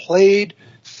had played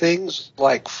things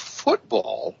like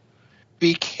football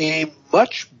became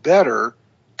much better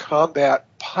combat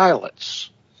pilots.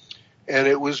 And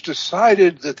it was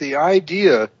decided that the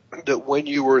idea that when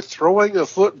you were throwing a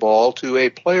football to a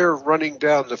player running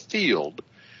down the field,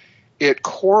 it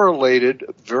correlated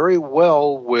very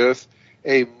well with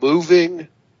a moving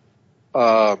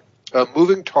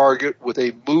target with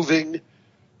a moving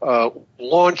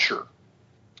launcher.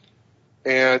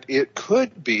 And it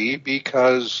could be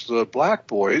because the black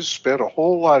boys spent a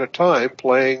whole lot of time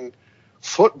playing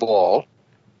football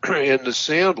in the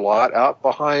sandlot out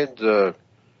behind the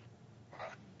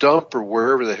dump or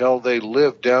wherever the hell they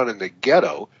live down in the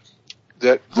ghetto,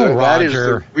 that is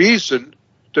the reason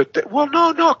that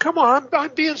no, come on,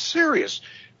 I'm being serious.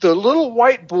 The little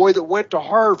white boy that went to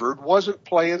Harvard wasn't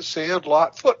playing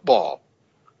sandlot football.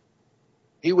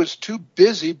 He was too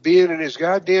busy being in his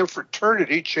goddamn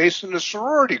fraternity chasing the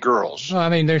sorority girls. Well, I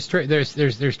mean, there's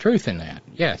truth in that,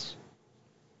 yes.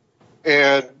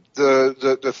 And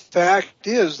the fact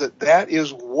is that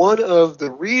is one of the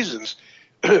reasons.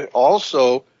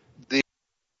 Also,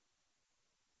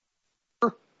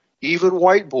 even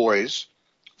white boys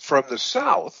from the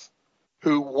South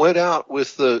who went out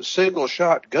with the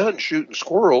single-shot gun shooting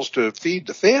squirrels to feed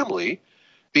the family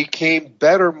became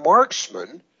better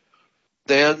marksmen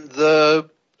than the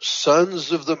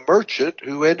sons of the merchant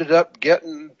who ended up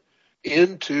getting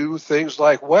into things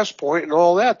like West Point and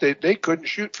all that. They couldn't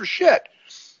shoot for shit.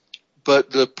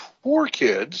 But the poor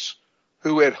kids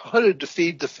who had hunted to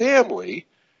feed the family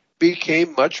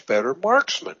became much better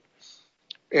marksmen.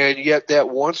 and yet that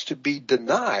wants to be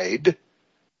denied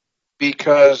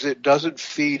because it doesn't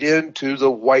feed into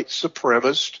the white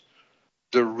supremacist,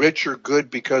 the rich are good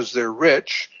because they're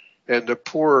rich, and the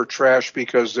poor are trash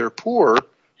because they're poor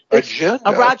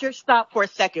agenda. Roger, stop for a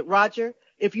second. Roger,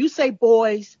 if you say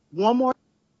boys one more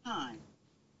time,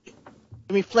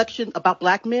 reflection about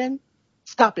black men,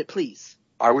 stop it, please.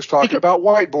 I was talking about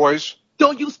white boys.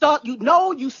 So you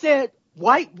said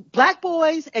black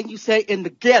boys, and you say in the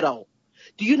ghetto.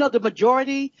 Do you know the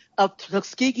majority of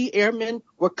Tuskegee Airmen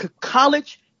were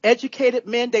college-educated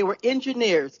men? They were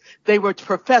engineers. They were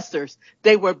professors.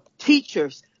 They were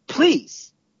teachers.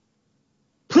 Please,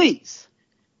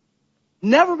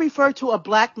 never refer to a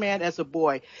black man as a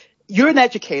boy. You're an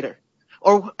educator,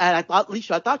 at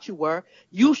least I thought you were.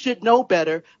 You should know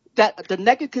better that the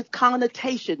negative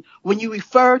connotation when you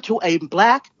refer to a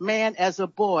black man as a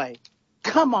boy.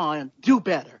 Come on, do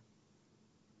better.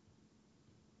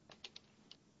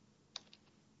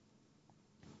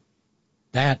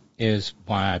 That is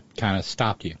why I kind of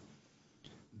stopped you.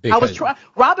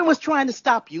 Robyn was trying to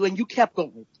stop you, and you kept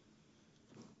going.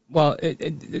 Well,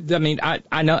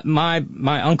 I know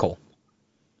my uncle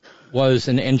was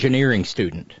an engineering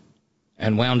student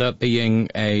and wound up being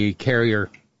a carrier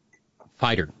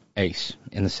fighter ace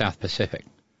in the South Pacific.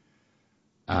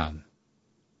 So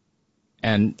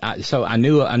I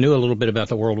knew a little bit about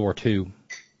the World War II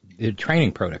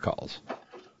training protocols.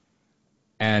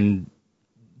 And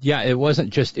yeah, it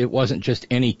wasn't just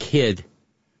any kid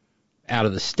out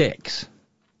of the sticks.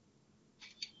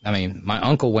 I mean, my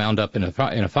uncle wound up in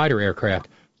a fighter aircraft.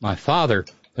 My father,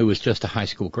 who was just a high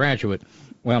school graduate,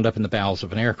 wound up in the bowels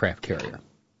of an aircraft carrier.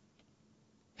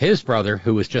 His brother,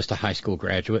 who was just a high school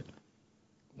graduate,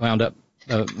 wound up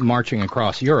marching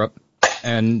across Europe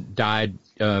and died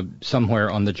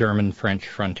somewhere on the German-French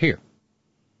frontier.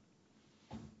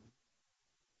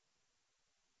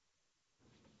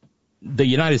 The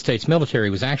United States military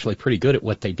was actually pretty good at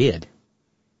what they did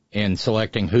in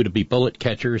selecting who to be bullet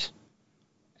catchers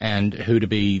and who to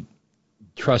be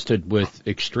trusted with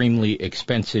extremely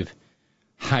expensive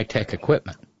high-tech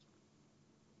equipment.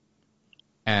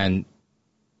 And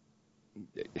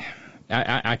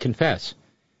I confess,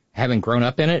 having grown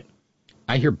up in it,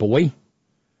 I hear boy,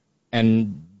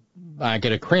 and I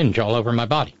get a cringe all over my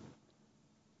body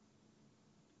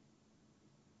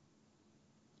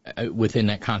within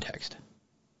that context.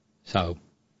 So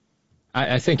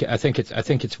I think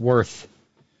it's worth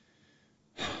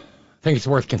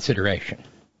consideration.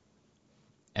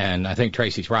 And I think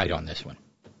Tracy's right on this one.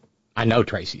 I know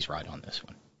Tracy's right on this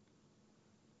one.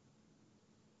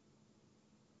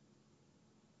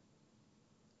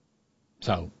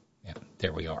 So, yeah,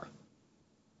 there we are.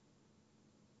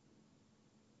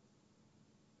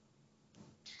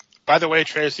 By the way,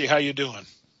 Tracy, how you doing?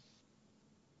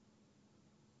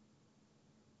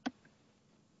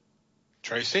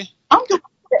 Tracy? I'm doing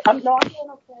okay.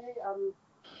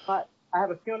 I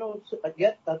have a funeral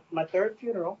my third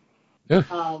funeral.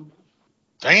 Damn.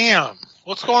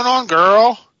 What's going on,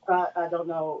 girl? I don't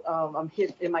know. I'm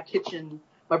hid in my kitchen.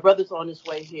 My brother's on his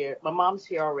way here. My mom's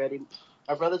here already.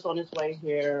 My brother's on his way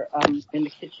here. I'm in the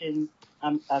kitchen.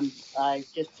 I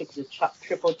just took the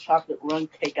triple chocolate run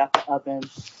cake out the oven.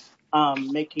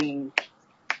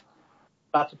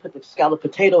 About to put the scalloped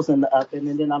potatoes in the oven,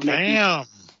 and then I'm making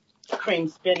cream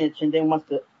spinach. And then once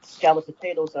the scalloped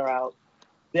potatoes are out,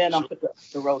 then I'll put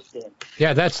the roast in.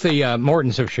 Yeah, that's the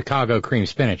Morton's of Chicago cream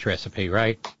spinach recipe,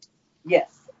 right? Yes.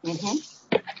 Mm-hmm.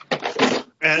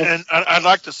 And I'd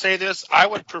like to say this. I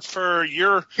would prefer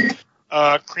your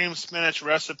cream spinach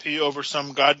recipe over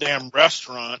some goddamn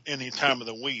restaurant any time of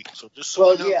the week. So just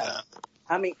so you know that.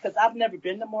 I mean, because I've never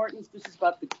been to Morton's. This is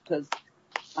because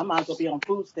I might as well be on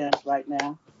food stamps right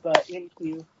now. But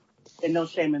anywho, and no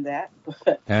shame in that.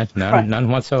 None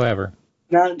whatsoever.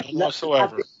 None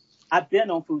whatsoever. I've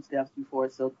been on food stamps before,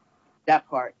 so that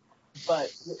part. But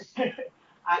it's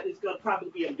going to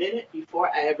probably be a minute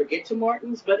before I ever get to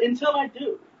Morton's. But until I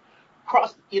do,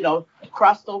 crossed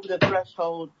over the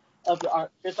threshold of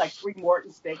there's like 3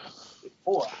 Morton steaks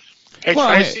before. Hey,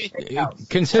 Tracy,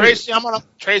 I'm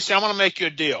gonna make you a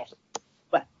deal.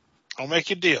 What? I'll make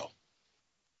you a deal.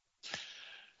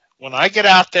 When I get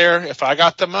out there, if I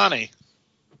got the money,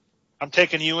 I'm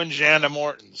taking you and Jan to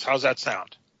Morton's. How's that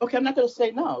sound? Okay, I'm not going to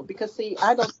say no because see,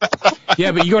 I don't.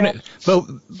 Yeah, but you're gonna.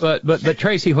 But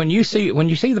Tracy, when you see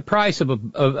the price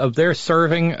of their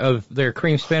serving of their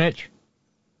cream spinach,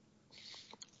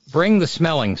 bring the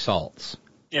smelling salts.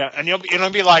 Yeah, and you'll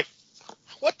be like,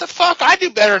 what the fuck? I do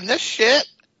better than this shit.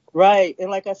 Right, and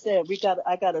like I said,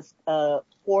 I got a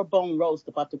 4-bone roast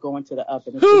about to go into the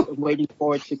oven. It's just waiting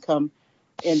for it to come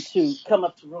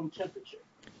up to room temperature.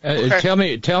 Okay. Tell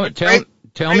me.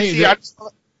 Tracy,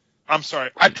 I'm sorry.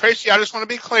 Tracy, I just want to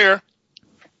be clear.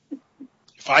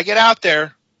 If I get out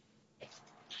there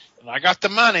and I got the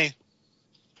money,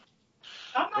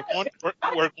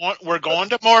 we're going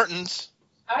to Martin's.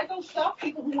 I don't stop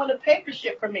people who want to pay for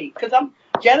shit for me because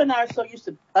Jen and I are so used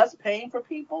to us paying for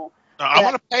people. No, I'm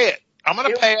going to pay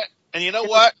it. And you know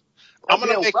what? I'm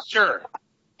going to make sure.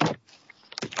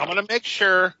 I'm going to make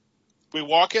sure we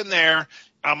walk in there.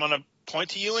 I'm going to point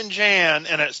to you and Jan,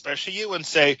 and especially you, and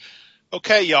say,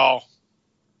 okay, y'all,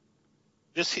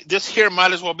 this here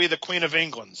might as well be the Queen of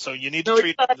England. So you need to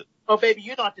treat it. Oh, baby,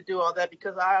 you don't have to do all that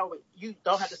because you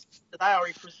don't have to. I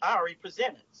already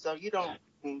present it, so you don't.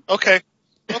 Okay.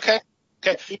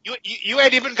 You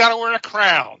ain't even got to wear a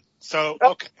crown. So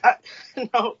okay.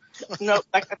 No.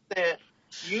 Like I said,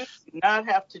 you do not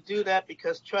have to do that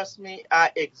because trust me,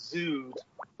 I exude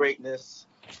greatness.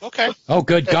 Okay. Oh,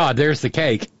 good God! There's the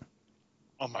cake.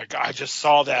 Oh my God! I just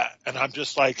saw that, and I'm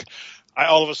just like, I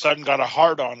all of a sudden got a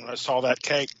hard on when I saw that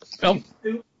cake. Oh.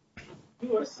 You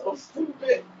are so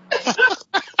stupid.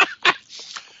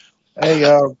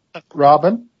 Hey,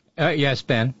 Robyn. Yes,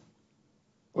 Ben.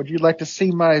 Would you like to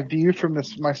see my view from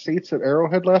my seats at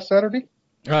Arrowhead last Saturday?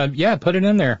 Yeah, put it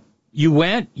in there. You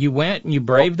went, and you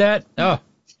braved that? Oh.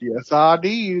 Yes, I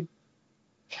did.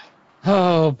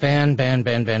 Oh, Ben. There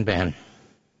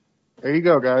you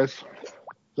go, guys.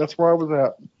 That's where I was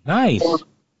at. Nice.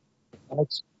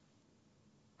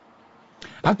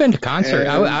 I've been to concerts.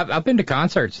 I've been to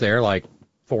concerts there like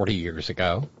 40 years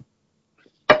ago.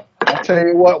 I'll tell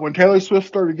you what, when Taylor Swift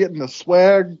started getting the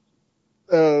swag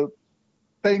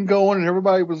thing going and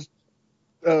everybody was,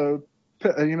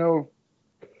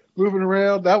 moving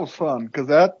around, that was fun because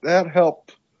that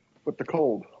helped with the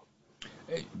cold.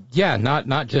 Yeah,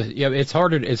 not just it's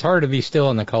harder to be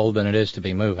still in the cold than it is to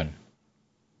be moving.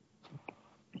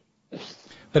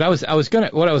 But what I was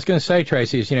gonna say,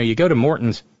 Tracy, is you go to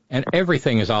Morton's and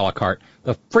everything is a la carte.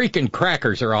 The freaking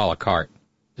crackers are a la carte.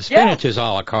 The spinach is a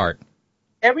la carte.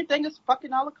 Everything is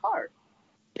fucking a la carte.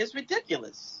 It's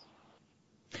ridiculous.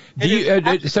 Do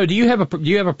you have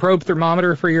a probe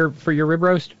thermometer for your rib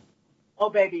roast? Oh,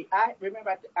 baby, I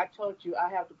remember I told you I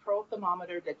have the probe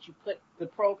thermometer that you put the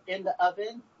probe in the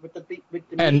oven with the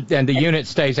and the unit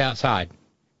stays outside.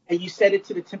 And you set it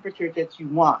to the temperature that you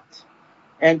want.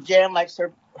 And Jan likes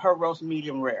her roast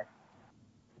medium rare.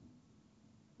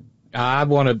 I'm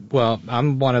one of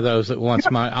those that wants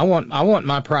I want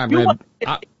my prime rib.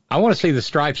 I want to see the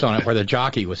stripes on it where the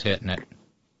jockey was hitting it.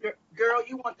 Girl,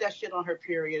 you want that shit on her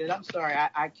period, and I'm sorry,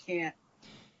 I can't.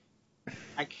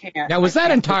 Now, was that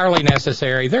entirely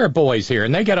necessary? There are boys here,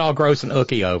 and they get all gross and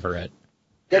ooky over it.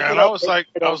 Yeah, and I was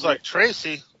like,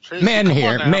 Tracy, men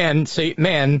here, men,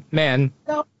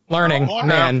 no, learning,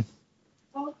 men.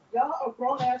 No, y'all are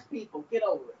grown-ass people. Get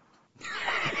over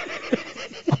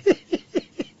it.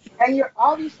 And you're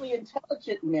obviously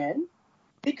intelligent men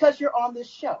because you're on this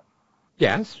show.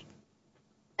 Yes.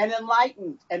 And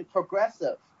enlightened and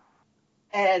progressive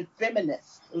and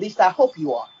feminist. At least I hope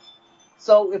you are.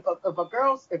 So if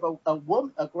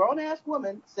a grown-ass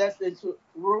woman says into a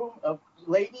room of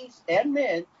ladies and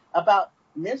men about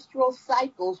menstrual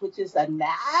cycles, which is a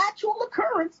natural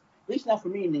occurrence, at least not for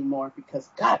me anymore, because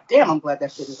goddamn, I'm glad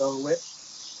that shit is over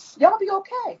with. Y'all be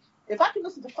okay. If I can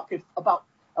listen to fucking about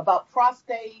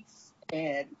prostates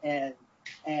and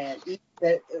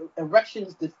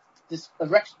erections, this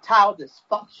erectile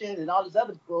dysfunction and all this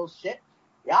other bullshit,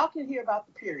 y'all can hear about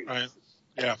the period. Right.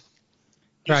 Yeah.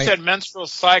 You said menstrual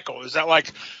cycle. Is that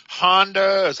like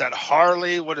Honda? Is that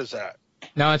Harley? What is that?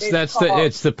 No,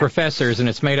 it's the professors, and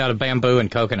it's made out of bamboo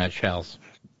and coconut shells.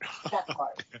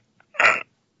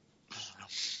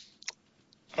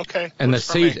 Okay. And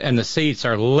the seats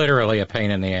are literally a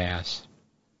pain in the ass.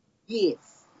 Yes.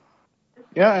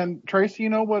 Yeah, and Tracy, you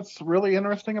know what's really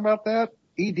interesting about that?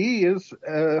 ED is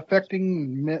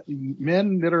affecting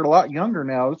men that are a lot younger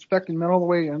now. It's affecting men all the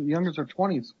way young as their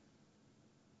 20s.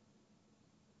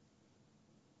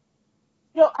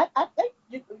 I think,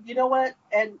 you know what,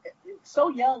 and it's so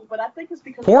young, but I think it's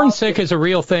because... Porn sick is a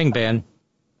real thing, Ben.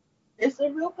 It's a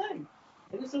real thing.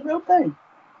 It is a real thing.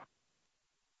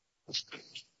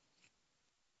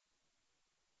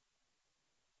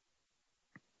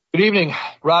 Good evening,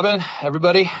 Robyn,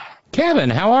 everybody.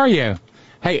 Kevin, how are you?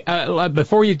 Hey,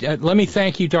 before you, let me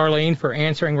thank you, Darlene, for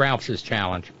answering Ralph's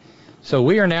challenge. So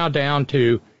we are now down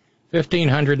to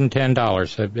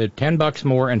 $1,510. $10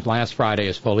 more, and last Friday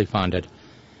is fully funded.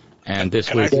 And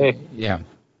this week, yeah.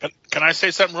 Can I say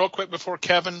something real quick before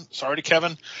Kevin? Sorry to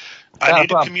Kevin. I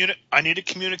need to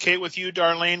communicate with you,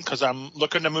 Darlene, because I'm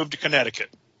looking to move to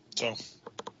Connecticut. So.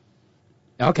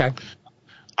 Okay.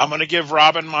 I'm going to give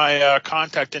Robyn my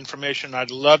contact information.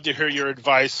 I'd love to hear your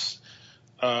advice,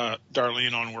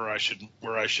 Darlene, on where I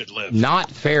should live. Not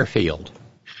Fairfield.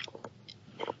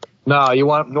 No, you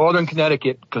want northern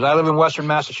Connecticut, because I live in western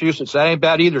Massachusetts. That ain't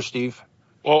bad either, Steve.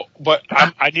 Well, but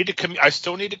I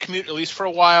still need to commute at least for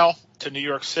a while to New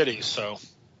York City. So.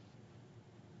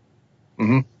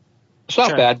 It's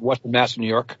not bad, western Mass, New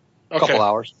York. A couple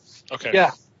hours. Okay.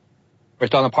 Yeah.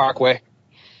 Right on the Parkway.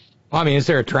 Well, I mean, is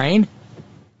there a train?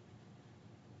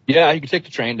 Yeah, you can take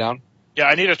the train down. Yeah,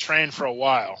 I need a train for a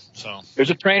while. So there's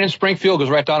a train in Springfield, goes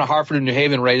right down to Hartford and New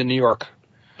Haven, right in New York.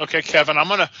 Okay, Kevin, I'm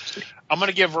gonna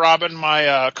give Robyn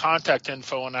my contact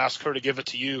info and ask her to give it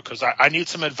to you because I need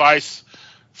some advice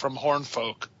from Horn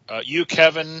folk. You,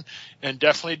 Kevin, and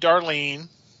definitely Darlene.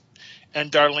 And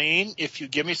Darlene, if you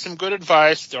give me some good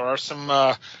advice, there are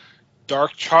some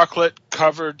dark chocolate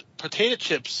covered potato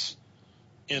chips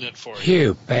in it for you.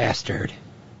 You bastard.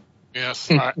 Yes.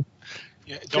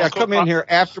 I come in here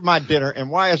after my dinner, and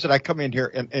why is it I come in here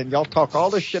and y'all talk all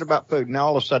this shit about food, and now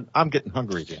all of a sudden I'm getting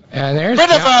hungry again. And there's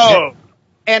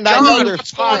and I know there's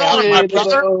what's going on, my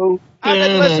brother? I've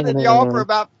been listening to y'all for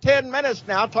about 10 minutes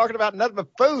now, talking about nothing but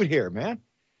food here, man.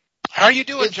 How are you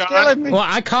doing, John? Well,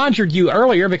 I conjured you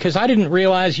earlier because I didn't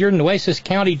realize your Nueces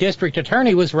County District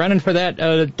Attorney was running for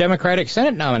that Democratic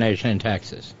Senate nomination in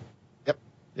Texas.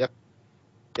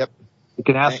 Yep. You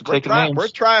can ask to take names. We're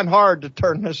trying hard to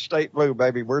turn this state blue,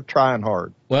 baby. We're trying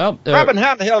hard. Well, Robyn,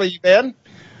 how the hell have you been?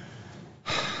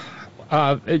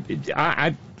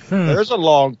 There's a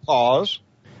long pause.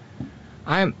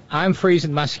 I'm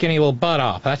freezing my skinny little butt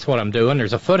off. That's what I'm doing.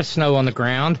 There's a foot of snow on the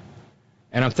ground,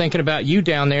 and I'm thinking about you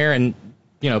down there in,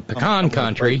 pecan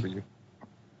country. I'm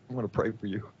going to pray for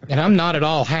you. And I'm not at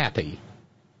all happy.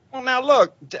 Well, now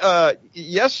look,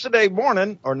 yesterday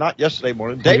morning, or not yesterday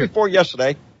morning, day before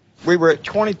yesterday, we were at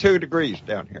 22 degrees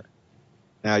down here.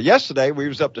 Now, yesterday we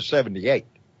was up to 78,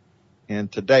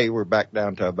 and today we're back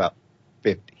down to about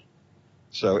 50.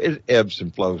 So it ebbs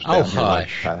and flows down here like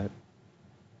tide.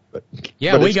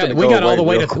 Yeah, we got all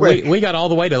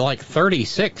the way to like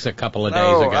 36 a couple of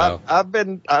days ago.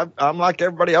 I'm like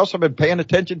everybody else. I've been paying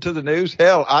attention to the news.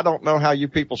 Hell, I don't know how you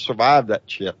people survive that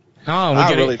shit. Oh,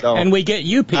 I really don't. And we get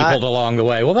you people along the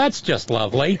way. Well, that's just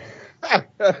lovely.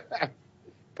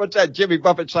 What's that Jimmy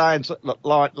Buffett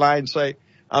line say?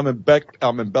 I'm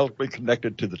umbilically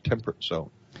connected to the temperate zone.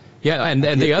 Yeah, and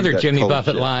the other Jimmy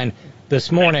Buffett line,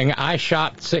 this morning I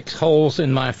shot 6 holes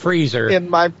in my freezer. In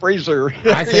my freezer.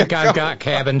 I think I've got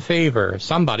cabin fever.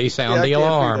 Somebody sound the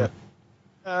alarm.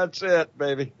 That's it,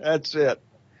 baby. That's it.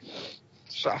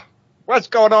 So, what's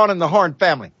going on in the Horn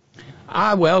family?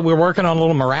 Well, we're working on a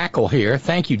little miracle here.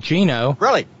 Thank you, Gino.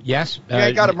 Really? Yes. You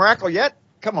ain't got a miracle yet?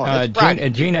 Come on,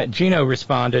 Gino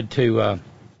responded to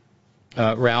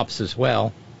Ralph's as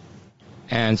well.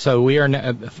 And so we are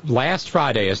last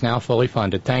Friday is now fully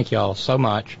funded. Thank you all so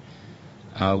much.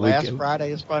 Last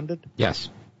Friday is funded? Yes.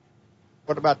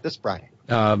 What about this Friday?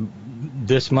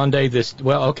 This Monday,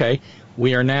 okay.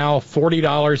 We are now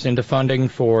 $40 into funding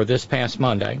for this past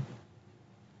Monday.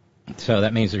 So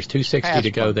that means there's $260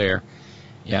 to go there.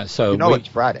 Yeah, so it's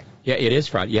Friday. Yeah, it is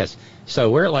Friday. Yes. So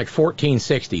we're at like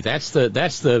 $14.60.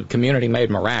 That's the community made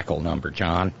miracle number,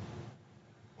 John.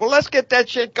 Well, let's get that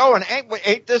shit going.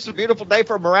 Ain't this a beautiful day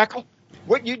for a miracle?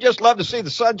 Wouldn't you just love to see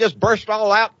the sun just burst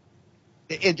all out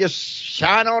and just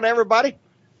shine on everybody?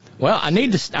 Well, I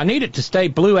need it to stay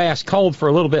blue ass cold for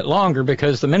a little bit longer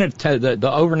because the minute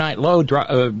the overnight low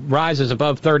rises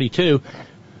above 32.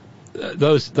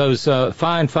 Those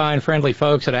fine friendly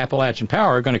folks at Appalachian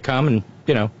Power are going to come and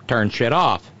turn shit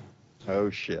off. Oh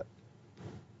shit!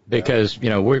 Because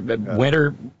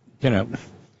winter,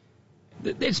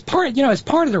 it's part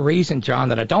of the reason, John,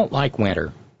 that I don't like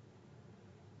winter.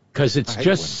 Because it's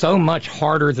just so much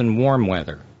harder than warm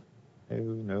weather.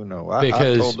 No. I've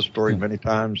told the story many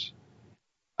times.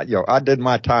 I did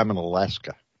my time in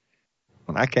Alaska.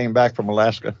 When I came back from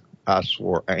Alaska, I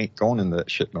swore I ain't going into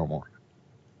that shit no more.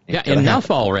 Yeah,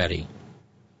 enough already.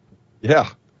 Yeah.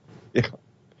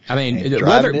 I mean,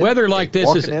 weather like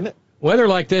this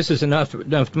is enough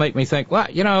to make me think,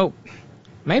 well,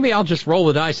 maybe I'll just roll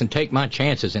the dice and take my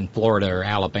chances in Florida or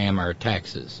Alabama or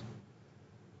Texas.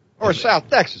 Or South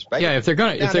Texas, baby. Yeah, if they're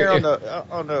going to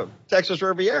on the Texas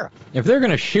Riviera. If they're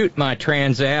going to shoot my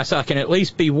trans ass, I can at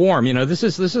least be warm. This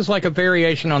is like a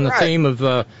variation on the theme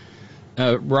of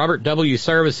Robert W.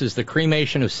 Service's The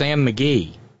Cremation of Sam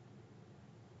McGee.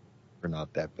 We're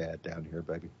not that bad down here,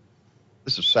 baby.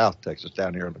 This is South Texas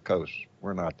down here on the coast.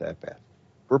 We're not that bad.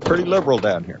 We're pretty liberal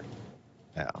down here.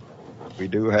 Now, we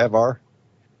do have our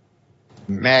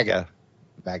MAGA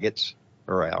maggots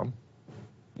around.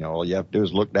 all you have to do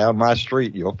is look down my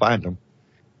street, you'll find them.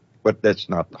 But that's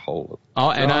not the whole.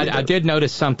 Oh, and I did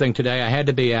notice something today. I had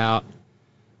to be out,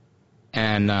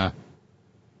 and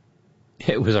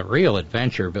it was a real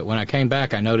adventure. But when I came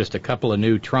back, I noticed a couple of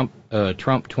new Trump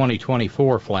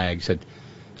 2024 flags had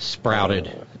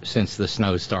sprouted since the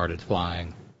snow started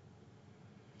flying.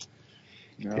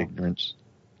 Ignorance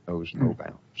knows no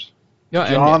bounds. Yeah,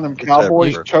 John, them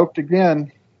Cowboys choked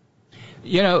again.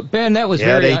 You know, Ben, that was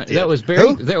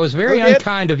very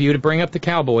unkind of you to bring up the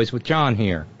Cowboys with John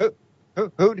here.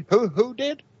 Who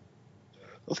did?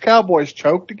 Those Cowboys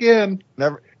choked again.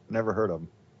 Never heard of them.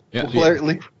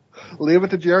 Yeah. Leave it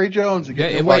to Jerry Jones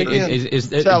again. Yeah, wait,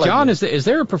 John, is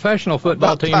there a professional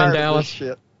football team in Dallas?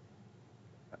 Shit.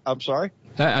 I'm sorry?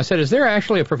 I said, is there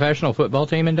actually a professional football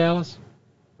team in Dallas?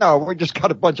 No, we just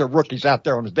got a bunch of rookies out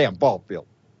there on the damn ball field.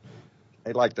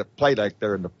 They like to play like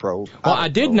they're in the pro. Well, I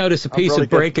did notice a piece of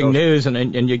breaking news, and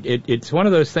it's one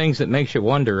of those things that makes you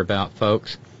wonder about,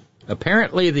 folks.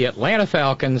 Apparently, the Atlanta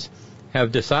Falcons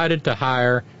have decided to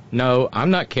hire, no, I'm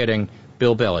not kidding,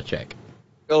 Bill Belichick.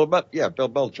 Bill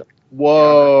Belichick.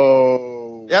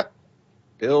 Whoa. Yep.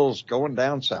 Bill's going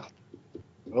down south.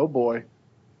 Oh, boy.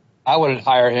 I wouldn't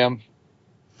hire him.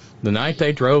 The night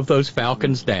they drove those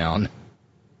Falcons down.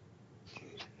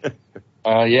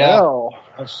 Yeah. Well,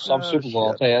 That's some Super Bowl,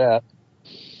 I'll tell you that.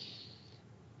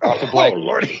 Off the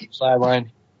Blake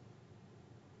sideline.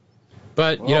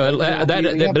 But,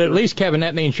 but at least, Kevin,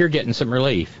 that means you're getting some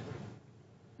relief.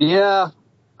 Yeah.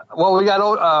 Well, we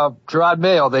got Gerard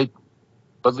Mayo.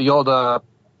 But the old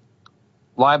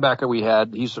linebacker we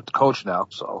had, he's the coach now,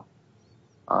 so.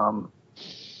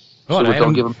 What,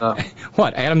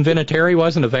 Adam Vinatieri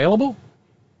wasn't available?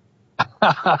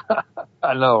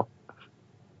 I know.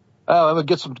 I'm going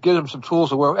to get him some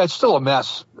tools to work. It's still a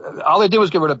mess. All they did was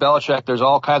get rid of Belichick. There's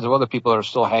all kinds of other people that are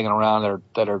still hanging around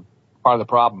that are part of the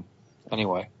problem.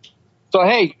 Anyway. So,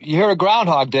 hey, you heard of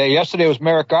Groundhog Day. Yesterday was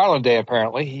Merrick Garland Day,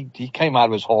 apparently. He came out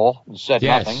of his hole and said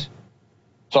nothing.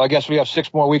 So I guess we have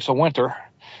 6 more weeks of winter.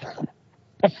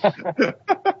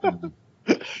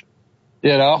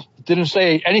 Didn't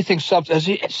say anything substance.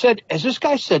 Has this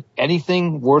guy said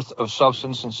anything worth of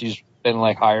substance since he's been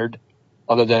hired,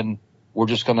 other than we're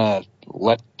just gonna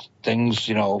let things,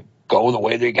 go the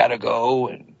way they gotta go?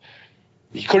 And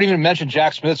he couldn't even mention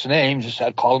Jack Smith's name. Just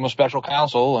had called him a special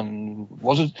counsel and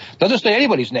doesn't say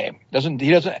anybody's name.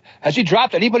 Has he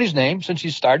dropped anybody's name since he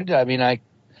started? I mean,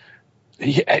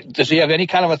 does he have any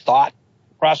kind of a thought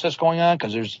process going on?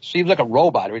 Because seems like a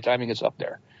robot every time he gets up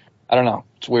there. I don't know.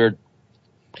 It's weird.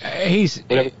 He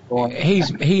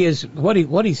is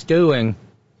what he's doing,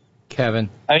 Kevin.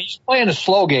 I mean, he's playing a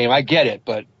slow game. I get it,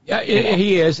 but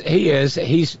he is.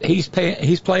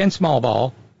 He's playing small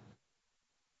ball,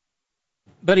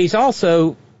 but he's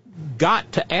also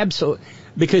got to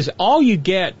because all you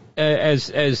get,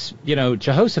 as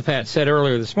Jehoshaphat said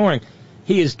earlier this morning,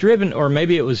 he is driven, or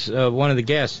maybe it was one of the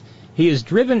guests. He is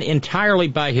driven entirely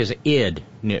by his id,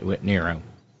 Nero.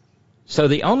 So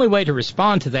the only way to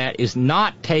respond to that is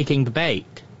not taking the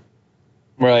bait.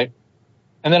 Right.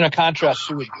 And then a contrast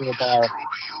to Bill Barr.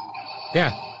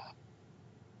 Yeah.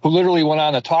 Who literally went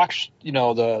on the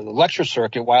the lecture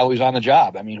circuit while he was on the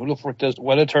job. I mean,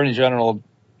 what attorney general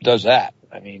does that?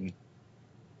 I mean,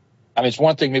 it's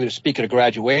one thing maybe to speak at a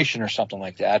graduation or something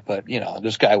like that, but,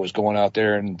 this guy was going out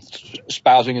there and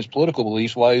espousing his political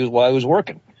beliefs while he was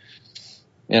working.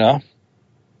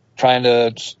 Trying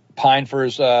to pine for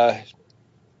his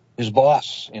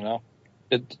boss,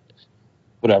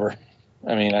 whatever.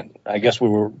 I mean, I guess we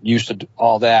were used to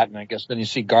all that, and I guess then you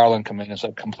see Garland come in as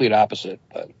a complete opposite,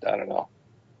 but I don't know.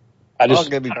 I'll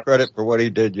give him credit for what he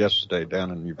did yesterday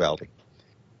down in Uvalde.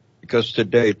 Because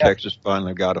today Texas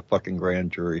finally got a fucking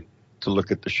grand jury to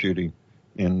look at the shooting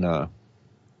in and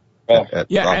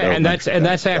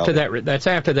that's after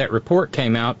that report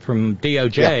came out from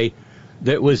DOJ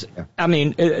that was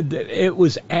it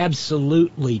was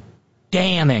absolutely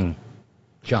damning,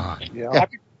 John. Yeah.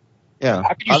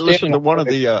 I listened to one of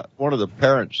the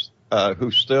parents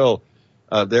who's still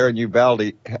there in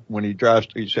Uvalde when he drives.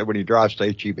 He said when he drives to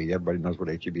HEB, everybody knows what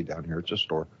HEB down here. It's a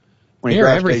store. When here,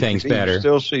 everything's better. He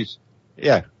still sees.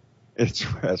 Yeah,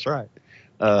 that's right.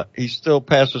 He still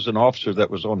passes an officer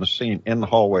that was on the scene in the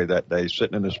hallway that day,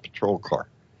 sitting in his patrol car.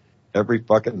 Every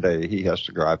fucking day he has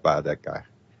to drive by that guy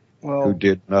who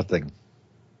did nothing.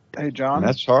 Hey, John. And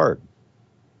that's hard.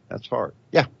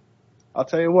 Yeah. I'll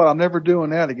tell you what, I'm never doing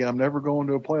that again. I'm never going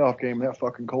to a playoff game that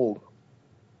fucking cold.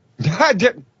 I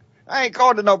ain't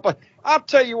going to no play. I'll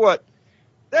tell you what,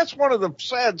 that's one of the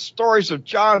sad stories of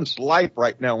John's life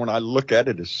right now when I look at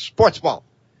it is sports ball.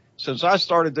 Since I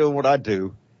started doing what I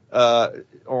do,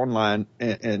 online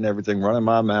and everything running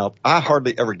my mouth. I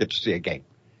hardly ever get to see a game.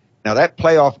 Now that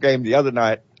playoff game the other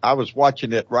night, I was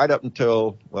watching it right up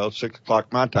until,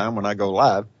 6:00 my time when I go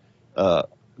live.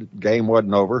 Game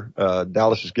wasn't over.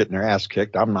 Dallas is getting their ass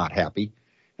kicked. I'm not happy.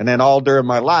 And then all during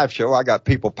my live show, I got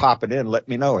people popping in,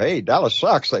 letting me know, hey, Dallas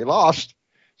sucks. They lost.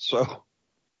 So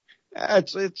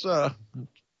it's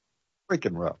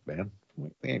freaking rough, man.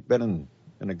 We ain't been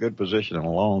in a good position in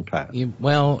a long time. We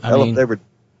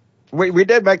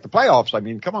did make the playoffs. I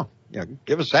mean, come on.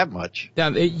 Give us that much.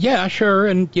 Yeah, sure.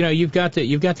 And, you've got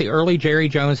the early Jerry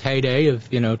Jones heyday of,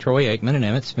 Troy Aikman and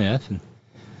Emmitt Smith. And,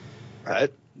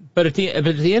 right. But at the end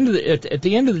of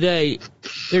the day,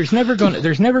 there's never going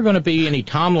to be any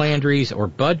Tom Landrys or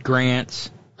Bud Grants.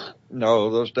 No,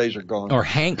 those days are gone. Or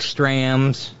Hank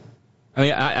Strams. I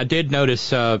mean, I did notice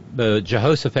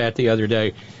Jehoshaphat the other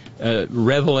day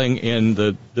reveling in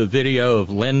the video of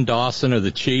Len Dawson of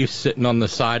the Chiefs sitting on the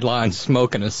sideline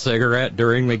smoking a cigarette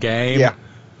during the game. Yeah.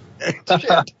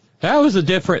 That was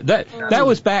that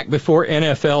was back before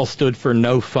NFL stood for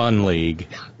No Fun League.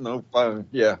 No fun.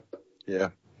 Yeah.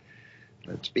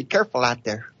 Let's be careful out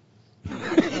there.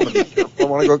 I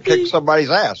want to go kick somebody's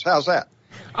ass. How's that?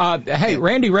 Hey,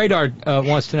 Randy Radar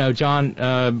wants to know,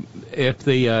 John, if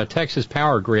the Texas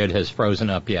power grid has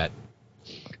frozen up yet.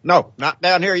 No, not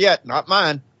down here yet. Not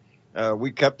mine.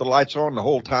 We kept the lights on the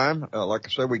whole time. Like I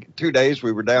said, 2 days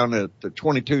we were down at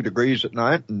 22 degrees at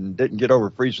night and didn't get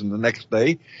over freezing the next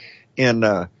day. And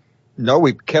no,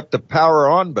 we kept the power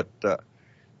on, but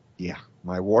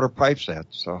my water pipes,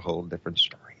 that's a whole different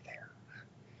story there.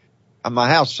 My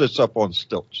house sits up on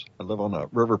stilts. I live on a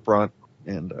riverfront,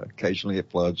 and occasionally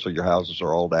it floods, so your houses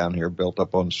are all down here built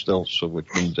up on stilts, so which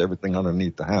means everything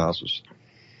underneath the house is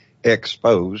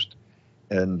exposed.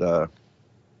 And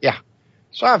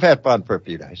so I've had fun for a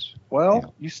few days.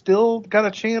 Well, you still got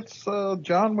a chance,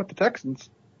 John, with the Texans.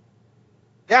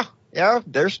 Yeah,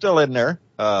 they're still in there.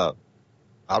 I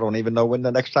don't even know when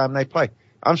the next time they play.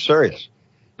 I'm serious.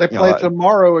 They play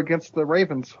tomorrow against the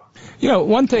Ravens.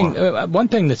 One thing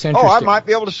that's interesting. Oh, I might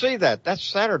be able to see that. That's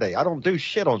Saturday. I don't do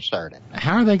shit on Saturday.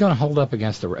 How are they going to hold up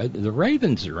against the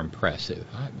Ravens? Are impressive.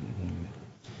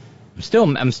 I'm still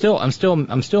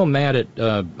mad at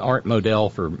Art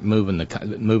Modell for moving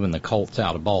the Colts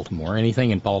out of Baltimore.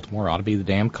 Anything in Baltimore ought to be the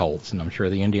damn Colts, and I'm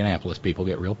sure the Indianapolis people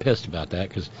get real pissed about that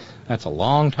because that's a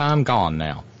long time gone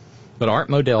now. But Art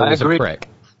Modell was a prick.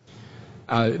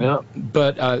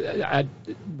 But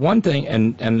one thing,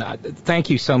 and thank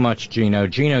you so much, Gino.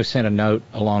 Gino sent a note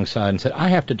alongside and said, I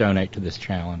have to donate to this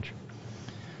challenge.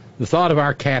 The thought of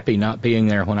our Cappy not being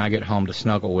there when I get home to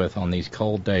snuggle with on these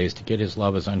cold days to get his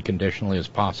love as unconditionally as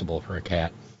possible for a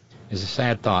cat is a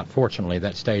sad thought. Fortunately,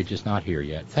 that stage is not here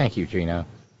yet. Thank you, Gino.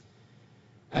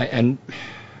 I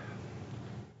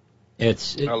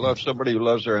love somebody who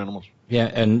loves their animals. Yeah,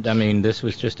 and I mean, this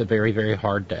was just a very, very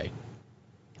hard day.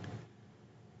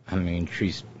 I mean,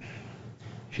 she's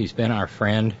been our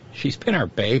friend. She's been our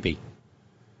baby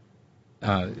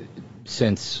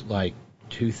since,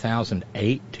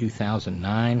 2008,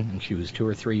 2009, and she was 2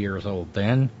 or 3 years old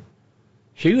then.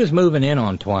 She was moving in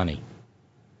on 20,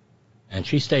 and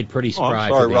she stayed pretty spry.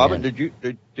 I'm sorry, Robyn.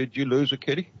 Did you lose a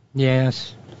kitty?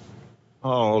 Yes.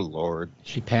 Oh Lord.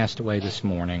 She passed away this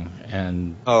morning,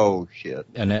 and oh shit.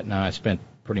 Annette and I spent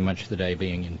pretty much the day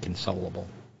being inconsolable.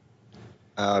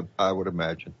 I would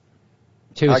imagine.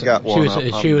 She was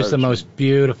the most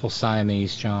beautiful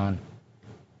Siamese, John.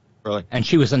 Really? And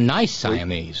she was a nice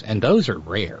Siamese, and those are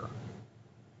rare.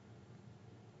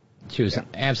 She was an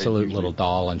absolute little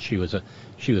doll, and she was a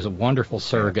wonderful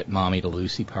surrogate mommy to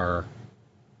Lucy Purr.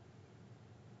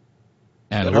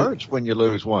 And it hurts when you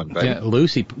lose one, baby. Yeah,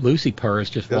 Lucy Purr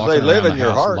is just walking they live around in the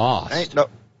your house heart. Lost.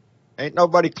 Ain't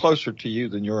nobody closer to you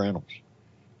than your animals.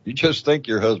 You just think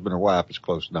your husband or wife is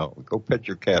close. No, go pet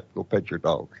your cat. Go pet your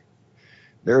dog.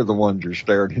 They're the ones you're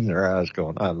staring in their eyes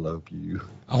going, I love you.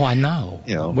 Oh, I know.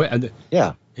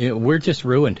 We're just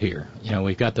ruined here.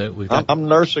 We've got. I'm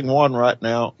nursing one right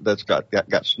now that's got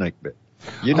snake bit.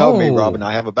 You know me, Robyn.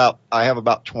 I have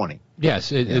about 20. Yes,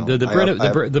 the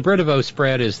Britivo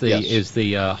spread is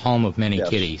the home of many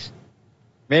kitties.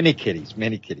 Many kitties.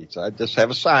 I just have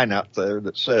a sign out there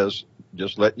that says,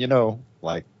 just letting you know,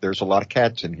 there's a lot of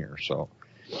cats in here. So,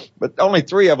 but only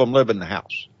 3 of them live in the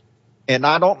house. And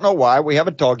I don't know why. We have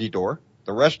a doggy door.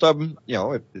 The rest of them,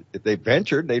 if they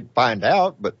ventured, they'd find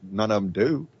out, but none of them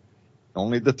do.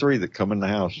 Only the 3 that come in the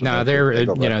house. No, they're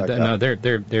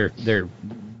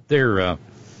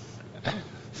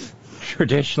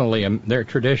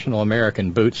traditional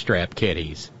American bootstrap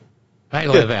kitties. They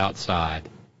live outside.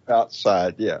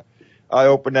 Outside, yeah. I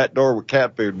open that door with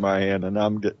cat food in my hand,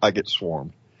 and I get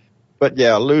swarmed. But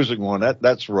yeah, losing one,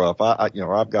 that's rough.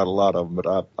 I've got a lot of them,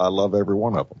 but I love every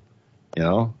one of them. You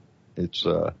know, it's,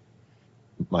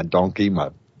 my donkey,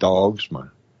 my dogs, my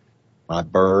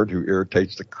bird who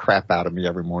irritates the crap out of me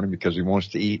every morning because he wants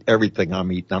to eat everything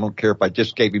I'm eating. I don't care if I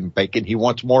just gave him bacon. He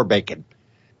wants more bacon.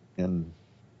 And,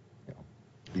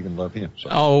 even love him. So.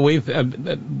 Oh,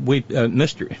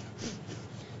 Mr.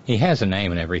 He has a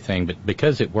name and everything, but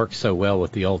because it works so well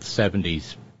with the old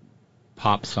 70s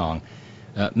pop song,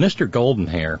 Mr.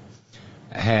 Goldenhair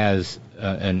has,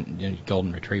 and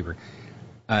Golden Retriever,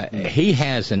 he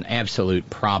has an absolute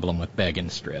problem with begging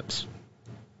strips.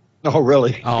 Oh,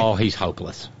 really? Oh, he's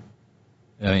hopeless.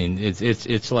 I mean,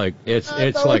 it's like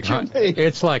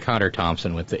Hunter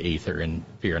Thompson with the ether and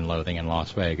Fear and Loathing in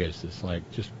Las Vegas. It's like,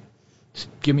 just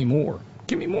give me more.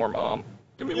 Give me more, Mom.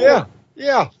 Give me more.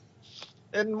 Yeah.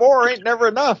 And more ain't never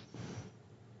enough.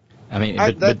 I mean,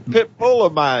 that pit bull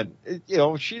of mine,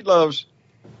 she loves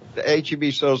the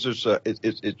H-E-B sells this,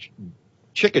 it's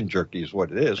chicken jerky is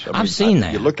what it is. I've seen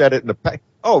that. You look at it in the pack.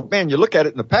 Oh man, you look at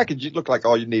it in the package, you look like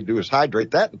all you need to do is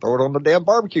hydrate that and throw it on the damn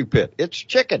barbecue pit. It's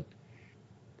chicken.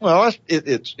 Well,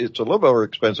 it's a little more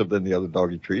expensive than the other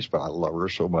doggy treats, but I love her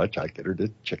so much I get her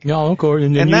the chicken. No, of course.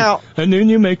 And then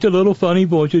you make the little funny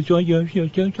voices like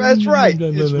that's right.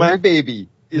 It's my baby.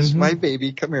 It's my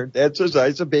baby. Come here. Dad says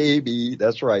I's a baby.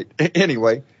 That's right.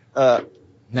 Anyway, I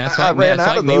ran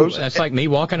out of those. That's like me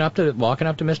walking up to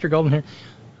Mr. Goldenhair.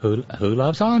 Who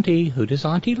loves Auntie? Who does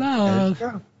Auntie love?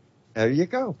 There you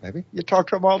go, baby. You talk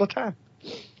to him all the time.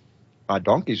 My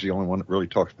donkey's the only one that really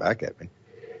talks back at me.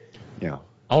 Yeah.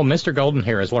 Oh, Mr.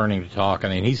 Goldenhair is learning to talk. I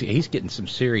mean, he's getting some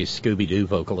serious Scooby-Doo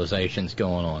vocalizations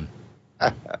going on.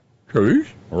 I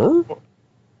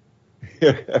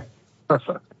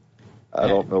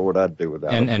don't know what I'd do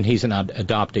without him. And he's an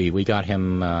adoptee. We got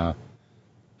him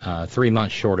 3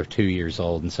 months short of 2 years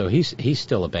old, and so he's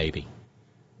still a baby.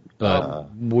 But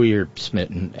we're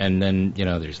smitten. And then,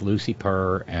 there's Lucy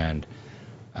Purr and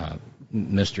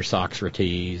Mr.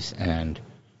 Socrates and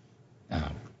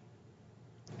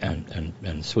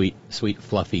sweet,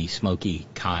 fluffy, smoky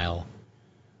Kyle.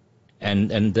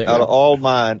 And out of all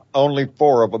mine, only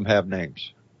 4 of them have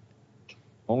names.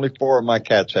 Only 4 of my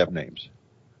cats have names.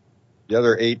 The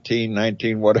other 18,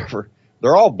 19, whatever,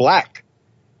 they're all black.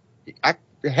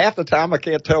 Half the time I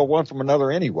can't tell one from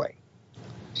another anyway.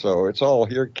 So it's all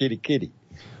here, kitty, kitty.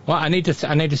 Well, I need to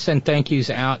send thank yous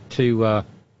out to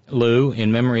Lou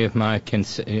in memory of my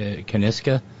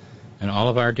Kaniska and all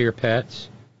of our dear pets.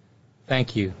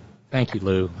 Thank you,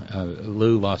 Lou.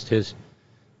 Lou lost his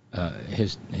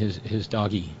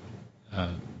doggy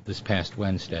this past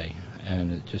Wednesday,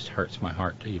 and it just hurts my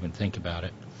heart to even think about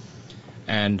it.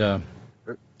 And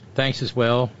thanks as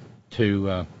well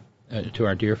to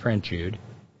our dear friend Jude.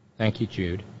 Thank you,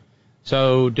 Jude.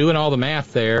 So doing all the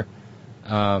math there,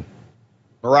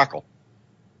 miracle.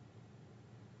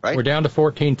 Right? We're down to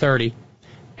 14:30,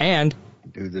 and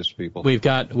do this, people. We've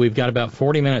got about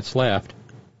 40 minutes left,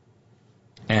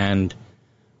 and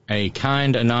a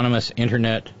kind anonymous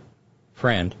internet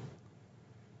friend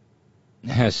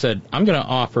has said, I'm going to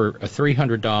offer a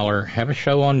 $300 have a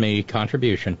show on me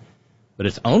contribution, but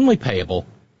it's only payable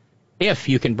if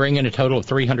you can bring in a total of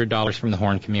 $300 from the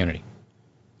Horn community.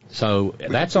 So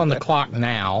that's on the clock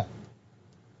now.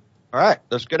 All right,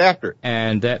 let's get after it.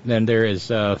 And then there is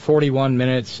 41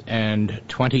 minutes and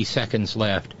 20 seconds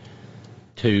left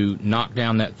to knock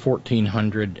down that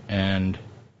 1400 and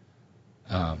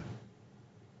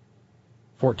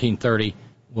 1430.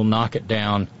 We'll knock it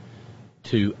down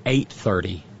to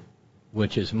 830,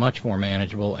 which is much more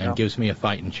manageable and gives me a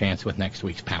fighting chance with next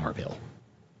week's power bill.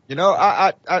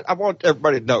 I want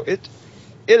everybody to know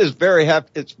it's very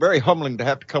humbling to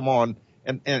have to come on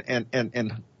and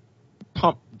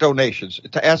pump donations,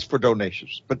 to ask for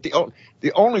donations. But the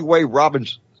only way Robyn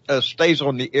stays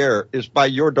on the air is by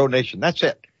your donation. That's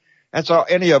it. That's how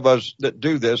any of us that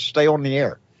do this stay on the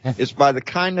air. It's by the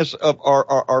kindness of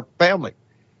our family,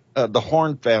 the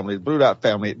Horn family, the Blue Dot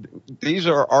family. These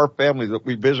are our family that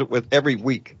we visit with every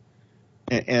week,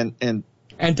 and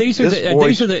these are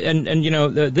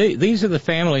the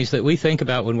families that we think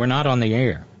about when we're not on the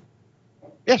air.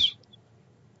 Yes.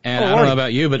 And I don't know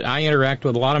about you, but I interact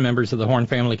with a lot of members of the Horn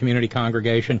Family Community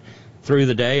Congregation through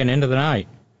the day and into the night.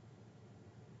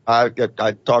 I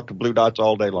talk to Blue Dots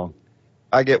all day long.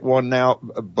 I get one now,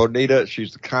 Bonita.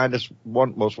 She's the kindest,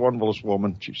 most wonderfulest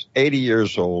woman. She's 80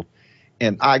 years old,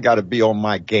 and I got to be on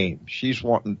my game. She's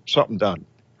wanting something done.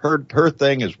 Her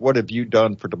thing is, what have you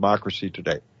done for democracy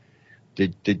today?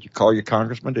 Did you call your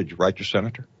congressman? Did you write your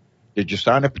senator? Did you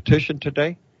sign a petition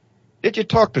today? Did you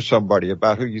talk to somebody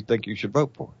about who you think you should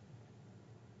vote for?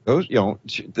 Those,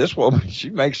 this woman, she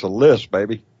makes a list,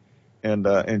 baby,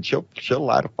 and she'll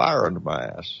light a fire under my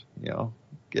ass,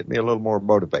 get me a little more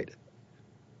motivated.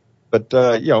 But,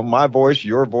 my voice,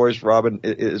 your voice, Robyn,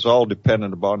 is all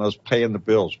dependent upon us paying the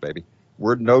bills, baby.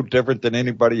 We're no different than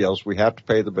anybody else. We have to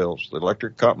pay the bills, the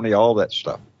electric company, all that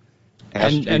stuff.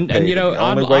 And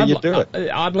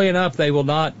oddly enough, they will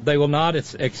not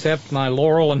accept my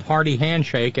Laurel and Hardy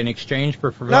handshake in exchange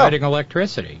for providing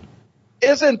electricity.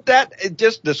 Isn't that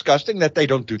just disgusting that they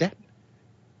don't do that?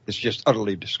 It's just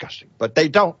utterly disgusting. But they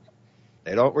don't.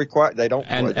 They don't require. They don't.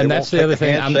 And that's the other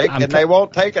thing. And they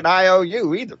won't take an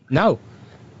IOU either. No.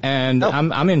 And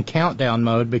I'm in countdown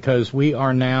mode because we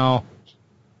are now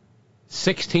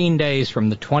 16 days from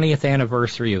the 20th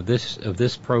anniversary of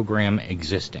this program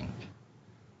existing,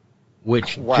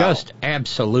 which just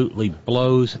absolutely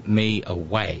blows me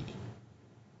away.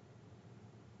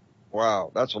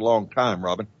 Wow, that's a long time,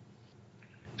 Robyn,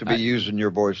 to be using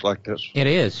your voice like this. It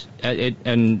is. The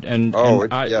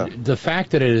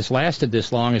fact that it has lasted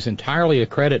this long is entirely a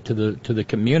credit to the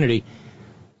community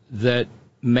that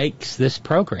makes this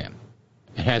program.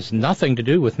 It has nothing to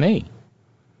do with me.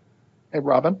 Hey,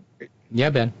 Robyn. Yeah,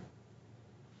 Ben.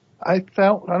 I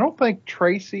don't think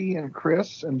Tracy and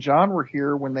Chris and John were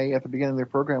here when at the beginning of their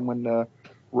program when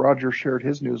Roger shared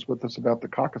his news with us about the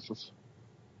caucuses.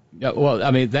 Yeah, well,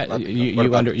 I mean that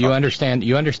you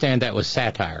understand that was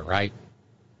satire, right?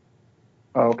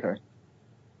 Oh, okay.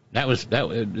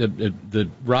 The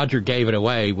Roger gave it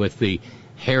away with the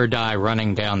hair dye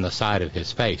running down the side of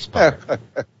his face part.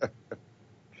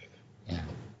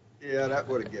 Yeah, that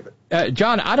would have given it.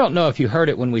 John, I don't know if you heard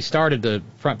it when we started the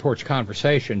front porch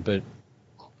conversation, but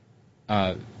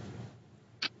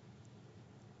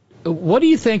what do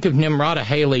you think of Nimrata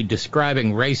Haley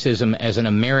describing racism as an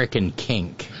American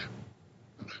kink?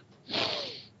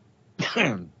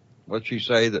 What'd she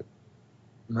say, that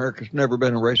America's never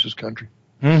been a racist country?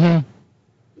 Mm-hmm.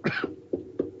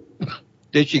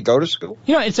 Did she go to school?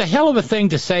 It's a hell of a thing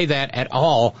to say that at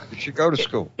all. Did she go to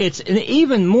school? It's an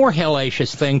even more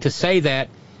hellacious thing to say that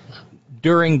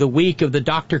during the week of the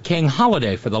Dr. King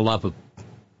holiday, for the love of...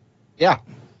 Yeah.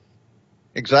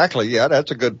 Exactly. Yeah,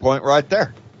 that's a good point right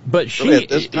there. But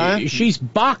she's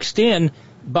boxed in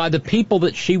by the people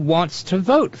that she wants to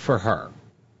vote for her.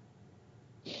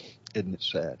 Isn't it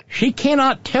sad? She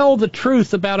cannot tell the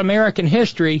truth about American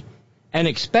history and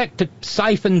expect to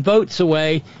siphon votes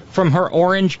away from her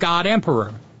orange god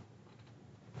emperor.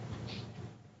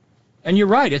 And you're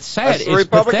right, it's sad. That's the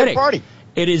Republican Party.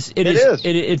 It's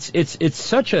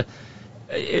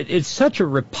such a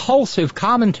repulsive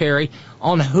commentary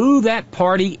on who that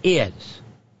party is.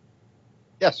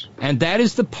 Yes. And that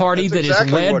is the party that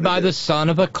is led by the son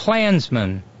of a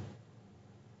Klansman.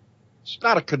 It's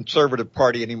not a conservative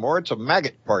party anymore, it's a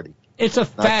maggot party. It's a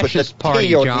fascist party,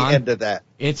 John. On the end of that.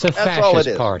 It's a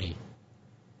fascist party.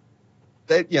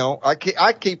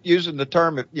 I keep using the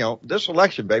term, this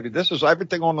election, baby, this is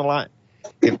everything on the line.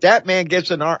 If that man gets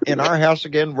in our house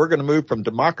again, we're going to move from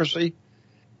democracy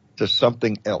to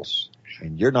something else.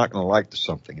 And you're not going to like the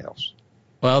something else.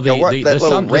 Well, that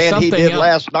little rant he did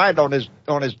last night on his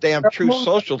damn Truth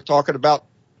Social talking about,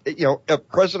 a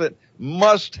president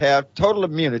must have total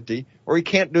immunity or he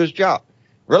can't do his job.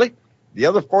 Really? The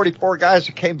other 44 guys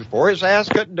that came before his ass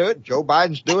couldn't do it. Joe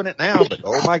Biden's doing it now, but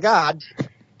oh my God,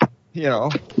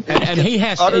 and he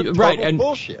has to, right, and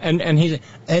bullshit. And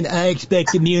I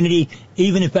expect immunity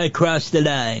even if I cross the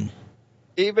line.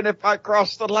 Even if I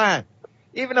cross the line,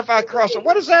 even if I cross it,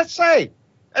 what does that say?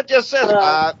 That just says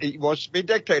he wants to be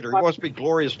dictator. He wants to be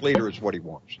glorious leader is what he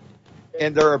wants.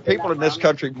 And there are people in this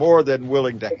country more than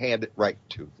willing to hand it right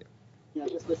to him. Yeah,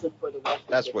 just listen for the rest.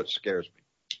 That's what scares me.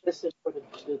 Listen for the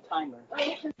timer.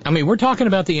 I mean, we're talking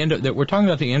about the end of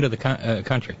the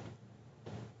country.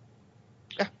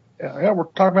 Yeah, we're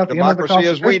talking about the democracy end of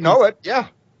the as we know it. Yeah.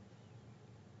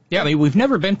 Yeah, I mean, we've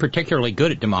never been particularly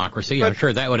good at democracy. I'm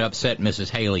sure that would upset Mrs.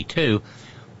 Haley too.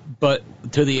 But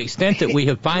to the extent that we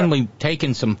have finally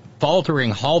taken some faltering,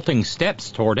 halting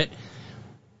steps toward it,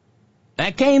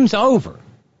 that game's over.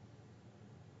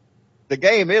 The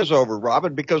game is over,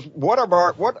 Robyn, because what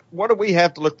do we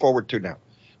have to look forward to now?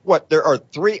 There are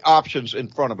three options in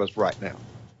front of us right now.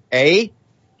 A,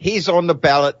 he's on the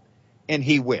ballot and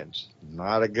he wins.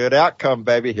 Not a good outcome,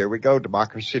 baby. Here we go.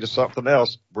 Democracy to something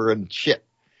else. We're in shit.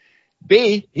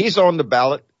 B, he's on the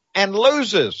ballot and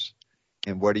loses.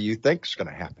 And what do you think is going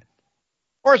to happen?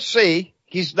 Or C,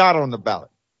 he's not on the ballot.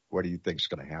 What do you think is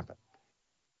going to happen?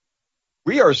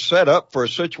 We are set up for a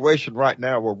situation right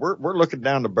now where we're looking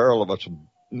down the barrel of some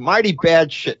mighty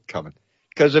bad shit coming.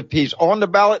 Because if he's on the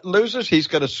ballot and loses, he's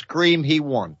going to scream he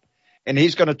won. and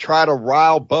he's going to try to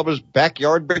rile Bubba's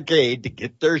backyard brigade to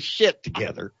get their shit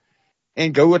together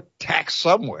and go attack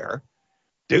somewhere,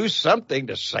 do something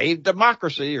to save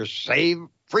democracy or save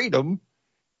freedom,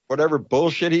 whatever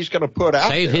bullshit he's going to put out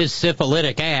Save there. his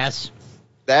syphilitic ass.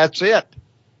 That's it.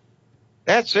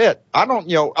 That's it.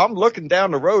 I'm looking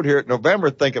down the road here at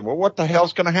November thinking, well, what the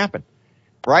hell's going to happen?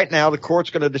 Right now, the court's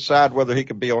going to decide whether he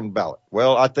can be on the ballot.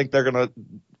 Well, I think they're going to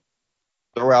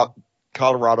throw out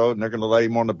Colorado, and they're going to let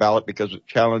him on the ballot because it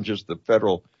challenges the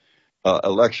federal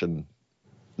election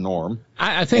norm.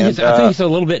 I think it's a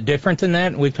little bit different than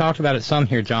that. We've talked about it some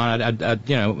here, John.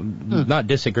 Not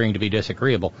disagreeing to be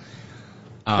disagreeable.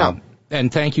 No.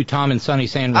 And thank you, Tom and Sunny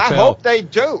San Rafael. I hope they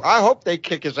do. I hope they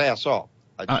kick his ass off.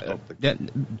 Tom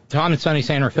and Sunny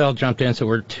San Rafael jumped in, so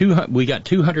we got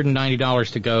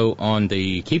 $290 to go on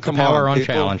the Keep the Power on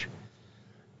challenge.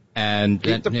 And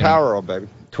keep the power on, baby.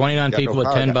 29 people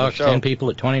at $10, 10 people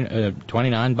at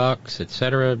 $29,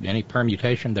 etc. Any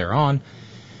permutation they're on.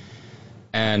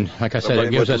 And like I said,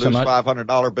 it gives us a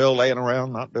 $500 bill laying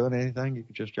around, not doing anything. You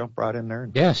can just jump right in there.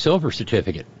 Yeah, silver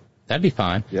certificate. That'd be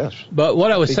fine. Yes. But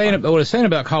what I was saying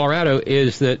about Colorado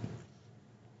is that,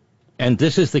 and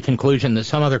this is the conclusion that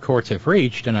some other courts have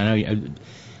reached, and I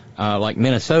know, like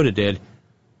Minnesota did,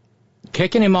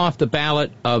 kicking him off the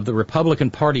ballot of the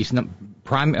Republican Party's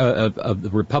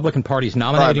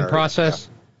nominating process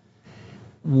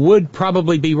would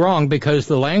probably be wrong because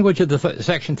the language of the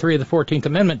Section 3 of the 14th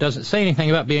Amendment doesn't say anything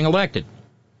about being elected.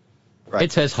 Right.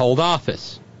 It says hold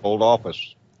office. Hold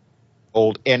office.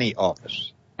 Hold any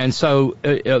office. And so,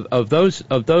 of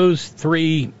those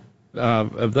three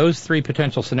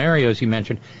potential scenarios you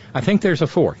mentioned, I think there's a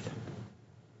fourth.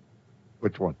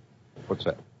 Which one? What's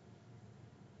that?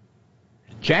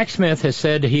 Jack Smith has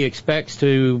said he expects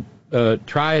to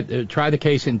try the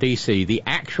case in D.C., the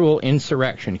actual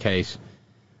insurrection case,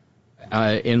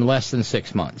 in less than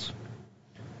 6 months.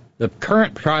 The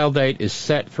current trial date is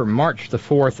set for March the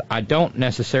 4th. I don't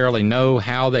necessarily know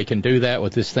how they can do that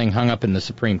with this thing hung up in the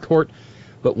Supreme Court.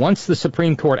 But once the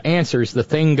Supreme Court answers, the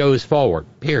thing goes forward,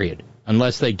 period,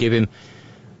 unless they give him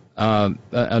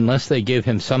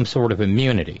some sort of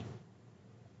immunity.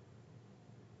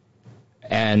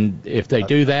 And if they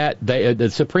do that, the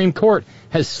Supreme Court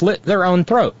has slit their own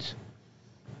throats.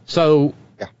 So,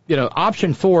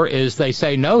 option 4 is they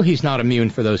say, no, he's not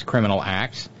immune for those criminal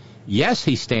acts. Yes,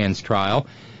 he stands trial,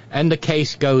 and the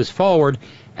case goes forward,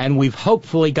 and we've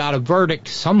hopefully got a verdict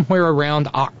somewhere around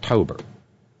October.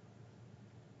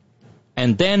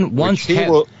 And then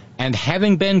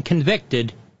having been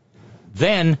convicted,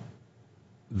 then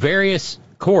various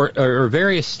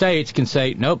states can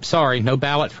say, nope, sorry, no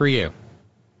ballot for you.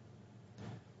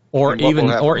 Or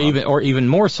even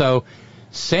more so,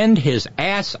 send his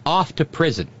ass off to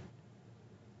prison.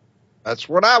 That's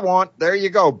what I want. There you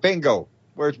go. Bingo.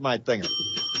 Where's my thinger?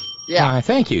 Yeah.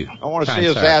 Thank you. I want to see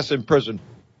his ass in prison.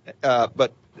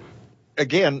 But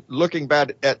again, looking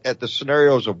back at the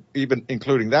scenarios of even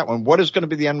including that one, what is going to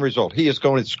be the end result? He is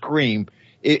going to scream.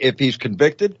 If he's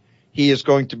convicted, he is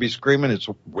going to be screaming, it's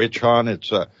a witch hunt,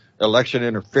 it's election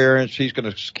interference. He's going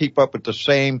to keep up with the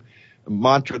same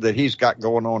mantra that he's got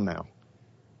going on now.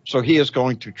 So he is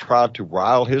going to try to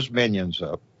rile his minions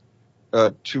up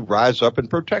to rise up and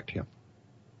protect him.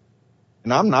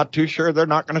 And I'm not too sure they're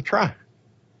not going to try.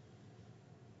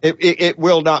 It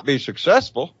will not be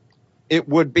successful. It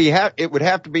would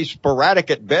have to be sporadic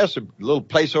at best, a little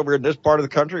place over in this part of the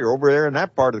country or over there in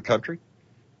that part of the country.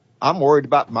 I'm worried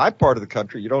about my part of the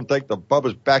country. You don't think the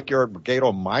Bubba's Backyard Brigade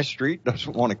on my street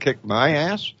doesn't want to kick my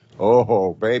ass?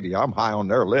 Oh, baby, I'm high on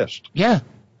their list. Yeah.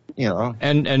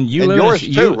 And you live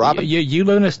yours too, Robyn. You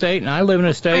live in a state, and I live in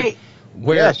a state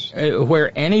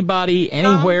where anybody,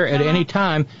 anywhere, at any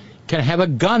time can have a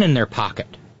gun in their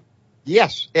pocket.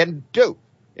 Yes, and do.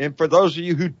 And for those of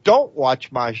you who don't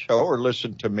watch my show or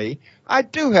listen to me, I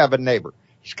do have a neighbor.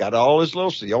 He's got all his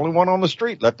the only one on the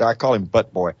street left. I call him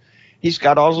Butt Boy. He's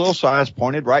got all his little signs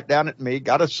pointed right down at me.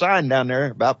 Got a sign down there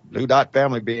about Blue Dot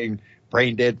family being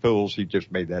brain dead fools. He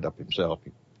just made that up himself.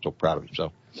 He's so proud of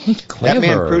himself. Clever. That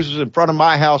man cruises in front of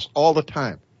my house all the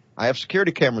time. I have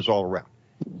security cameras all around.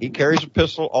 He carries a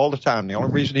pistol all the time. The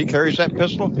only reason he carries that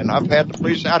pistol, and I've had the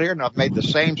police out here and I've made the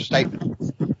same statement.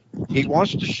 He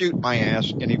wants to shoot my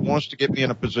ass and he wants to get me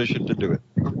in a position to do it.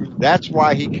 That's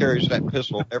why he carries that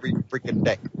pistol every freaking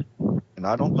day. And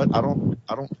I don't get that.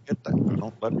 I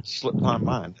don't let it slip my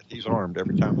mind that he's armed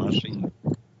every time I see him.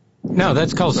 No,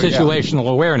 that's called situational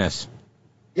awareness.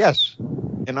 Yes.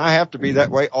 And I have to be that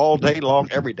way all day long,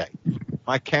 every day.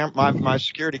 My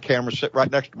security cameras sit right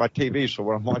next to my TV, so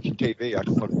when I'm watching TV, I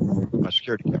can look at my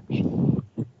security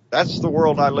cameras. That's the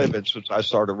world I live in since I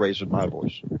started raising my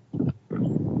voice.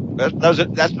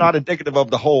 That's not indicative of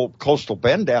the whole coastal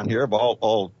bend down here of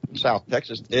all South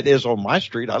Texas. It is on my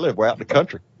street. I live way out in the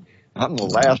country. I'm the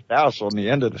last house on the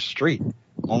end of the street.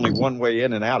 Only one way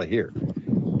in and out of here.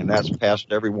 And that's past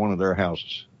every one of their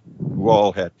houses who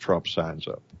all had Trump signs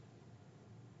up.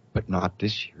 But not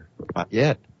this year. Not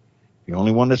yet. The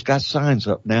only one that's got signs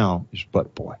up now is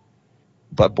Butt Boy.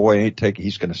 Butt Boy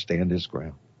he's going to stand his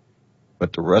ground.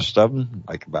 But the rest of them,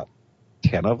 like about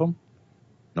 10 of them,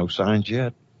 no signs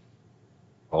yet.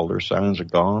 All their signs are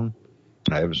gone.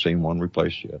 I haven't seen one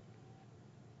replaced yet.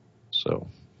 So,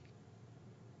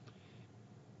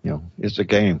 it's a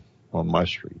game on my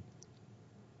street.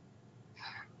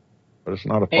 But it's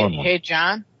not a fun one. Hey,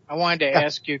 John, I wanted to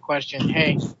ask you a question.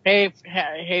 Hey,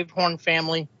 Horn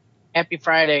family. Happy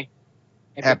Friday.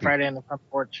 Happy Friday on the front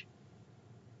porch.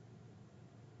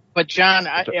 But John,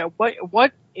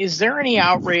 what is there any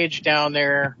outrage down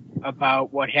there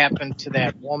about what happened to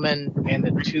that woman and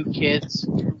the 2 kids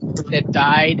that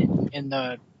died in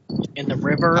the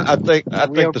river? I think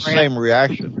the same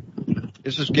reaction.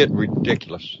 This is getting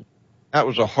ridiculous. That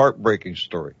was a heartbreaking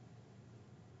story.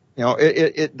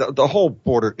 The whole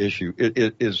border issue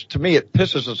is to me, it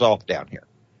pisses us off down here.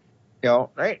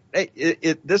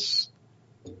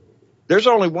 There's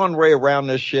only one way around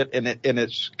this shit, and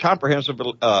it's comprehensive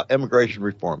immigration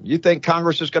reform. You think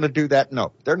Congress is going to do that?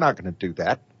 No, they're not going to do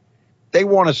that. They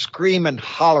want to scream and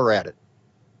holler at it.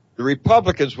 The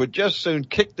Republicans would just soon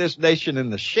kick this nation in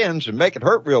the shins and make it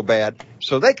hurt real bad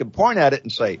so they can point at it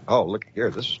and say, oh, look here,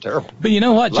 this is terrible. But you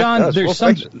know what, John?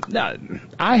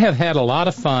 I have had a lot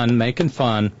of fun making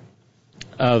fun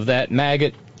of that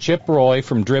maggot Chip Roy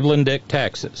from Dribbling Dick,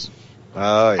 Texas.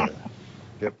 Oh, yeah.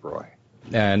 Chip Roy.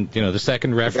 And, the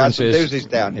second reference is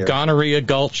Gonorrhea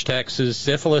Gulch, Texas,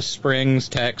 Syphilis Springs,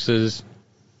 Texas,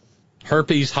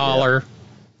 Herpes Holler.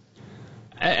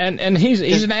 Yeah. And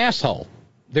he's an asshole.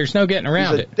 There's no getting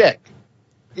around it.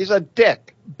 He's a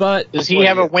dick. But does he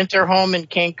have a winter home in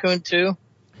Cancun, too?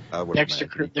 Next to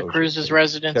the Cruz's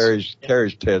residence?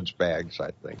 Carries Ted's bags,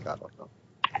 I think. I don't know.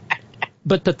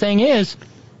 But the thing is,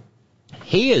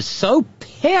 he is so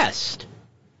pissed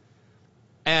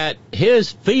at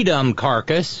his Freedom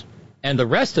carcass and the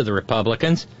rest of the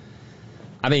Republicans.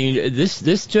 I mean,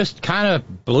 this just kind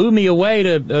of blew me away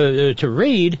to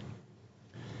read.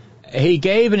 He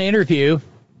gave an interview,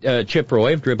 Chip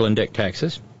Roy of Dribbling Dick,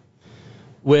 Texas,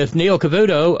 with Neil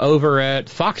Cavuto over at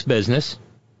Fox Business.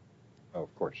 Oh,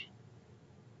 of course.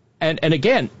 And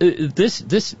again,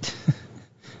 this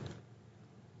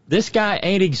guy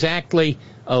ain't exactly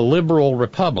a liberal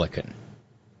Republican.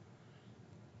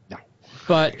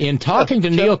 But in talking to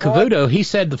Neil Cavuto, he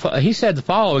said the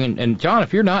following, and John,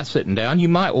 if you're not sitting down, you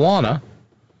might wanna.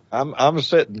 I'm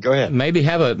sitting. Go ahead. Maybe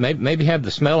have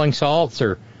the smelling salts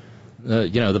or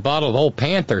the bottle of Old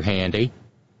Panther handy.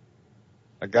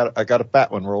 I got a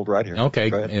fat one rolled right here. Okay.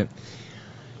 Go ahead.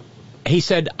 He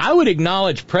said, I would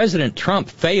acknowledge President Trump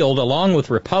failed, along with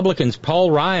Republicans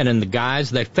Paul Ryan and the guys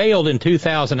that failed in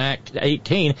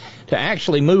 2018 to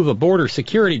actually move a border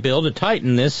security bill to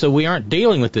tighten this so we aren't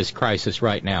dealing with this crisis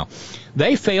right now.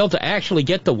 They failed to actually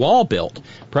get the wall built.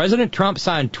 President Trump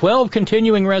signed 12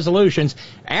 continuing resolutions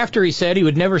after he said he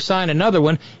would never sign another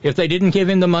one if they didn't give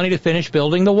him the money to finish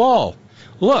building the wall.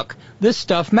 Look, this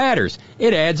stuff matters.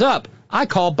 It adds up. I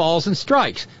call balls and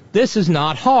strikes. This is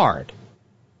not hard.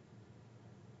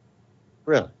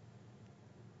 Really?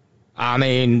 I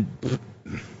mean,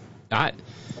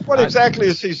 what exactly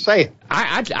is he saying?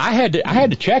 I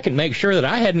had to check and make sure that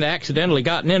I hadn't accidentally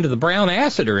gotten into the brown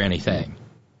acid or anything.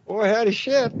 Boy, howdy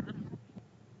shit.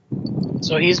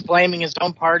 So he's blaming his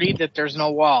own party that there's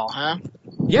no wall, huh?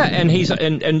 Yeah, and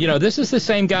this is the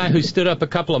same guy who stood up a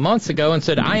couple of months ago and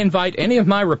said, I invite any of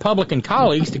my Republican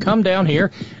colleagues to come down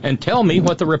here and tell me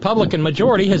what the Republican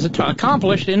majority has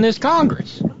accomplished in this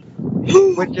Congress.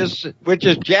 Which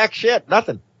is jack shit,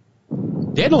 nothing.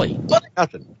 Diddly.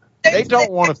 Nothing. They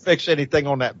don't want to fix anything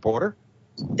on that border.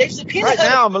 Right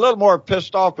now, I'm a little more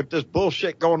pissed off with this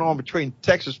bullshit going on between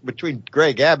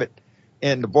Greg Abbott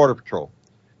and the Border Patrol.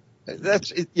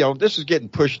 This is getting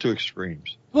pushed to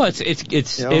extremes. Well, it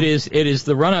is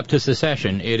the run up to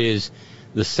secession. It is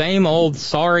the same old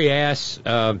sorry ass.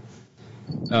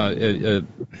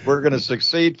 We're going to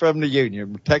succeed from the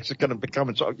Union. Texas is going to become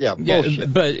bullshit. Yeah,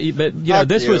 but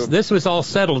this was all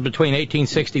settled between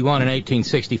 1861 and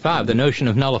 1865. The notion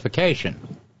of nullification.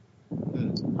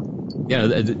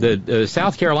 The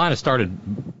South Carolina started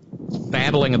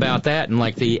babbling about that in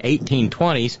like the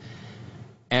 1820s.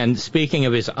 And speaking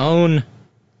of his own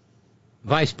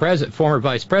former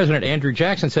Vice President Andrew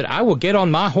Jackson said, I will get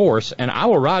on my horse and I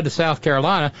will ride to South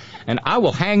Carolina and I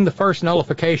will hang the first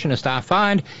nullificationist I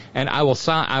find, and I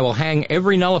will hang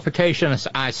every nullificationist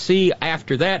I see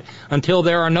after that until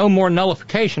there are no more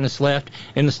nullificationists left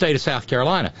in the state of South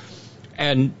Carolina.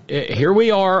 And here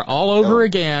we are all over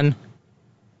again,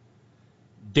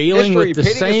 dealing with the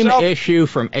same issue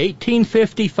from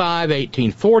 1855,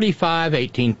 1845,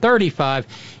 1835.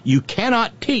 You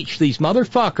cannot teach these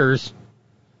motherfuckers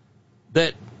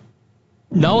that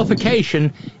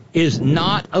nullification is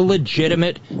not a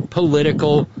legitimate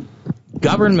political,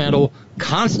 governmental,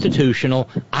 constitutional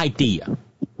idea.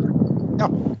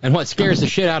 No. And what scares the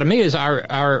shit out of me is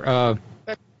our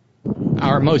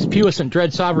most puissant,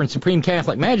 dread, sovereign, supreme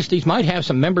Catholic majesties might have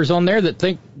some members on there that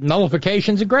think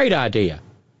nullification's a great idea.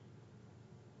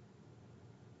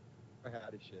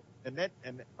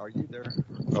 And are you there?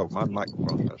 Oh, my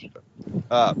microphone messed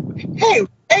up.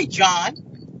 Hey, John.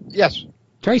 Yes.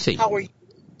 Tracy. How are you?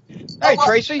 Hey,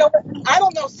 Tracy. I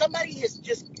don't know. Somebody has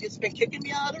been kicking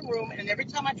me out of the room, and every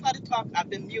time I try to talk, I've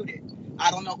been muted.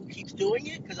 I don't know who keeps doing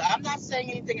it, because I'm not saying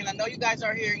anything, and I know you guys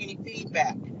aren't hearing any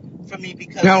feedback from me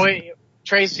because... No,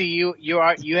 Tracy, you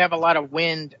have a lot of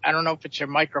wind. I don't know if it's your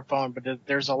microphone, but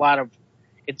there's a lot of...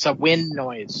 It's a wind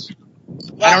noise.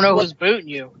 I don't know who's booting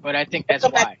you, but I think that's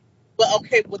why. Well,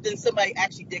 okay, then somebody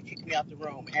actually did kick me out the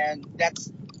room, and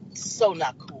that's so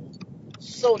not cool.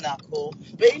 So not cool.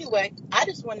 But anyway, I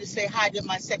just wanted to say hi to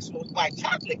my sexual white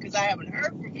chocolate, because I haven't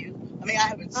heard from you. I mean, I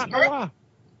haven't heard.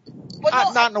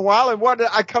 Not in a while. And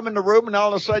I come in the room, and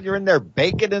all of a sudden you're in there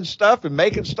baking and stuff and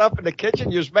making stuff in the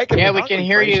kitchen. You're just making me hungry, we can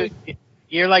hear Tracy. you.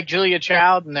 You're like Julia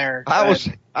Child in there. I was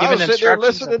sitting there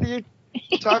listening to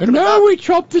you talking and now we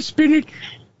chop the spinach.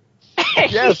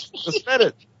 Yes, the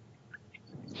spinach.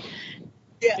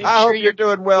 Yeah. I hope you're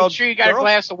doing well. Make sure you got a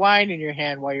glass of wine in your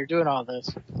hand while you're doing all this.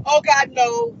 Oh, God,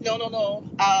 no.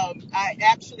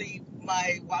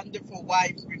 My wonderful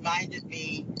wife reminded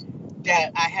me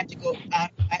that I had to go. I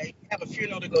have a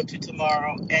funeral to go to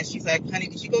tomorrow, and she's like, "Honey,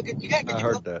 did you go get? You gotta get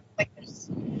your clothes like this."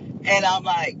 And I'm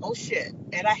like, "Oh shit!"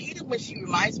 And I hate it when she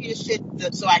reminds me of shit,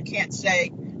 so I can't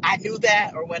say I knew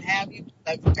that or what have you.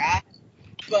 I forgot,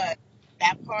 but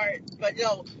that part. But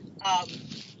no, I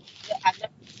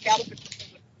left the scallop in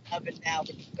the oven now,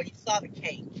 but you saw the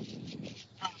cake.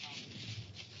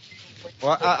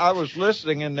 Well, I was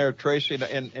listening in there, Tracy,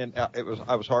 and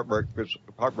I was heartbroken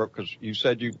because you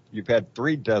said you've had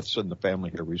 3 deaths in the family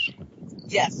here recently.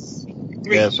 Yes,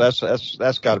 3. Yes,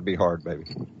 that's got to be hard, baby.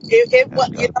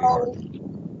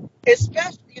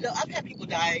 Especially I've had people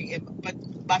die, but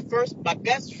my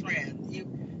best friend,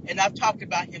 and I've talked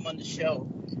about him on the show.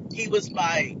 He was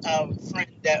my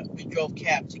friend that we drove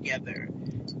cab together,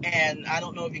 and I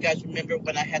don't know if you guys remember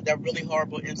when I had that really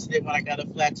horrible incident when I got a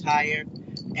flat tire.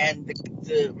 And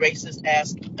the racist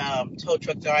ass tow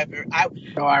truck driver. I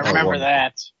remember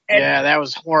that. Yeah, that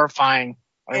was horrifying.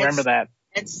 I remember that.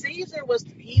 And Caesar was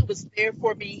there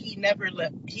for me. He never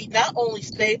left. He not only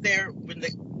stayed there when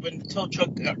the tow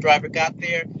truck driver got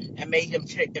there and made him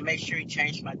check and make sure he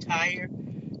changed my tire,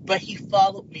 but he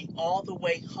followed me all the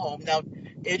way home. Now,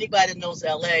 anybody that knows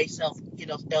LA,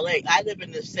 LA. I live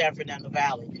in the San Fernando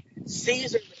Valley.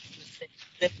 Caesar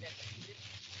lived in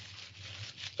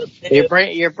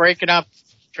You're breaking up,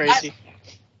 Tracy.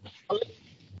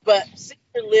 But Caesar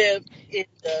lived in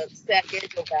the San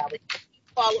Diego Valley. He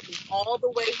followed me all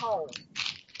the way home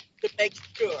to make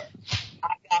sure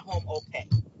I got home okay,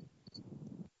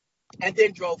 and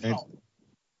then drove home.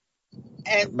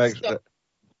 And so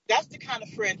that's the kind of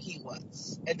friend he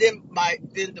was. And then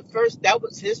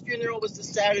his funeral was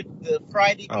the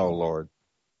Friday. Oh Lord.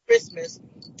 Christmas,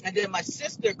 and then my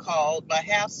sister called, my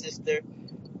half sister.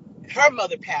 Her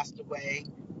mother passed away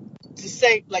to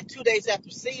say like 2 days after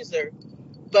Caesar,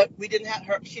 but she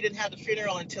didn't have the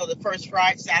funeral until the first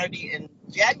Saturday in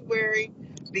January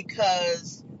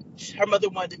because her mother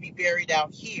wanted to be buried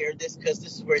out here because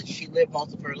this is where she lived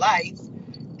most of her life.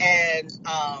 And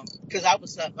because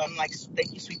I'm like,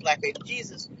 thank you, sweet black baby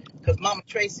Jesus, because Mama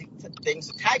Tracy, things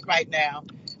are tight right now.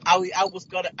 I would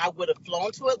have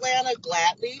flown to Atlanta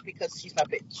gladly because she's my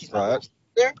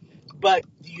sister. But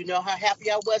do you know how happy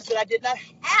I was that I did not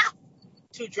have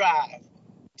to fly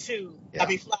to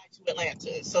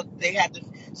Atlanta. So they had to.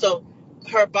 So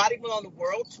her body went on the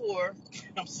world tour.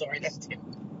 I'm sorry, that's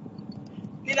terrible.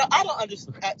 I don't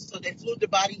understand. So they flew the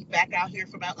body back out here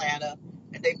from Atlanta,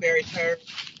 and they buried her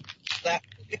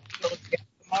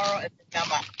tomorrow. And then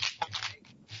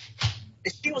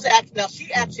now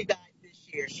she actually died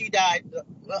this year. She died.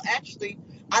 Well, actually,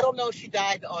 I don't know if she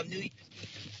died on New Year's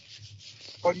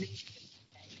Eve or New Year's Day.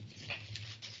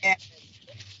 And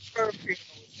her funeral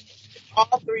was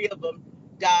All three of them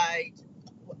died.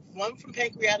 One from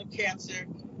pancreatic cancer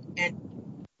and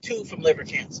 2 from liver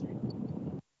cancer.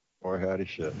 Boy, howdy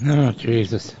shit. Oh,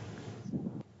 Jesus.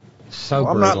 So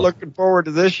I'm brutal. not looking forward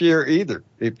to this year either.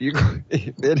 If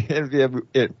any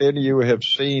of you have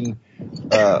seen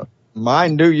my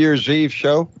New Year's Eve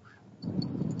show,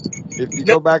 if you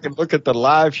go back and look at the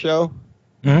live show,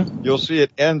 you'll see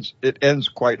it ends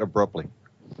quite abruptly.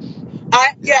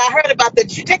 I heard about that.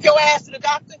 Did you take your ass to the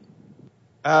doctor?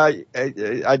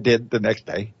 I did the next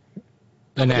day.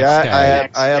 The next day.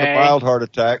 I had a mild heart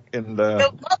attack, and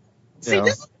This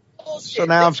is bullshit. so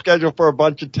now I'm scheduled for a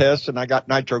bunch of tests, and I got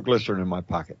nitroglycerin in my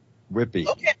pocket. Whippy.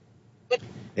 Okay.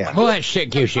 Yeah. Well, that shit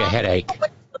gives you a headache.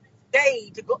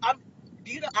 Day to go.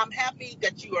 I'm happy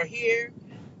that you are here,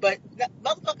 but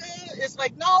motherfucker, it's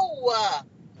like no.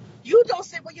 You don't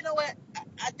say, well, you know what?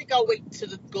 I think I'll wait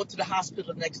to go to the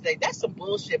hospital the next day. That's some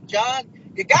bullshit, John.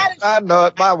 You got it. I know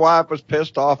it. My wife was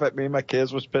pissed off at me. My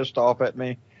kids was pissed off at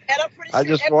me. I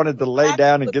just wanted to lay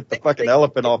down and get the fucking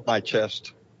elephant off my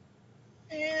chest.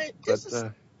 Man, this is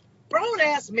grown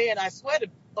ass man. I swear to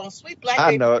on sweet black.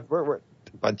 I know it. We're a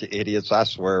bunch of idiots. I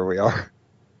swear we are.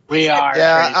 We are.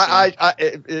 Yeah,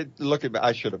 look at me.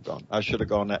 I should have gone. I should have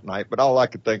gone that night. But all I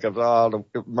could think of, the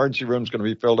emergency room's going to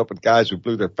be filled up with guys who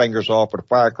blew their fingers off with a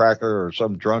firecracker, or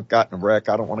some drunk got in a wreck.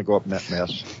 I don't want to go up in that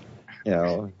mess. You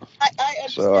know.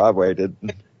 So I waited.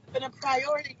 It's been a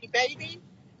priority, baby.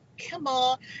 Come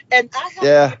on. And I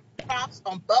have props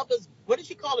on Bubba's. What did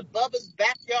you call it? Bubba's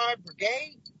Backyard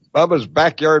Brigade. Bubba's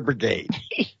Backyard Brigade.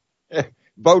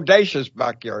 Bodacious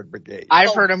Backyard Brigade.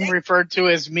 I've heard him referred to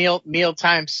as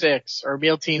Mealtime 6 or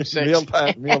Meal Team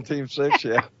 6. Meal Team 6,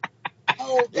 yeah.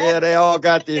 Yeah, they all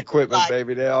got the equipment,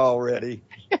 baby. They're all ready.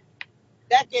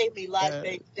 That gave me life,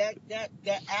 baby.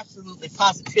 That absolutely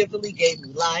positively gave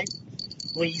me life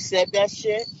when you said that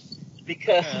shit.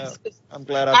 Because I'm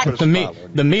glad I put a smile on you.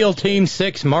 The Meal Team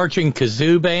 6 marching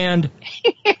kazoo band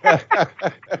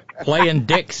playing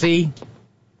Dixie.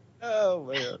 Oh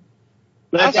man.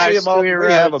 We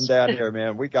have them down here,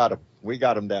 man. We got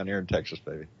them down here in Texas,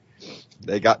 baby.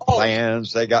 They got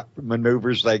plans. They got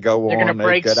maneuvers they go They're on. They're going to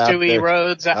break Stewie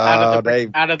roads out of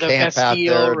the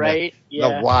Bastille, right?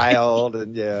 The wild,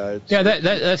 and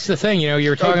that's the thing. You know, you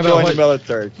were talking about the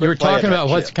military. You were talking about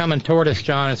what's coming toward us,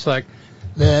 John. It's like,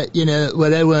 you know,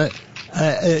 what I want.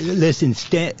 Listen,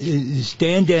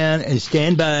 stand down and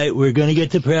stand by. We're going to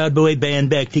get the Proud Boy band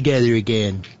back together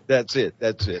again. That's it.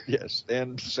 Yes,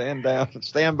 stand down,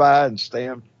 stand by, and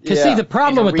stand. See, the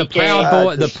problem with the Proud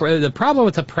Boy, the problem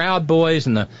with the Proud Boys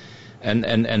and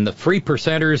the Free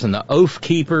Percenters and the Oath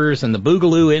Keepers and the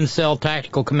Boogaloo Incel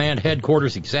Tactical Command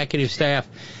Headquarters Executive Staff,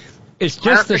 it's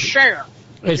just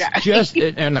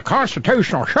and the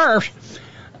Constitutional Sheriffs.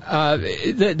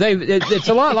 It's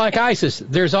a lot like ISIS.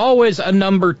 There's always a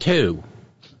number 2.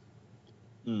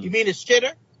 You mean a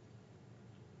shitter?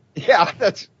 Yeah,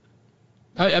 that's.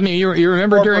 I mean, you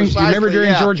remember during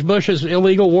George Bush's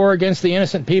illegal war against the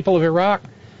innocent people of Iraq?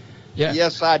 Yeah.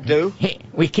 Yes, I do.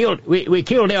 We killed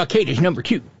Al Qaeda's number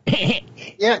 2.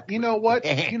 Yeah, you know what?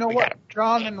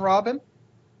 John and Robyn?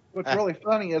 What's really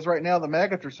funny is right now the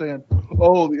maggots are saying,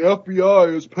 "Oh, the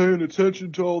FBI is paying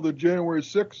attention to all the January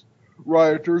 6th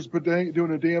rioters, but they ain't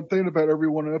doing a damn thing about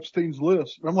everyone on Epstein's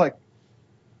list." And I'm like,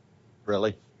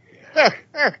 really?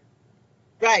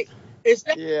 Right.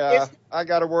 I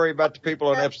got to worry about the people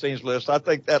on Epstein's list. I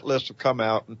think that list will come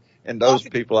out, and those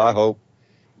people, I hope,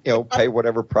 pay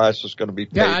whatever price is going to be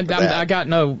paid. Yeah, I got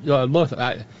no look.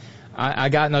 I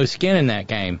got no skin in that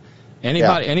game.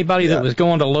 Anybody that was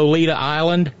going to Lolita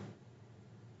Island.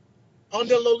 On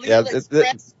the Lolita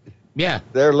Express.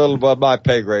 They're a little above my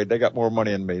pay grade. They got more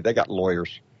money than me. They got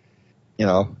lawyers,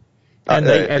 And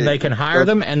they can hire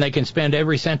them, and they can spend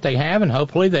every cent they have, and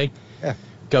hopefully they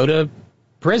go to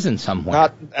prison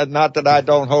somewhere. Not that I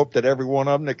don't hope that every one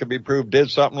of them that can be proved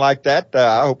did something like that.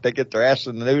 I hope they get their ass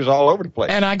in the news all over the place.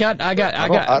 And I don't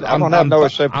have no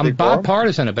sympathy I'm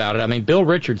bipartisan about it. I mean, Bill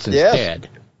Richardson's dead.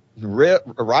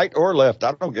 Right or left,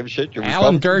 I don't give a shit.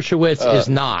 Alan Dershowitz is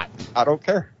not. I don't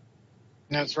care.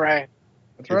 That's right.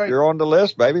 If you're on the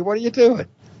list, baby, what are you doing?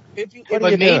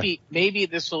 Maybe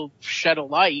this will shed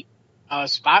a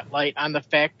spotlight on the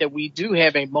fact that we do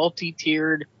have a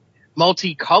multi-tiered,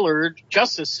 multicolored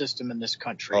justice system in this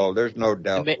country. Oh, there's no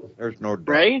doubt.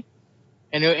 Right?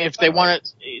 And if they want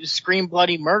to scream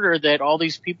bloody murder that all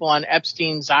these people on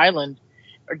Epstein's Island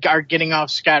are getting off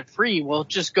scot-free, well, it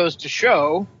just goes to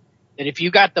show that if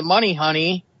you got the money,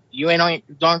 honey, you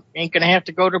ain't going to have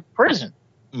to go to prison.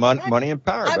 Money and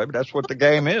power, baby. That's what the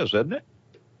game is, isn't it?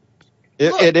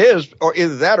 It is, or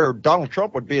either that or Donald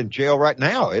Trump would be in jail right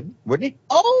now, wouldn't he?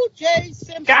 O.J.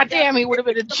 Simpson. Goddamn, he would have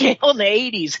been in jail in the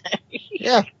 80s.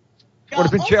 Yeah. Would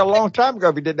have been in jail a long time ago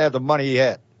if he didn't have the money he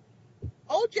had.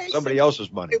 O.J. Somebody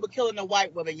else's money. They were killing a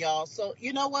white woman, y'all. So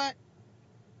you know what?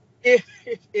 If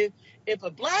a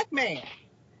black man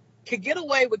could get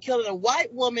away with killing a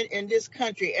white woman in this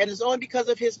country, and it's only because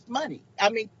of his money, I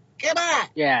mean, come on.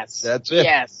 Yes. That's it.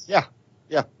 Yes. Yeah.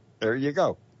 There you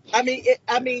go. Because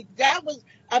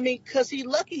he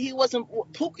lucky he wasn't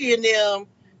Pookie and them.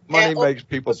 Money makes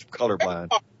people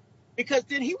colorblind. Because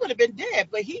then he would have been dead,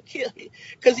 but he killed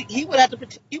because he would have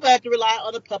to rely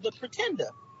on a public pretender.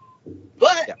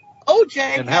 But OJ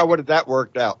and how would that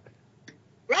worked out?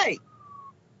 Right.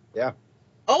 Yeah.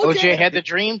 OJ had the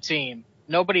dream team.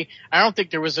 I don't think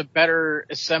there was a better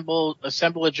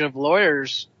assemblage of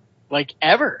lawyers like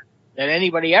ever that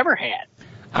anybody ever had.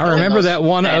 I remember that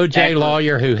one OJ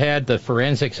lawyer who had the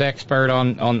forensics expert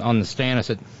on the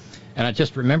stand. And I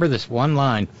just remember this one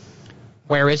line.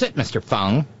 Where is it, Mr.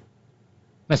 Fung?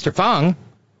 Mr. Fung?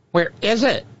 Where is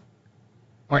it?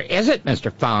 Where is it,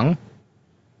 Mr. Fung?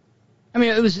 I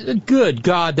mean, it was a good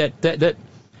God that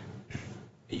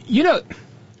you know,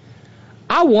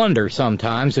 I wonder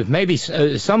sometimes if maybe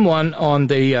someone on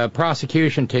the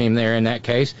prosecution team there in that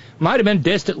case might have been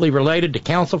distantly related to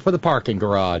Counsel for the Parking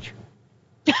Garage.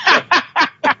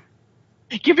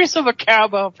 Give yourself a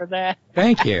cowbell for that.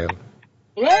 Thank you.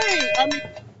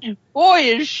 Right. Boy,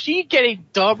 is she getting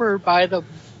dumber by the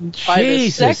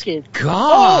second.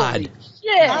 God. Holy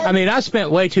shit. I mean, I spent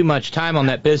way too much time on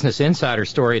that Business Insider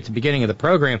story at the beginning of the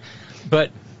program,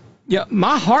 but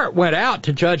my heart went out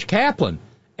to Judge Kaplan,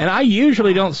 and I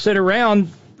usually don't sit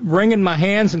around wringing my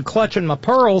hands and clutching my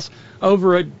pearls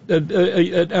over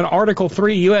an Article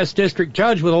 3 U.S. District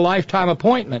Judge with a lifetime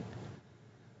appointment.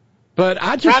 But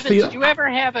I just Robyn, feel. Did you ever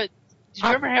have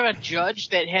a judge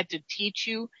that had to teach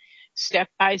you step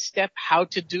by step how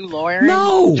to do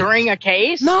lawyering during a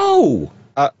case? No.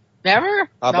 Never?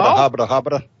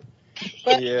 Habada.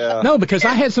 Yeah. No, because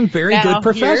I had some very good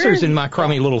professors in my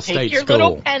crummy little state Take your school.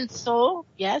 little pencil,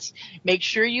 yes. Make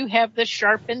sure you have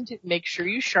make sure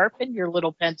you sharpen your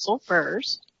little pencil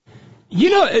first. You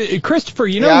know, Christopher,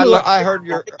 I heard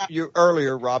you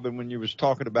earlier, Robyn, when you was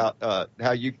talking about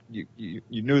how you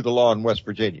knew the law in West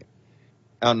Virginia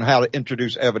on how to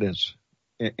introduce evidence.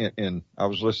 And I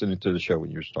was listening to the show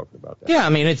when you was talking about that. Yeah, I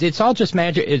mean, it's all just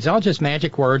magic. It's all just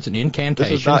magic words and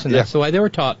incantations, and that's the way they were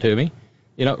taught to me.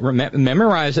 You know,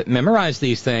 memorize it, memorize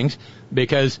these things,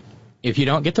 because if you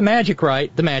don't get the magic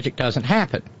right, the magic doesn't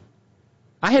happen.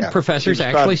 I had professors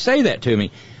actually say that to me,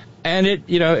 and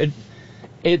it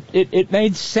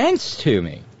made sense to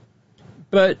me.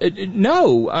 But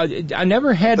I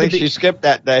never had to be. I think she skipped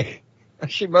that day.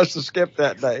 She must have skipped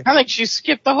that day. I think she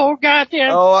skipped the whole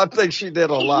goddamn. Oh, I think she did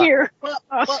a lot. Year.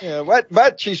 Yeah,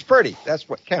 but she's pretty. That's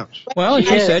what counts. Well, and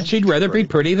she said she'd rather be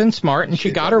pretty than smart, and she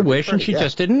got her wish, and she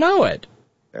just didn't know it.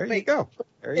 There you go.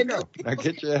 Now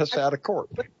get your ass out of court.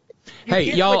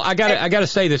 Hey, y'all, I gotta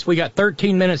say this. We got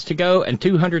 13 minutes to go and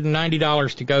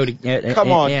 $290 to go to get.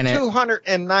 Come on,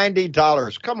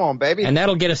 $290. Come on, baby. And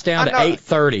that'll get us down to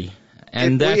 8:30,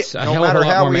 and that's a hell of a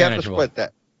lot more manageable. We have to split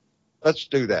that. Let's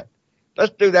do that.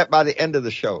 Let's do that by the end of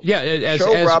the show. Yeah,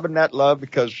 show Robyn that love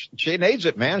because she needs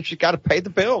it, man. She's got to pay the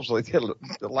bills.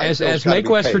 As Make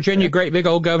West Virginia great big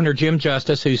old Governor Jim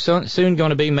Justice, who's soon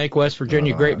going to be Make West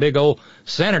Virginia great big old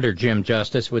Senator Jim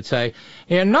Justice, would say,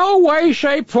 in no way,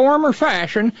 shape, form, or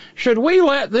fashion should we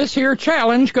let this here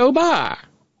challenge go by.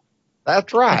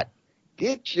 That's right.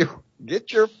 Get your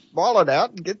wallet out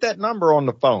and get that number on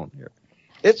the phone here.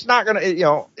 It's not going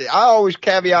to, I always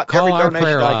caveat Call every our donation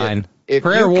prayer I line. get. If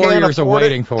prayer you warriors are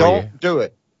waiting for you. Don't do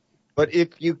it. But if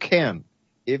you can,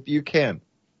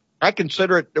 I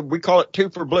consider it, we call it 2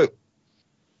 for blue.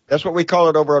 That's what we call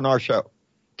it over on our show.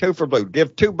 2 for blue.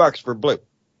 Give $2 for blue.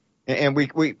 And we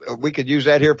could use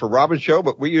that here for Robyn's show,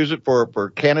 but we use it for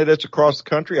candidates across the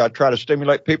country. I try to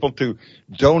stimulate people to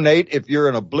donate. If you're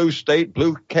in a blue state,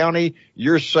 blue county,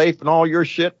 you're safe and all your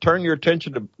shit, turn your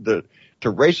attention to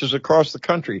races across the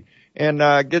country and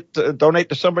donate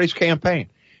to somebody's campaign.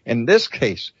 In this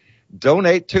case,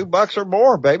 donate $2 or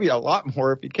more, baby, a lot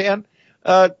more if you can,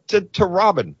 to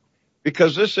Robyn,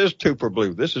 because this is 2 for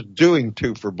blue. This is doing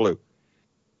 2 for blue.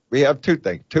 We have two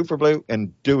things, 2 for blue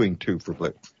and doing 2 for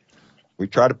blue. We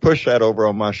try to push that over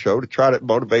on my show to try to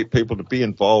motivate people to be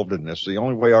involved in this. The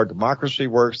only way our democracy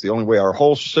works, the only way our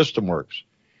whole system works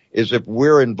is if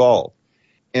we're involved.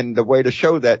 And the way to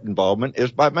show that involvement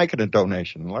is by making a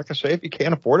donation. And like I say, if you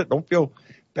can't afford it, don't feel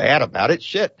bad about it.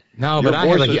 Shit. No, but I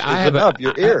have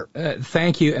your ear.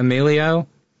 Thank you, Emilio.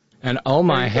 And oh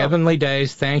my There you go. heavenly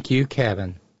days, thank you,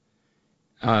 Kevin.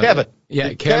 Kevin. Yeah,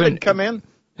 Did Kevin come in?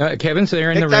 Kevin's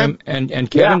there in the Big time?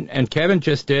 room, and Kevin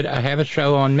just did a Have a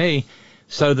Show on me.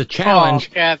 So the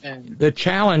challenge, Kevin. the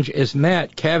challenge is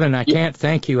met. Kevin, I can't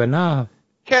thank you enough.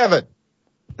 Kevin.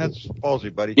 That's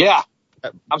ballsy, buddy. Yeah.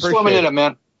 I'm Appreciate swimming in it,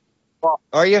 man.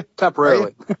 Are you?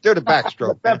 Temporarily. Are you? Do the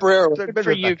backstroke. man. Temporarily. Do Good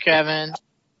for the you, backstroke. Kevin.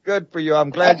 Good for you.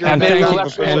 I'm glad you're And in thank, that you,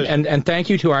 position. and thank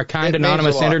you to our kind It means a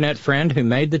anonymous lot. internet friend who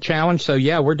made the challenge. So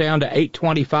yeah, we're down to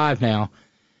 825 now.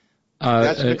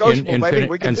 That's negotiable, baby.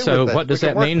 We can and do so with that. what does We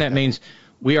can that work mean? with That means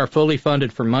we are fully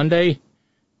funded for Monday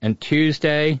and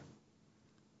Tuesday.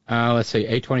 Let's see,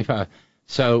 825.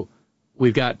 So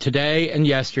we've got today and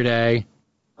yesterday.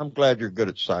 I'm glad you're good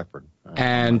at ciphering.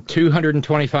 And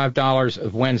 $225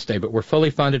 of Wednesday, but we're fully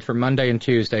funded for Monday and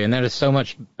Tuesday, and that is so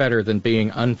much better than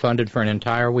being unfunded for an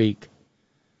entire week.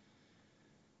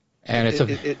 And it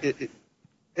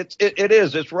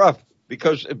is. It's rough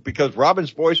because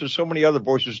Robyn's voice and so many other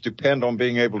voices depend on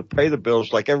being able to pay the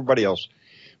bills like everybody else.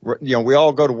 You know, we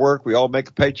all go to work, we all make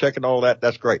a paycheck and all that.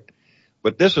 That's great.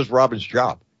 But this is Robyn's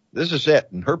job. This is it.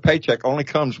 And her paycheck only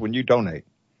comes when you donate.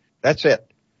 That's it.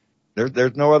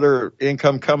 There's no other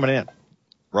income coming in.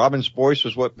 Robyn's voice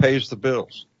is what pays the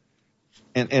bills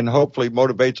and hopefully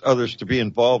motivates others to be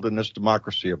involved in this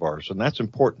democracy of ours. And that's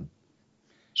important.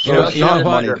 So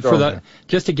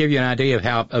just to give you an idea of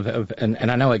how,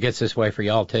 and I know it gets this way for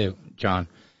y'all too, John,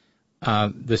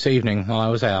 this evening while I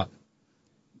was out,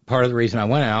 part of the reason I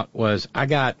went out was I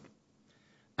got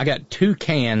 2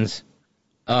 cans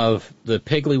of the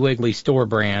Piggly Wiggly store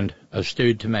brand of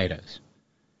stewed tomatoes.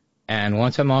 And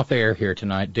once I'm off air here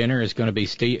tonight, dinner is going to be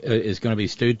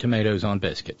stewed tomatoes on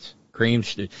biscuits.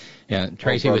 Tracy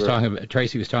was talking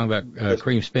about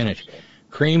cream spinach.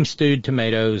 Cream stewed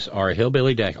tomatoes are a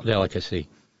hillbilly delicacy,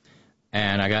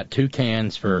 and I got 2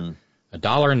 cans for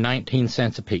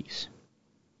 $1.19 a piece,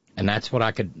 and that's what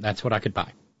I could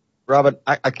buy. Robyn,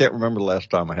 I can't remember the last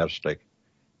time I had a steak,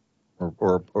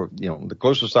 or you know, the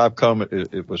closest I've come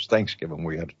it was Thanksgiving.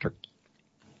 We had a turkey,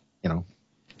 you know.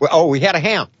 Well, we had a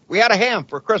ham. We had a ham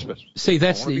for Christmas. See,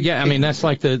 that's that's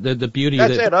like the beauty.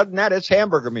 That's it. Other than that, it's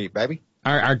hamburger meat, baby.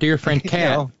 Our dear friend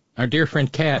Kat, our dear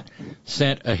friend Kat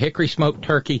sent a hickory smoked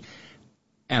turkey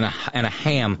and a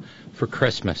ham for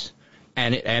Christmas,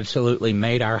 and it absolutely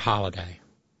made our holiday.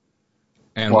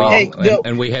 And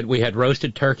we had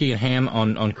roasted turkey and ham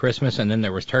on Christmas, and then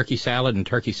there was turkey salad and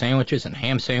turkey sandwiches and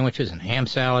ham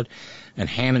salad and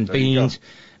ham and beans,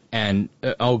 and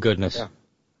oh goodness. Yeah.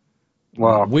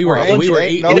 Wow. We were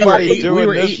eating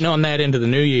on that into the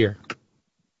new year.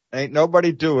 Ain't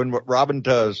nobody doing what Robyn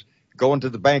does, going to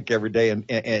the bank every day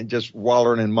and just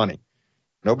wallowing in money.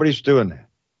 Nobody's doing that.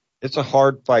 It's a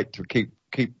hard fight to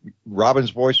keep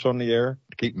Robyn's voice on the air,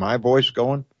 to keep my voice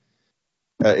going.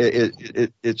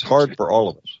 It's hard for all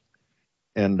of us.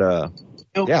 And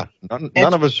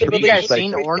none of us. Have you guys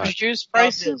seen orange juice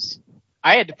prices?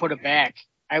 I had to put it back.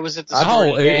 I was at the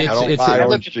store. I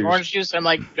looked at the orange juice. I'm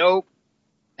like, nope.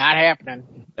 Not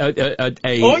happening.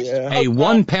 A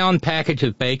 1 pound package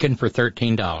of bacon for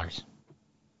 $13.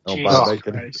 Oh,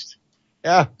 Christ.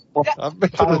 Yeah.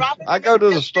 I go to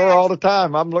the store all the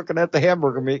time. I'm looking at the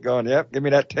hamburger meat going, yep, give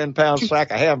me that 10-pound sack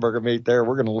of hamburger meat there.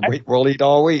 We'll eat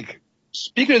all week.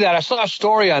 Speaking of that, I saw a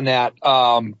story on that.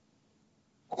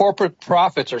 Corporate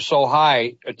profits are so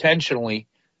high intentionally.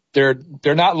 They're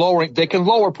not lowering. They can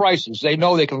lower prices. They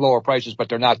know they can lower prices, but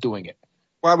they're not doing it.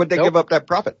 Why would they give up that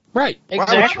profit? Right.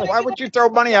 Exactly. Why would you throw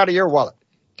money out of your wallet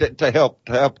to help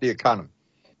the economy?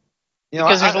 You know,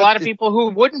 because there's a lot of people who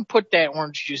wouldn't put that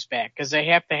orange juice back because they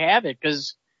have to have it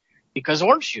because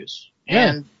orange juice.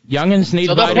 And youngins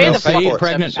need vitamin C.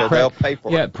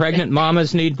 Pregnant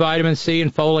mamas need vitamin C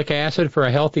and folic acid for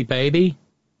a healthy baby.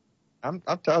 I'm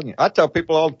telling you. I tell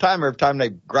people all the time, every time they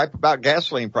gripe about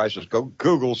gasoline prices, go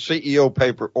Google CEO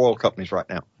paper oil companies right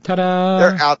now. Ta-da!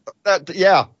 They're out.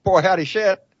 Boy, howdy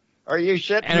shit. Are you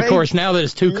shitting And me? of course, now that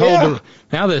it's too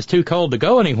cold to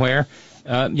go anywhere,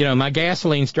 my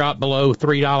gasoline's dropped below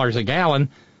 $3 a gallon.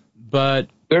 But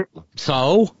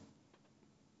so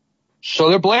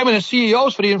they're blaming the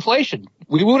CEOs for the inflation.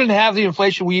 We wouldn't have the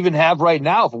inflation we even have right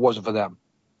now if it wasn't for them.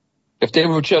 If they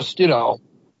were just, Well,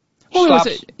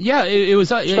 it was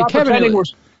Kevin.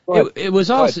 It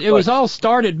was all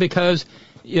started because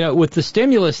with the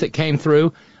stimulus that came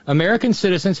through, American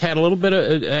citizens had a little bit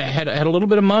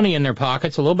of money in their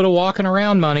pockets, a little bit of walking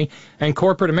around money, and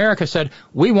corporate America said,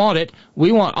 "We want it.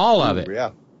 We want all of it."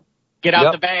 Yeah. Get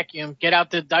out the vacuum. Get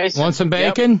out the Dyson. Want some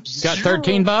bacon? Yep. Got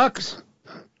 $13.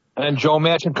 And then Joe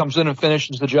Manchin comes in and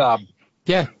finishes the job.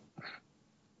 Yeah.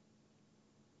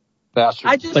 Bastard.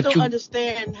 I just don't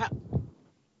understand how.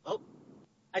 Oh,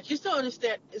 I just don't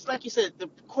understand. It's like you said, the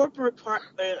corporate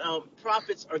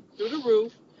profits are through the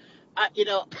roof.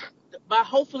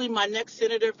 Hopefully my next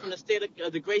senator from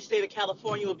the great state of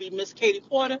California will be Miss Katie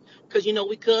Porter, because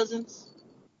we cousins.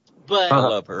 But I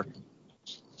love her.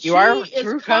 You are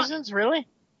true cousins, really?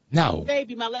 No.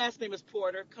 Baby, my last name is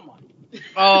Porter. Come on.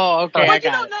 Oh, okay, I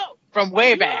got it. Know. From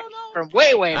way back. From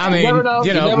way back. I mean,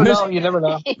 you never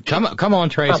know. Come on,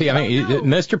 Tracy. I mean,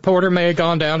 Mr. Porter may have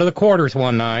gone down to the quarters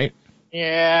one night.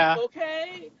 Yeah.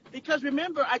 Okay. Because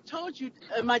remember, I told you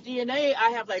in my DNA,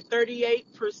 I have like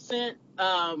 38%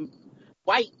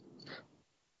 white,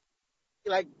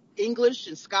 like English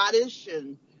and Scottish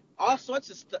and all sorts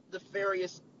of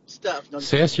nefarious stuff.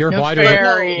 Sis, you're whiter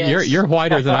than you're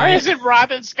whiter than I am. Why isn't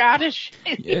Robyn Scottish?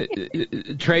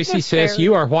 Tracy, sis,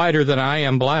 you are whiter than I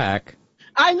am black.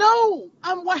 I know.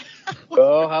 I'm white.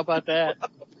 Oh, how about that?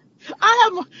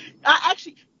 I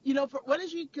actually, what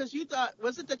did you? Because you thought,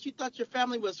 was it that you thought your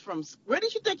family was from? Where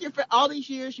did you think all these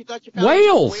years you thought your family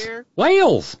Wales. was from? Where?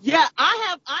 Wales. Yeah,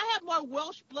 I have more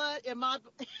Welsh blood in my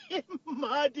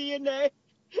DNA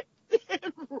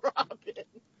than Robyn.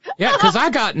 Yeah, because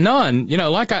I got none.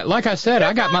 Like I said,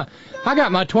 I got my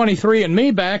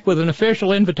 23andMe back with an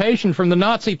official invitation from the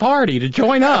Nazi Party to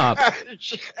join up.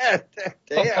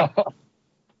 Damn.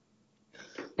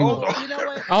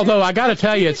 Although I got to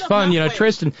tell you, it's fun.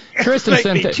 Tristan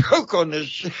sent it. Joke on this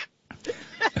shit.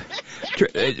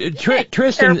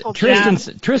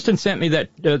 Tristan sent me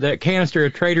that canister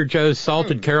of Trader Joe's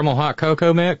salted caramel hot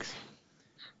cocoa mix,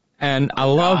 and I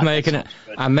love making it.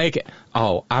 I make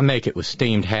it with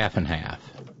steamed half and half.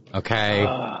 Okay.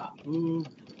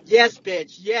 Yes,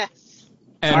 bitch. Yes.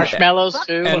 And, marshmallows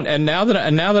too. And now that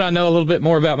I know a little bit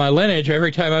more about my lineage,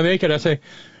 every time I make it, I say,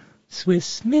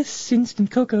 Swiss Miss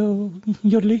Instant Cocoa,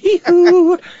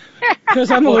 yodelay-hoo,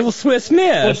 because I'm a little Swiss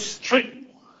Miss.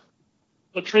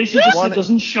 What Tracy just said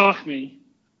doesn't shock me.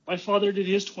 My father did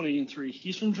his 23.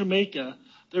 He's from Jamaica.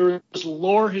 There was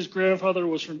lore his grandfather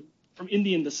was from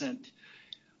Indian descent.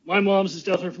 My mom's is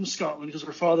definitely from Scotland because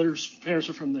her father's parents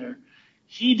are from there.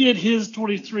 He did his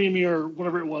 23andMe or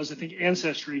whatever it was, I think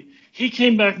Ancestry. He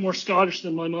came back more Scottish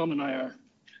than my mom and I are.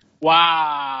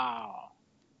 Wow.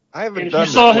 I haven't and done if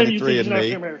you saw the him, you think he's an 23andMe.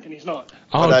 African American. He's not.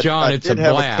 Oh, John, it's a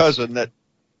blast.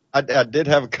 I did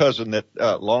have a cousin that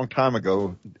a long time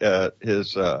ago.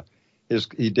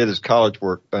 He did his college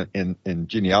work in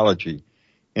genealogy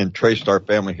and traced our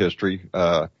family history.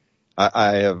 I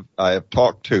have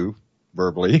talked to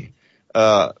verbally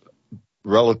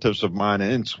relatives of mine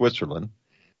in Switzerland.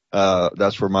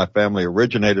 That's where my family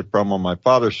originated from on my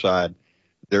father's side.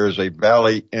 There is a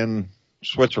valley in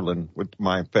Switzerland with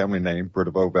my family name,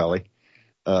 Britavo Valley,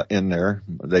 in there.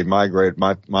 They migrated.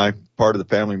 My part of the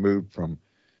family moved from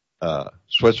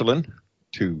Switzerland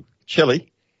to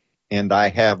Chile, and I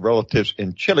have relatives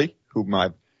in Chile whom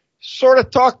I've sort of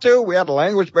talked to. We had a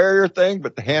language barrier thing,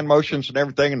 but the hand motions and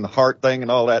everything and the heart thing and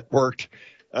all that worked.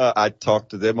 I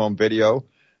talked to them on video,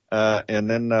 and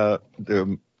then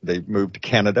they moved to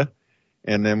Canada,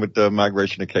 and then with the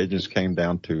migration of Cajuns came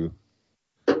down to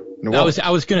New Orleans. I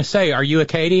was going to say, are you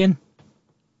Acadian?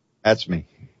 That's me.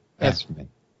 That's me.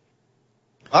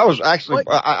 I was actually,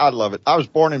 I love it. I was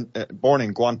born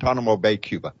in Guantanamo Bay,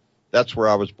 Cuba. That's where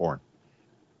I was born.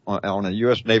 On a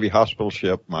U.S. Navy hospital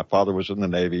ship. My father was in the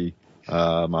Navy.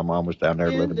 My mom was down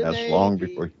there living. That's long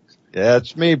before. Yeah,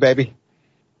 it's me, baby.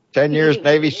 10 years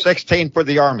Navy, 16 for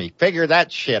the Army. Figure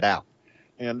that shit out.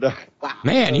 And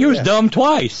man, you was dumb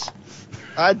twice.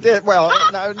 I did. Well,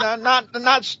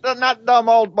 not dumb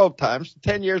all both times.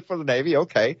 10 years for the Navy,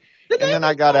 okay. And then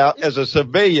I got out as a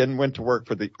civilian, went to work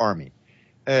for the Army.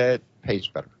 It pays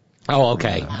better. Oh,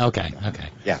 okay.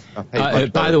 Yeah.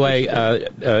 By the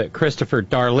way, Christopher,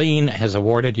 Darlene has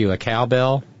awarded you a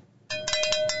cowbell.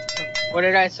 What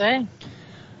did I say?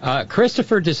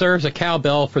 Christopher deserves a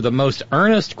cowbell for the most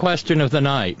earnest question of the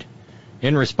night.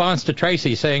 In response to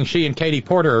Tracy saying she and Katie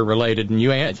Porter are related, and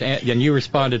you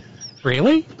responded,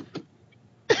 really?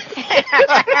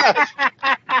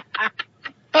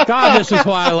 God, this is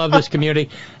why I love this community.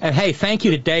 And hey, thank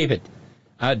you to David.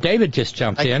 David just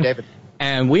jumped in, David.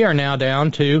 And we are now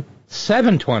down to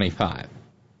 725.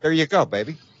 There you go,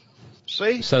 baby.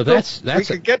 See? So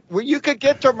you could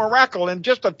get to a miracle in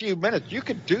just a few minutes. You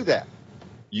could do that.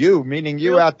 You, meaning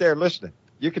you out there listening.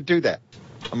 You could do that.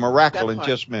 A miracle in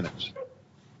just minutes.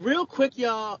 Real quick,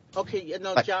 y'all. Okay,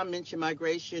 John mentioned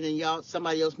migration, and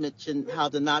somebody else mentioned how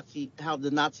the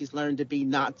Nazis learned to be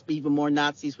even more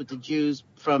Nazis with the Jews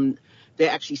they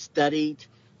actually studied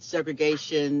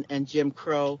segregation and Jim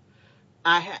Crow.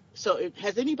 So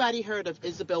has anybody heard of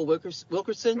Isabel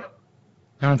Wilkerson?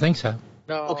 I don't think so.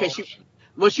 No. Okay,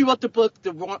 Well, she wrote the book,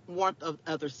 The Warmth of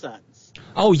Other Suns.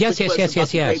 Oh, yes.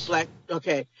 Black.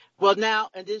 Okay. Well, now,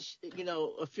 and this,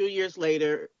 a few years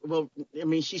later,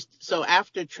 so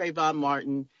after Trayvon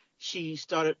Martin, she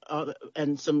started,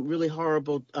 and some really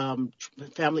horrible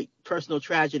family, personal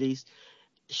tragedies,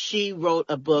 she wrote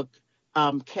a book,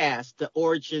 Caste, The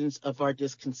Origins of Our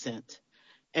Discontent.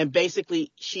 And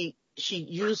basically, she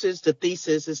uses the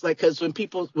thesis. It's like, because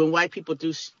when white people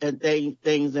do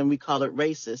things, and we call it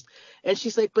racist. And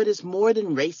she's like, but it's more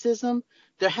than racism.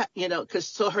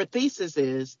 So her thesis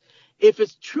is, if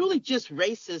it's truly just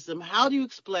racism, how do you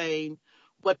explain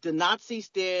what the Nazis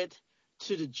did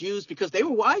to the Jews, because they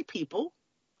were white people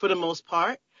for the most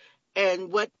part,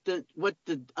 and what the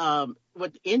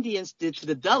Indians did to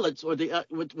the Dalits, or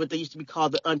what they used to be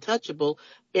called the untouchable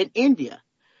in India?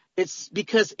 It's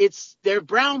because they're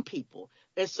brown people.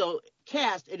 And so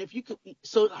caste, and if you could,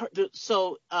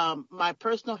 my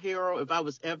personal hero, if I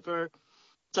was ever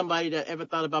somebody that ever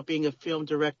thought about being a film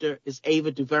director, is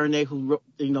Ava DuVernay, who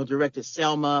directed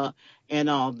Selma and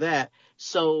all that.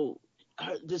 So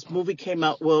this movie came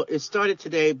out, well, it started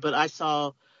today, but I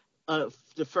saw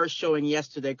the first showing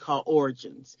yesterday, called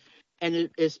Origins. And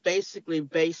it's basically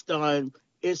based on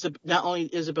not only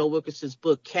Isabel Wilkerson's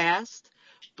book Caste,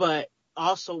 but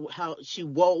also how she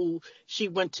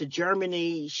went to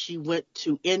Germany, she went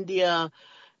to India.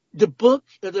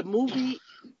 The movie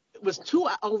was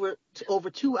over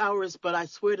 2 hours, but I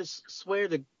swear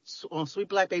on Sweet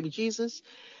Black Baby Jesus,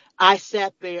 I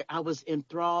sat there, I was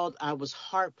enthralled, I was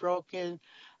heartbroken,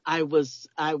 I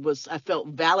felt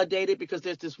validated, because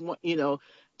there's this one,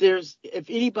 if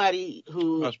anybody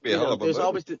who must be a hell of a there's movie.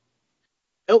 always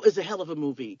it's a hell of a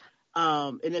movie.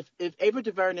 And if Ava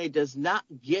DuVernay does not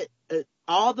get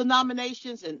all the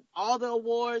nominations and all the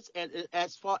awards, and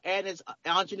as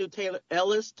Ingenue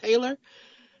Taylor,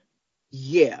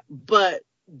 yeah. But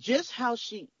just how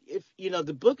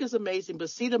the book is amazing, but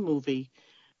see the movie,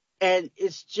 and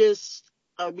it's just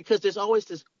because there's always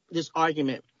this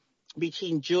argument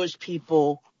between Jewish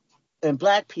people and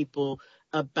Black people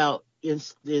about the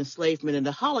enslavement and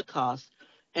the Holocaust.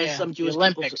 And some Jewish the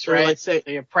Olympics, people, right? Like say,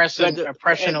 the oppression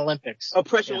Olympics.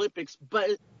 Oppression Olympics. But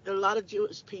a lot of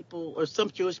Jewish people, or some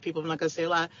Jewish people, I'm not going to say a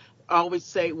lot, always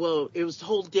say, well, it was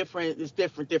whole different. It's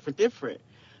different.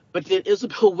 But then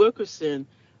Isabel Wilkerson,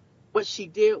 what she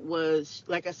did was,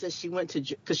 like I said, she went to,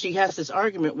 because she has this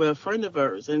argument with a friend of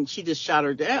hers, and she just shot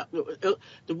her down.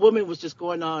 The woman was just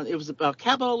going on. It was about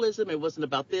capitalism. It wasn't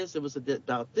about this. It was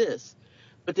about this.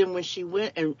 But then when she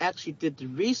went and actually did the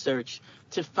research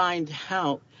to find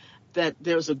out that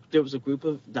there was a group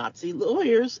of Nazi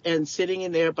lawyers and sitting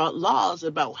in there about laws,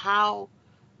 about how,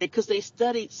 because they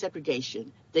studied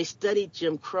segregation, they studied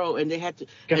Jim Crow, and they had to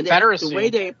Confederacy. And the way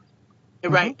they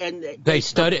right, and they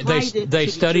studied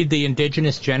the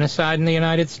indigenous genocide in the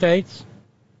United States.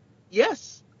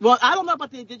 Yes. Well, I don't know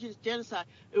about the indigenous genocide.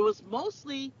 It was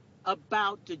mostly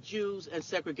about the Jews and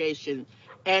segregation,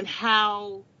 and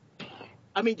how.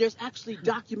 I mean, there's actually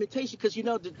documentation, because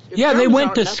they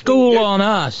went to school on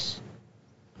us.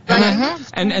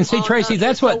 And see, Tracy,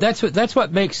 that's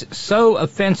what makes so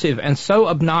offensive and so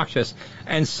obnoxious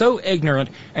and so ignorant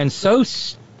and so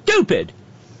stupid,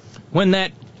 when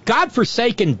that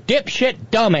godforsaken dipshit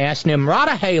dumbass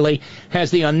Nimrata Haley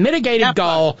has the unmitigated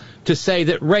gall to say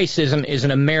that racism is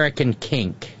an American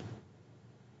kink.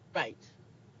 Right.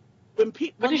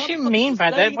 What does she mean by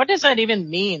that? What does that even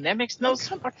mean? That makes no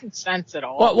fucking sense at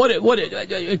all.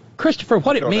 Well, Christopher,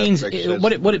 what it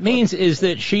means is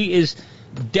that she is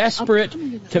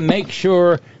desperate to make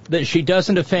sure that she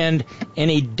doesn't offend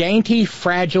any dainty,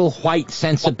 fragile white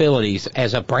sensibilities.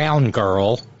 As a brown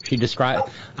girl, she described,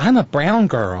 I'm a brown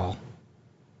girl.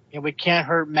 Yeah, we can't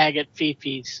hurt maggot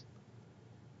fifis.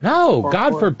 No,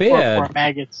 God forbid. Or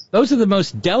maggots. Those are the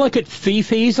most delicate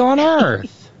fifis on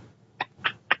earth.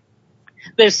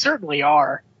 They certainly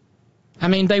are. I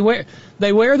mean, they wear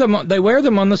them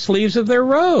on the sleeves of their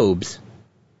robes.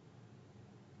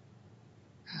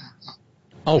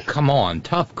 Oh, come on,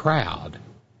 tough crowd.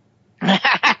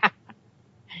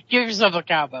 Give yourself a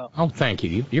combo. Oh, thank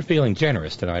you. You're feeling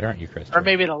generous tonight, aren't you, Christopher? Or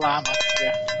maybe the llama.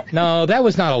 Yeah. No, that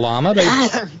was not a llama.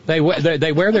 They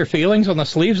wear their feelings on the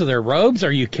sleeves of their robes.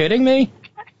 Are you kidding me?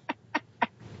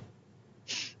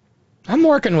 I'm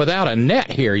working without a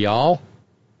net here, y'all.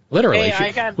 Literally,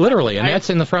 literally, and that's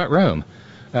in the front room.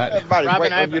 Everybody's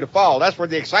waiting for you to fall. That's where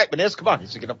the excitement is. Come on,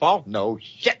 is he going to fall? No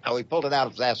shit. No, he pulled it out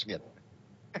of his ass again.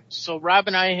 So, Rob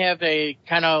and I have a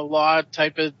kind of law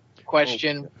type of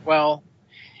question. Okay. Well,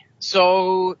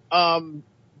 so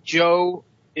Joe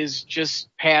is just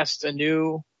passed a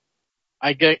new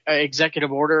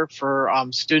executive order for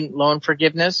student loan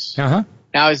forgiveness. Uh-huh.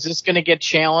 Now, is this going to get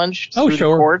challenged Oh, through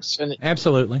sure. the courts? And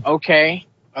Absolutely. Okay.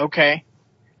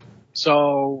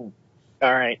 So,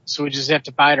 all right. So we just have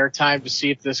to bide our time to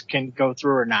see if this can go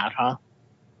through or not, huh?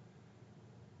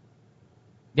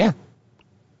 Yeah.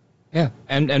 Yeah.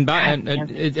 I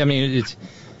mean, it's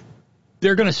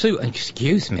they're going to sue.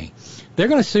 Excuse me. They're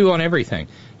going to sue on everything.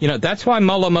 You know, that's why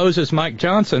Mullah Moses Mike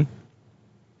Johnson,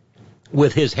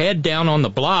 with his head down on the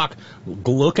block,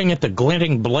 looking at the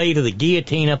glinting blade of the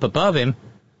guillotine up above him.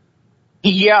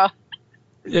 Yeah.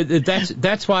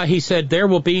 That's why he said there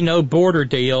will be no border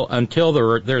deal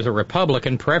until there's a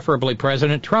Republican, preferably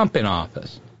President Trump, in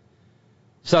office.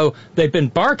 So they've been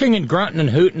barking and grunting and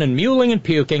hooting and mewling and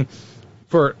puking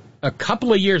for a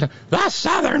couple of years. The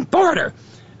southern border!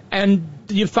 And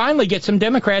you finally get some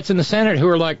Democrats in the Senate who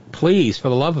are like, please, for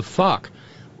the love of fuck,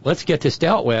 let's get this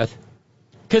dealt with.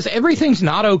 Because everything's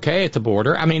not okay at the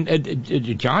border. I mean,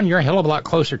 John, you're a hell of a lot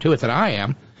closer to it than I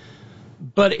am.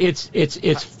 But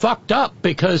it's fucked up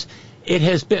because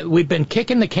we've been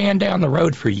kicking the can down the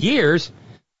road for years.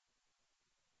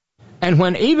 And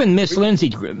when even Miss Lindsay,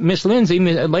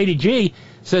 Lady G,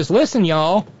 says, listen,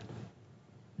 y'all,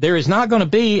 there is not going to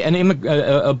be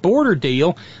a border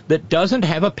deal that doesn't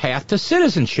have a path to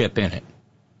citizenship in it.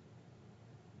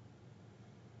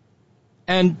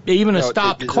 And even a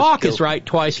stopped clock is right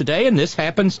twice a day, and this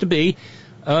happens to be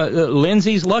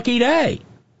Lindsay's lucky day.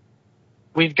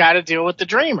 We've got to deal with the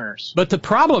dreamers. But the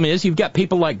problem is you've got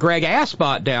people like Greg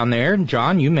Aspot down there, and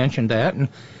John, you mentioned that,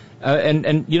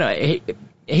 and you know,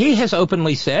 he has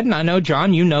openly said, and I know,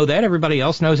 John, you know that, everybody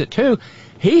else knows it too,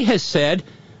 he has said,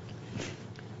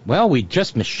 well, we'd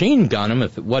just machine gun them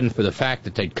if it wasn't for the fact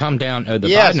that they'd come down, the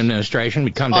Biden administration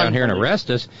would come down here and arrest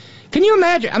us. Can you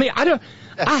imagine? I mean,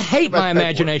 I hate my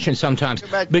imagination sometimes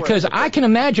because I can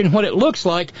imagine what it looks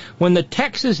like when the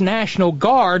Texas National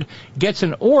Guard gets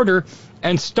an order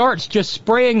and starts just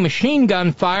spraying machine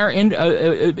gun fire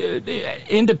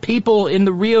into people in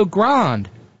the Rio Grande.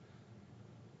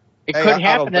 It could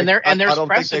happen, and there's precedent. I don't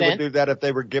think they would do that if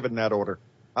they were given that order.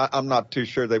 I'm not too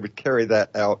sure they would carry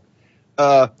that out.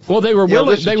 Well, they were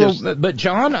willing. But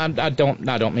John, I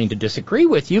don't mean to disagree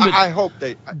with you, but I hope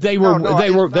they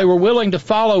were willing to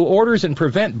follow orders and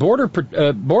prevent border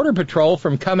patrol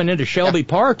from coming into Shelby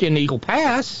Park in Eagle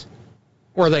Pass.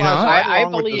 Were they not? I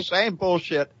believe the same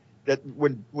bullshit that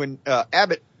when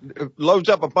Abbott loads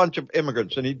up a bunch of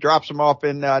immigrants and he drops them off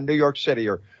in New York City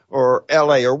or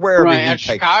L.A. or wherever he takes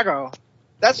Chicago.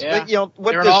 That's what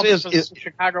this is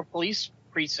Chicago police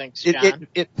precincts. John.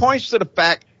 It points to the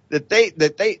fact that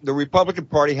the Republican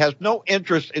Party has no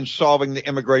interest in solving the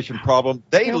immigration problem.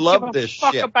 They love this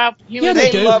shit.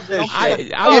 They love this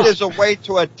shit. It is a way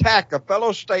to attack a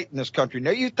fellow state in this country.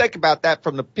 Now you think about that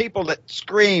from the people that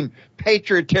scream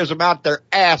patriotism out their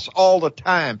ass all the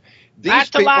time.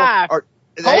 These people are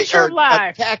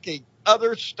attacking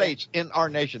other states in our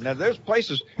nation. Now there's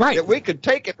places that we could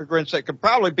take immigrants that could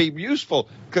probably be useful,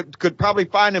 could probably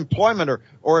find employment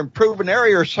or improve an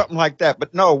area or something like that.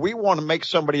 But no, we want to make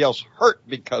somebody else hurt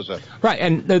because of it. Right,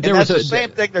 and that's the same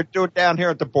thing they're doing down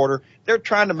here at the border. They're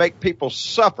trying to make people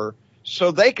suffer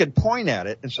so they could point at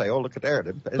it and say, "Oh, look at there."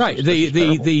 Right.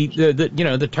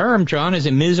 The term, John, is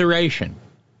immiseration.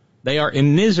 They are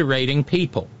immiserating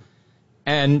people.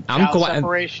 And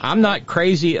I'm not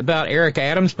crazy about Eric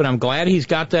Adams, but I'm glad he's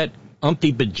got that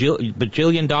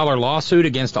bajillion dollar lawsuit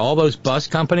against all those bus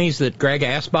companies that Greg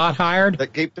Aspot hired.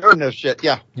 That keep doing this shit,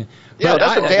 yeah,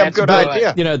 that's a damn good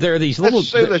idea. You know, there are these Let's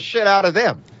sue the shit out of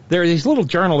them. There are these little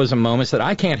journalism moments that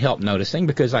I can't help noticing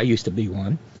because I used to be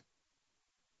one.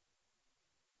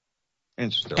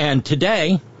 And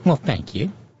today, well, thank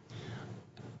you.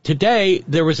 Today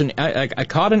there was I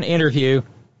caught an interview.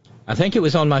 I think it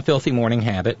was on My Filthy Morning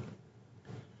Habit,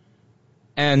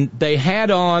 and they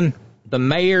had on the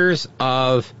mayors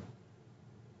of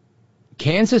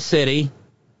Kansas City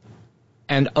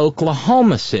and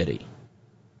Oklahoma City.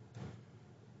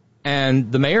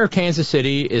 And the mayor of Kansas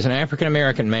City is an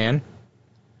African-American man,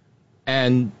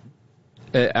 and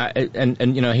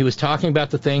you know, he was talking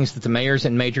about the things that the mayors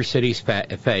in major cities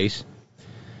face.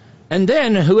 And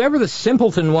then whoever the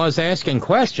simpleton was asking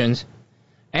questions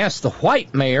asked the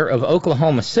white mayor of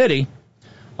Oklahoma City,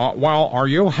 well, are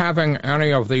you having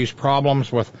any of these problems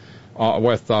with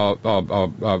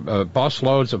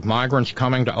busloads of migrants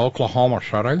coming to Oklahoma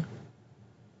City?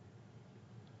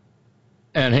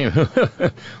 And he,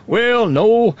 well,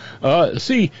 no.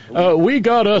 We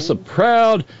got us a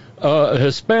proud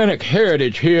Hispanic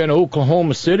heritage here in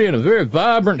Oklahoma City, and a very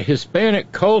vibrant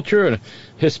Hispanic culture and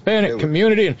Hispanic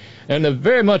community, and they're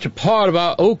very much a part of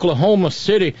our Oklahoma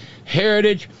City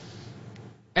heritage.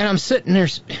 And I'm sitting there,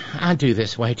 I do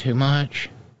this way too much.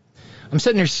 I'm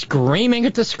sitting there screaming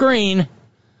at the screen.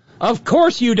 Of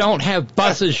course you don't have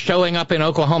buses showing up in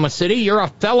Oklahoma City. You're a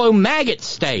fellow maggot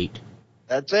state.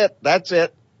 That's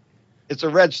it. It's a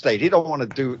red state. He don't want to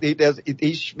do.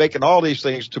 He's making all these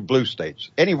things to blue states.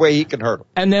 Any way he can hurt them.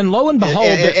 And then lo and behold,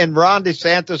 and Ron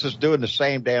DeSantis is doing the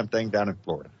same damn thing down in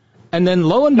Florida. And then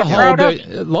lo and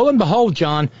behold,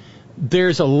 John,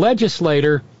 there's a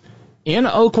legislator in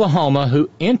Oklahoma who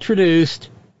introduced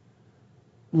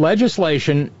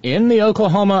legislation in the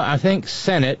Oklahoma, I think,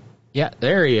 Senate. Yeah,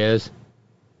 there he is.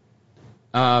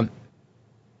 No,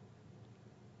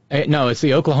 it's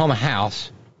the Oklahoma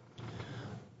House.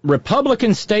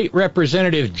 Republican State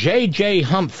Representative J.J.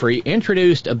 Humphrey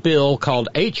introduced a bill called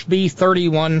HB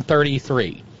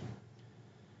 3133.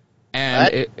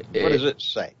 And what does it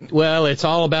say? Well, it's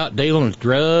all about dealing with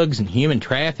drugs and human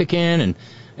trafficking and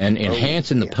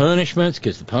enhancing the punishments,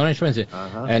 because the punishments,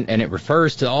 and it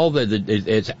refers to all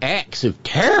it's acts of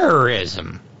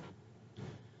terrorism.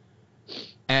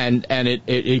 And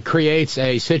it creates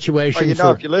a situation.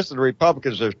 Well, if you listen to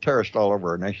Republicans, there's terrorists all over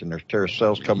our nation. There's terrorist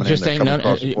cells coming in.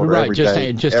 Across the border every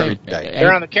day.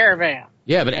 They're on the caravan.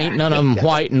 Yeah, but ain't none of them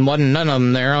white, and wasn't none of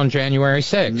them there on January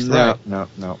 6th. No.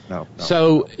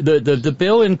 So the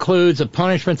bill includes a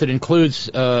punishment that includes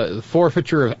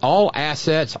forfeiture of all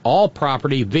assets, all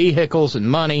property, vehicles, and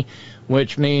money,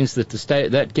 which means that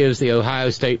that gives the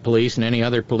Ohio State Police and any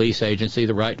other police agency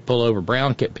the right to pull over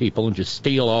brown people and just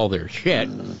steal all their shit.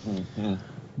 Mm-hmm.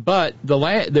 But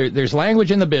there's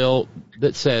language in the bill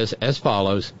that says as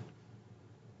follows,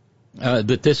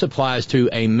 that this applies to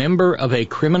a member of a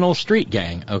criminal street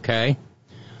gang, okay?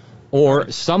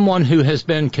 Or someone who has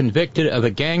been convicted of a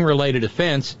gang-related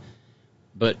offense.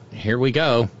 But here we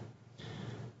go.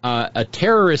 A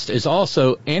terrorist is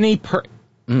also any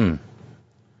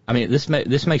this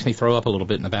makes me throw up a little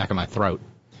bit in the back of my throat.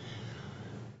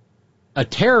 A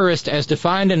terrorist, as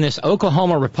defined in this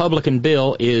Oklahoma Republican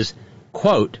bill, is,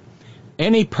 quote,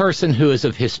 any person who is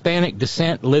of Hispanic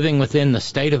descent living within the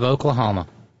state of Oklahoma.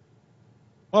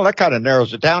 Well, that kind of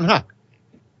narrows it down, huh?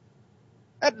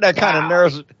 That kind of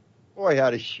narrows it. Boy,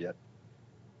 howdy shit.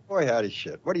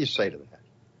 What do you say to that?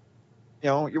 You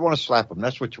know, you want to slap them.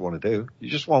 That's what you want to do. You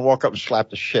just want to walk up and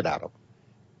slap the shit out of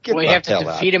them. We have to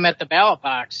defeat him at the ballot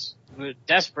box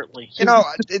desperately. You know,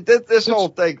 this whole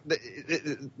thing,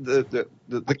 the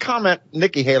comment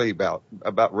Nikki Haley about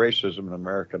racism in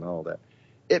America and all that,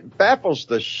 it baffles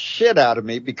the shit out of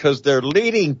me, because their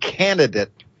leading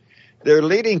candidate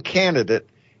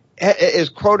is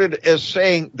quoted as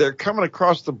saying they're coming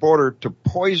across the border to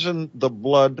poison the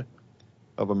blood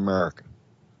of America.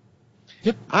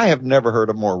 Yep. I have never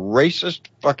heard a more racist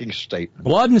fucking statement.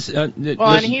 Blood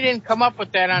and he didn't come up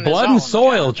with that on his own. Blood and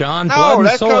soil, John. No, blood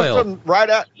and soil. Comes from right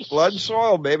out. Blood and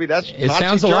soil, baby. That's it. Nazi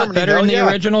Sounds a Germany, lot better than the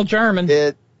original German.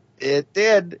 It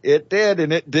did,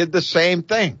 and it did the same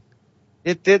thing.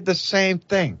 You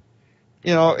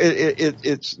know,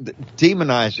 it's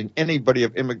demonizing anybody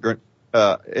of immigrant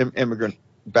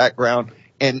background.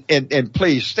 And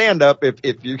please stand up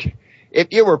if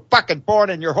you were fucking born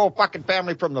and your whole fucking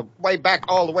family from the way back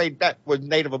all the way that was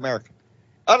Native American.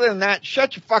 Other than that,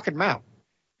 shut your fucking mouth.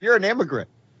 You're an immigrant,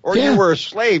 or you were a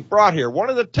slave brought here. One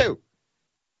of the two.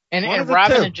 And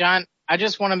Robyn and John, I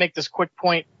just want to make this quick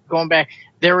point going back.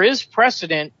 There is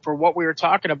precedent for what we were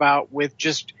talking about with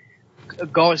just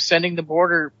sending the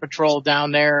border patrol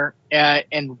down there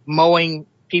and mowing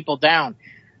people down.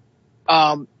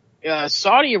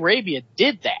 Saudi Arabia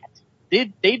did that.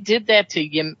 They did that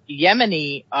to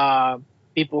Yemeni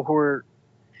people who were,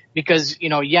 because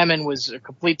Yemen was a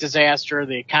complete disaster.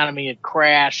 The economy had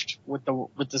crashed with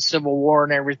the civil war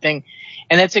and everything,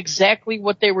 and that's exactly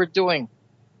what they were doing.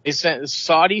 They said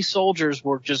Saudi soldiers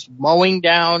were just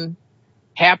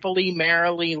happily,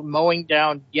 merrily mowing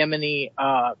down Yemeni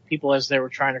people as they were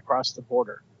trying to cross the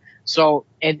border. So,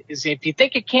 and if you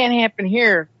think it can't happen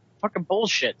here, fucking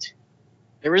bullshit.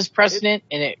 There is precedent,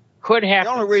 and it could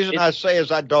happen. The only reason I say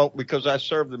is I don't, because I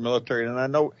served the military, and I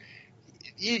know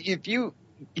if you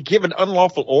give an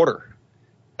unlawful order,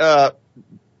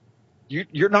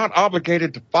 you're not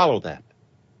obligated to follow that.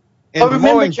 And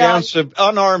mowing down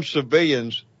unarmed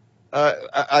civilians,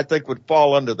 I think would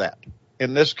fall under that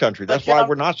in this country. That's why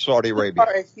we're not Saudi Arabia.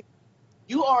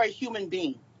 You are a human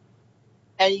being,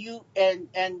 and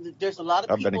there's a lot of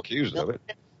people. I've been accused of it.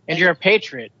 And you're a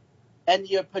patriot. And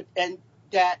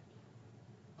that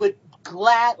would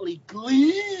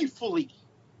gleefully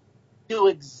do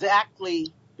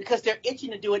exactly, because they're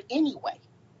itching to do it anyway.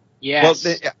 Yes.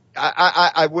 Well,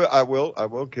 I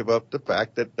will give up the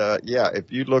fact that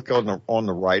if you look on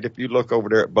the right, if you look over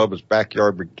there at Bubba's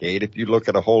Backyard Brigade, if you look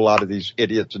at a whole lot of these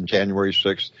idiots in January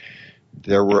 6th,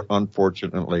 there were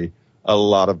unfortunately a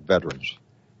lot of veterans.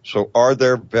 So are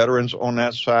there veterans on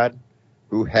that side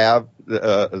who have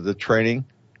the training?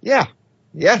 Yeah,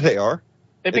 they are.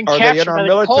 They've been Are they in captured our by the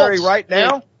military cults. right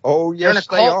now? Oh, They're in a yes,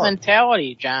 they cult are.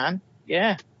 mentality, John.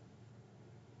 Yeah.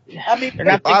 I mean, They're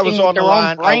not If I was thinking on with the their own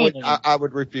line, brain. I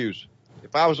would refuse.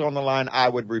 If I was on the line, I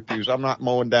would refuse. I'm not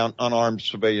mowing down unarmed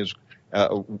civilians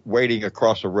wading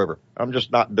across a river. I'm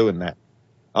just not doing that.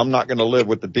 I'm not going to live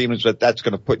with the demons that's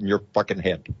going to put in your fucking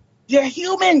head. you're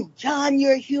human, John.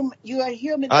 You're a human. You're a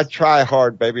human. I try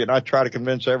hard, baby, and I try to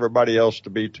convince everybody else to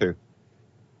be too.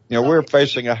 You know, we're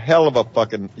facing a hell of a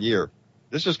fucking year.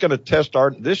 This is going to test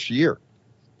this year.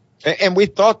 And we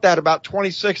thought that about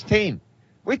 2016.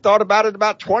 We thought about it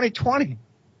about 2020.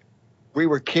 We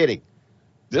were kidding.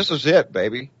 This is it,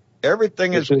 baby.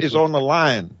 Everything is on the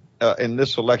line in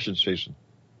this election season.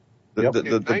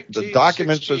 The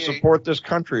documents that support this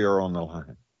country are on the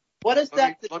line. What is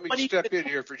that? Let me step in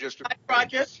here for just a minute.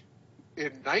 Project?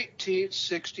 In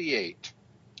 1968,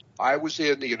 I was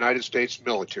in the United States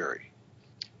military,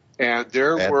 and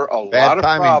there were a lot of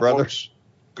problems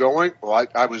going. Well,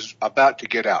 I was about to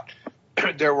get out.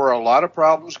 There were a lot of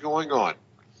problems going on,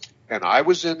 and I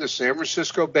was in the San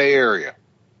Francisco Bay Area,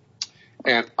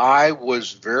 and I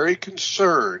was very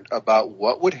concerned about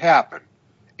what would happen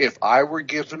if I were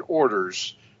given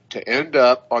orders to end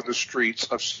up on the streets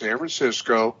of San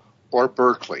Francisco or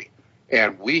Berkeley.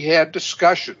 And we had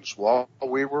discussions while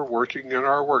we were working in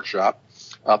our workshop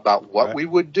about what we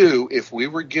would do if we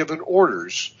were given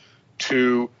orders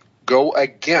to go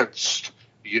against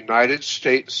United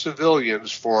States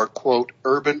civilians for, quote,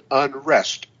 urban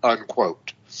unrest,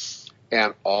 unquote.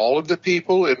 And all of the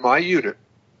people in my unit,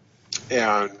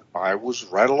 and I was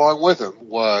right along with them,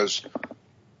 was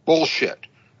bullshit.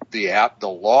 The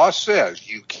law says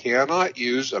you cannot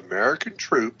use American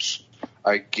troops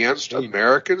against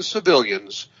American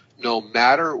civilians, no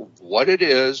matter what it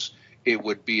is. It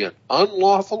would be an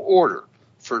unlawful order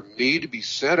for me to be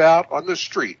sent out on the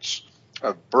streets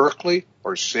of Berkeley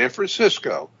or San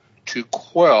Francisco to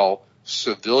quell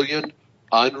civilian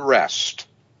unrest.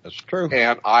 That's true.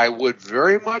 And I would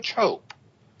very much hope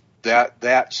that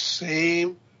that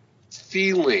same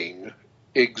feeling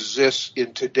exists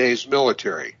in today's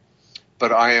military.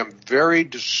 But I am very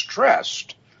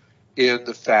distressed in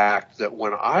the fact that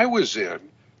when I was in,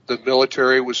 the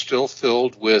military was still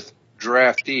filled with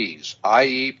draftees,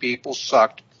 i.e. people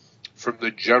sucked from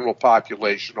the general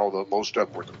population, although most of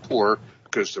them were the poor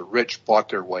because the rich bought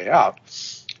their way out.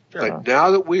 Sure. But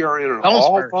now that we are in an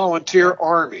all-volunteer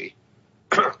army,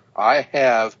 I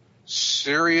have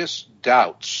serious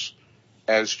doubts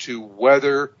as to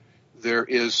whether there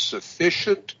is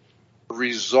sufficient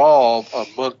resolve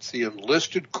amongst the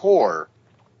enlisted corps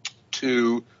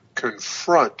to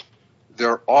confront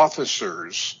their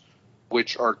officers,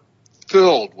 which are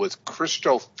filled with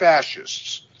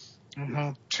Christo-fascists,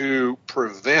 to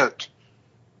prevent,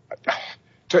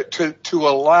 to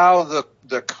allow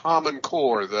the common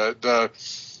core, the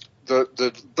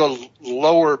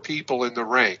lower people in the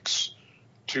ranks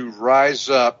to rise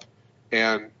up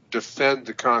and defend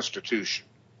the Constitution.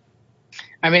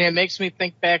 I mean, it makes me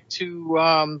think back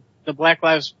to the Black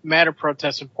Lives Matter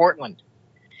protests in Portland.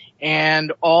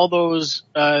 And all those,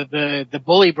 the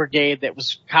bully brigade that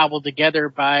was cobbled together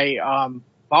by,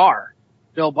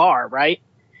 Bill Barr, right?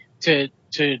 To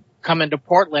come into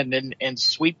Portland and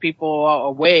sweep people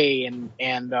away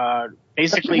and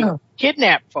basically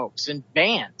kidnap folks in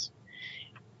bands.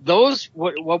 Those,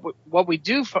 what we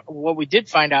did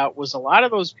find out was a lot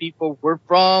of those people were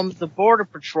from the Border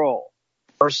Patrol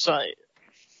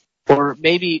or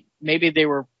maybe they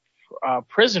were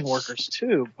prison workers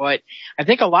too, but I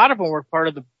think a lot of them were part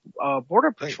of the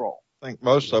Border Patrol. I think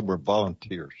most of them were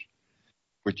volunteers,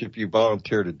 which if you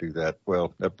volunteer to do that,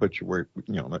 well, that puts you where,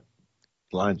 that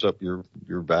lines up your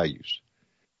values.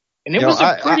 And it was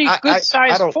a pretty good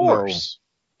sized force.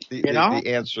 The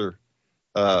answer,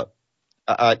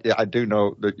 I do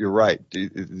know that you're right. The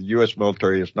U.S.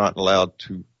 military is not allowed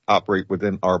to operate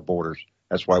within our borders.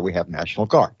 That's why we have National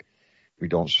Guard. We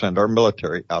don't send our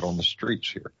military out on the streets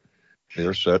here.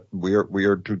 They're set. We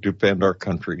are to defend our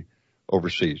country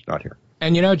overseas, not here.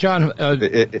 And John,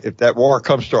 if that war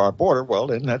comes to our border, well,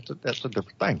 then that's a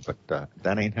different thing. But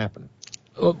that ain't happening.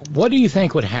 What do you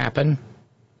think would happen?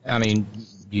 I mean,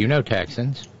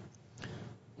 Texans.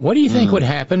 What do you think would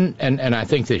happen? And I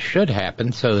think this should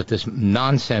happen so that this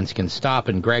nonsense can stop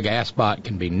and Greg Asbot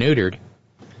can be neutered.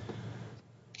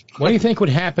 What do you think would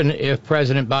happen if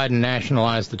President Biden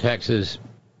nationalized the Texas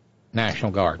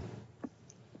National Guard?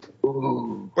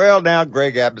 Well, now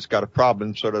Greg Abbott's got a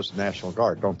problem, so does the National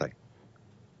Guard, don't they?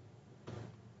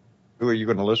 who are you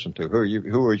going to listen to?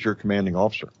 Who is your commanding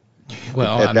officer?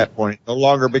 Well, at that point,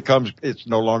 it's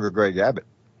no longer Greg Abbott.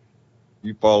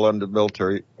 You fall under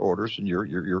military orders, and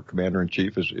your commander in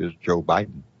chief is Joe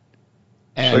Biden.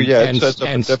 And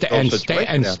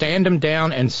stand them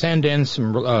down and send in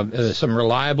some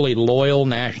reliably loyal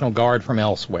National Guard from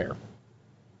elsewhere.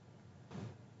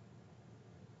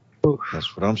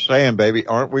 That's what I'm saying, baby.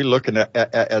 Aren't we looking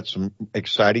at some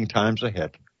exciting times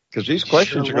ahead? Because these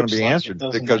questions are going to be answered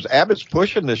because Abbott's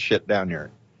pushing this shit down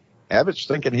here. Abbott's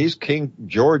thinking he's King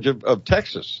George of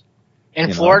Texas.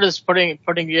 And Florida's putting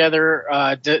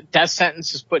together, Death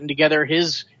Sentence is putting together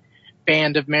his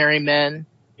band of merry men,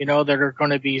 that are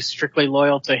going to be strictly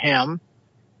loyal to him.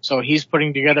 So he's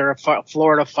putting together a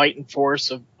Florida fighting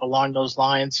force along those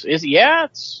lines. That's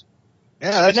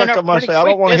like I'm going to say. I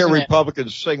don't want to hear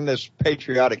Republicans sing this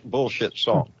patriotic bullshit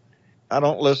song. I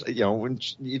don't listen, when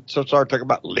you start talking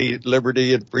about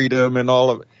liberty and freedom and all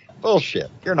of it.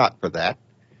 Bullshit. You're not for that.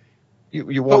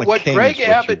 You want but what Greg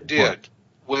Abbott did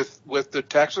with the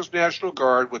Texas National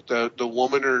Guard, with the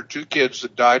woman and her 2 kids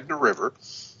that died in the river,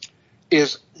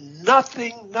 is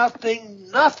nothing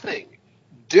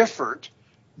different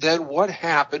than what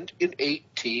happened in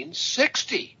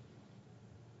 1860.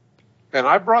 And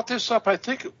I brought this up, I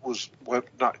think it was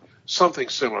not something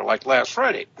similar, like last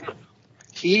Friday.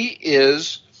 He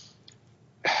is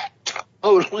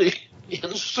totally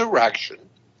insurrection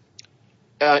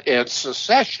and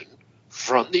secession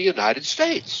from the United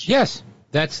States. Yes,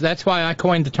 that's why I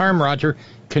coined the term, Roger,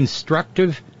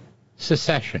 constructive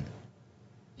secession.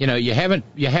 You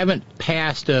haven't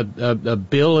passed a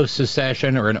bill of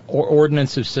secession or an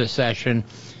ordinance of secession,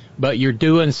 but you're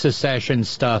doing secession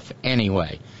stuff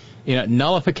anyway.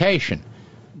 Nullification,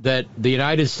 that the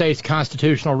United States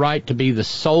constitutional right to be the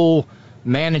sole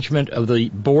management of the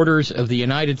borders of the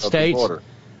United States.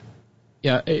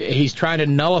 He's trying to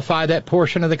nullify that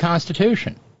portion of the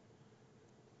Constitution,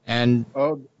 and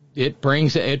it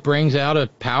brings out a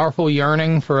powerful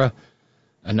yearning for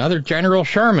another General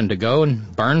Sherman to go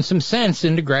and burn some sense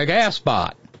into Greg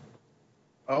Asbot.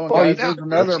 There's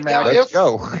another MAGA. Let's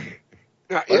go.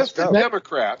 Now, if the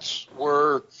Democrats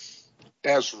were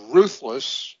as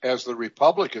ruthless as the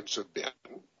Republicans have been,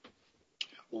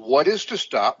 what is to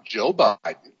stop Joe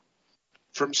Biden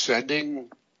from sending,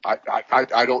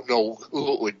 I don't know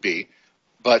who it would be,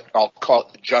 but I'll call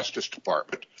it the Justice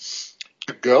Department,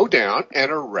 to go down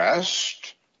and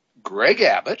arrest Greg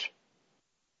Abbott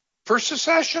for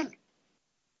secession?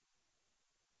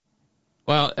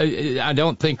 Well, I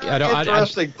don't think I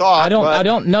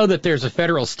don't know that there's a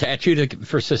federal statute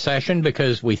for secession,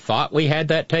 because we thought we had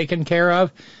that taken care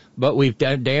of, but we've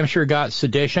damn sure got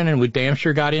sedition and we've damn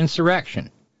sure got insurrection.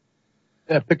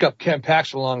 Yeah, pick up Ken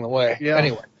Paxton along the way. Yeah.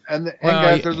 Anyway,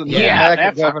 guys, there's another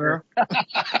MAGA governor.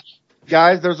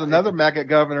 Guys, there's another MAGA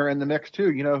governor in the mix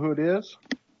too. You know who it is?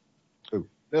 Who?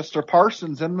 Mr.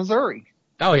 Parsons in Missouri.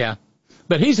 Oh yeah,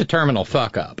 but he's a terminal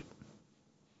fuck up.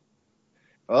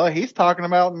 Well, he's talking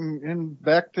about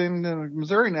back in the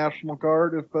Missouri National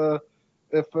Guard if the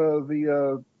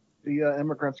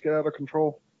immigrants get out of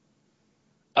control.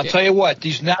 I'll tell you what,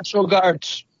 these National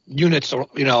Guards units are,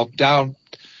 down.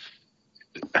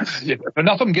 If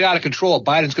enough of them get out of control,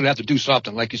 Biden's going to have to do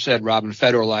something, like you said, Robyn,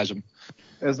 federalize them.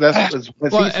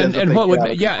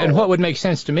 What would make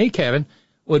sense to me, Kevin,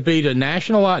 would be to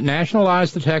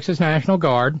nationalize the Texas National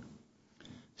Guard,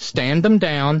 stand them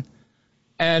down,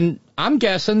 and I'm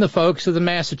guessing the folks of the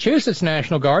Massachusetts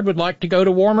National Guard would like to go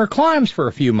to warmer climes for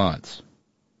a few months.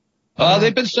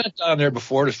 They've been sent down there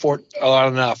before to Fort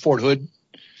Hood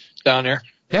down there.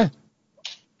 Yeah.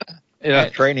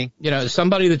 Training.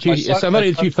 Somebody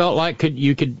that you felt like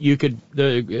you could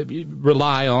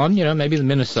rely on. Maybe the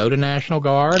Minnesota National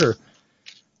Guard or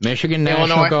Michigan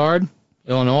National Guard,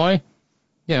 Illinois.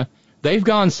 Yeah, they've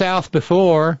gone south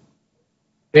before.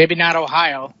 Maybe not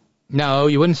Ohio. No,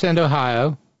 you wouldn't send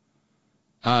Ohio.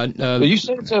 You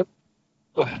said it's a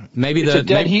maybe it's the a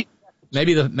dead heat.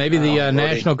 Maybe the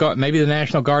National Guard, maybe the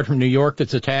National Guard from New York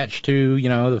that's attached to the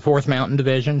 4th Mountain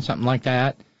Division, something like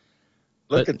that.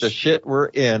 Look at the shit we're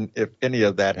in if any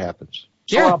of that happens.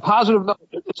 So on a positive note,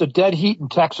 it's a dead heat in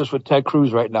Texas with Ted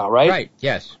Cruz right now, right? Right,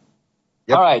 yes.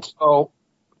 Yep. All right, so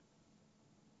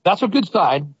that's a good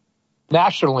sign.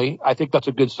 Nationally, I think that's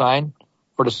a good sign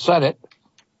for the Senate.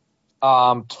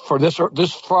 For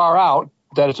this far out,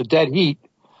 that it's a dead heat.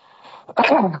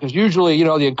 Because usually,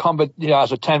 the incumbent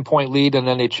has a 10-point lead, and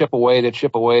then they chip away,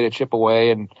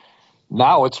 and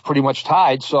now it's pretty much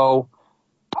tied. So,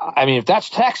 I mean, if that's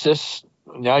Texas,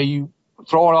 now you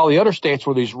throw in all the other states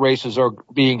where these races are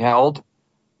being held.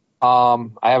 I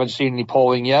haven't seen any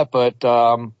polling yet, but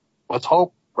let's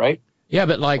hope, right? Yeah,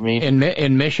 but like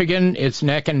in Michigan, it's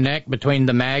neck and neck between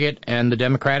the maggot and the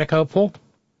Democratic hopeful.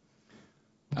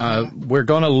 We're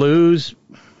going to lose.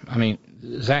 I mean,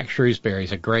 Zach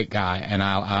Shrewsbury's a great guy, and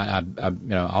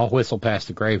I'll whistle past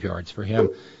the graveyards for him.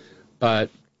 But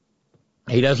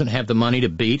he doesn't have the money to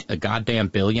beat a goddamn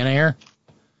billionaire.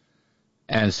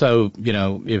 And so,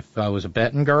 if I was a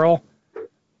betting girl,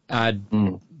 I'd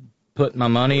put my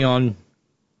money on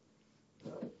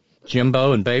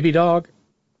Jimbo and Baby Dog.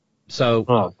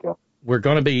 So we're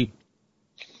going to be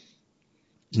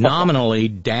nominally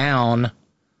down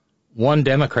one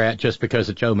Democrat just because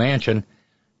of Joe Manchin.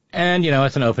 And,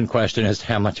 it's an open question as to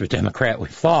how much of a Democrat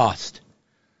we've lost.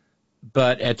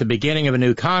 But at the beginning of a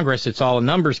new Congress, it's all a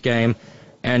numbers game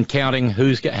and counting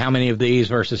who's got how many of these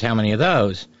versus how many of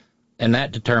those. And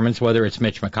that determines whether it's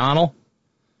Mitch McConnell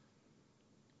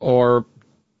or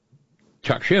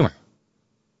Chuck Schumer.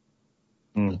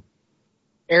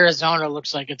 Arizona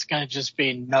looks like it's going to just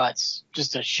be nuts.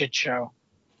 Just a shit show.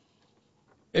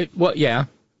 Yeah.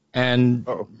 And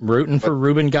rooting for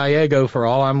Ruben Gallego for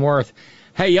all I'm worth.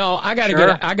 Hey, y'all, I got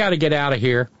to get out of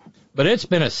here. But it's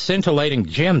been a scintillating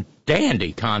Jim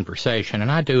Dandy conversation, and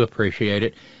I do appreciate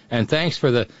it. And thanks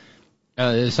for the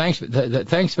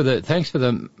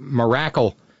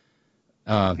miracle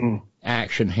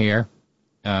action here.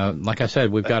 Like I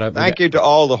said, we've got to thank you to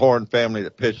all the Horn family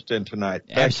that pitched in tonight.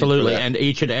 Absolutely, and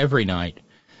each and every night.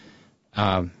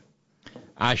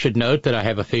 I should note that I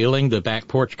have a feeling the back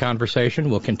porch conversation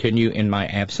will continue in my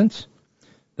absence.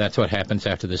 That's what happens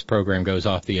after this program goes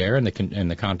off the air and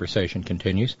the conversation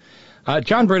continues.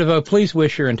 John Brideveau, please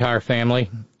wish your entire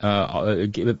family,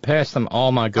 pass them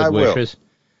all my good wishes.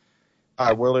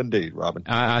 I will indeed, Robyn.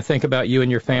 I think about you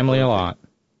and your family a lot.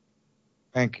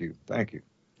 Thank you.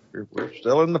 We're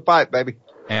still in the fight, baby.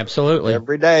 Absolutely.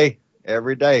 Every day.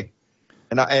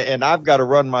 And I've got to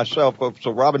run myself up.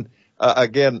 So, Robyn,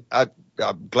 again, I'm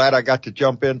glad I got to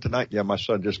jump in tonight. Yeah, my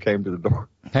son just came to the door.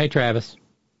 Hey, Travis.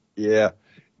 Yeah,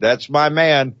 that's my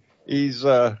man. He's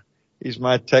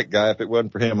my tech guy. If it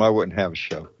wasn't for him, I wouldn't have a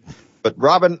show. But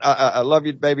Robyn, I love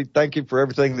you, baby. Thank you for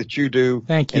everything that you do.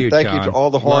 Thank you, and thank John. you to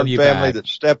all the Horn family back. that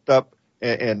stepped up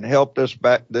and helped us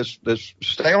back. This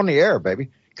stay on the air, baby,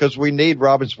 because we need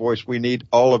Robyn's voice. We need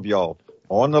all of y'all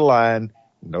on the line.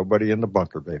 Nobody in the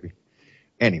bunker, baby.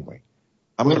 Anyway,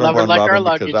 I'm going to run,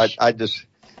 Robyn, because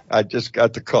I just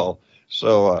got the call.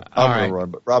 So I'm going to run.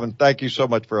 But Robyn, thank you so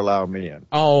much for allowing me in.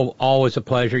 Oh, always a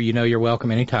pleasure. You're welcome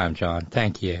anytime, John.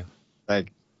 Thank you.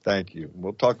 Thank you.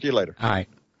 We'll talk to you later. All right.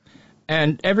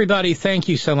 And everybody, thank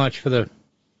you so much for the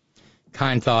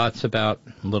kind thoughts about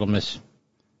little Miss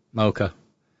Mocha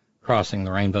crossing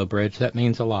the Rainbow Bridge. That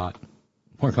means a lot.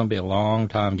 We're going to be a long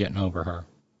time getting over her.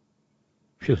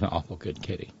 She was an awful good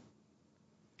kitty.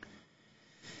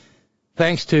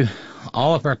 Thanks to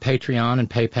all of our Patreon and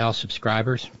PayPal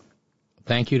subscribers.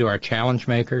 Thank you to our challenge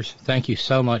makers. Thank you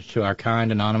so much to our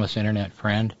kind anonymous internet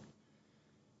friend.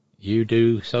 You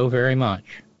do so very much.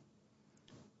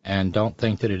 And don't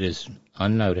think that it is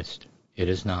unnoticed. It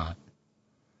is not.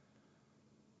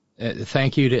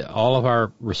 Thank you to all of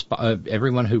our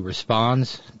everyone who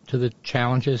responds to the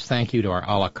challenges. Thank you to our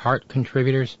a la carte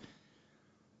contributors.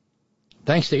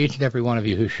 Thanks to each and every one of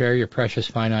you who share your precious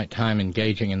finite time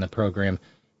engaging in the program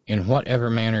in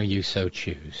whatever manner you so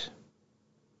choose.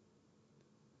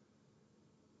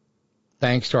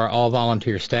 Thanks to our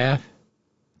all-volunteer staff.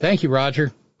 Thank you,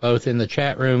 Roger, both in the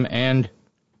chat room and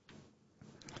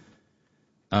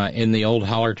in the old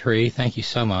holler tree. Thank you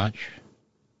so much.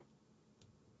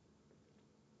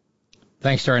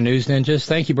 Thanks to our news ninjas.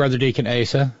 Thank you, Brother Deacon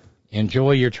Asa.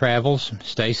 Enjoy your travels.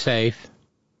 Stay safe.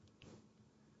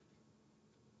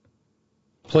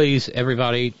 Please,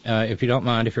 everybody, if you don't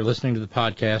mind, if you're listening to the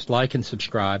podcast, like and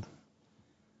subscribe.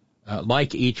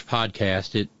 Like each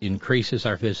podcast, it increases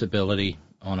our visibility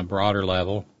on a broader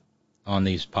level on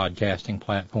these podcasting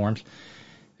platforms.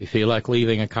 If you feel like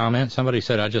leaving a comment, somebody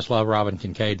said, I just love Robyn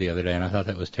Kincaid the other day, and I thought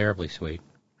that was terribly sweet.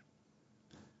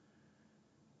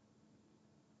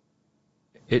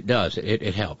 It does.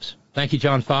 It helps. Thank you,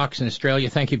 John Fox in Australia.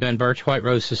 Thank you, Ben Birch,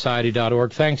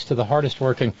 WhiteRoseSociety.org. Thanks to the hardest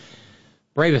working,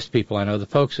 bravest people I know, the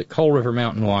folks at Coal River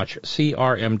Mountain Watch,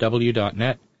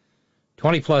 CRMW.net.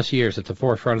 20-plus years at the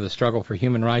forefront of the struggle for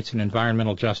human rights and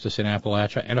environmental justice in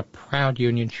Appalachia, and a proud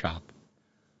union shop.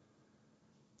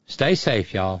 Stay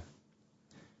safe, y'all.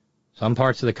 Some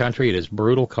parts of the country, it is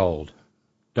brutal cold.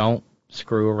 Don't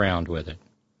screw around with it.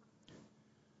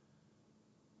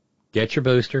 Get your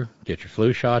booster, get your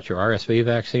flu shot, your RSV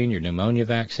vaccine, your pneumonia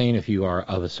vaccine if you are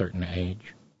of a certain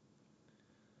age.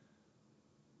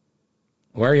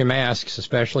 Wear your masks,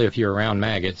 especially if you're around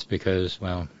maggots, because,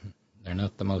 well, They're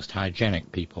not the most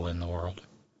hygienic people in the world.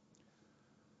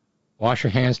 Wash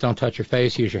your hands, don't touch your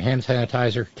face, use your hand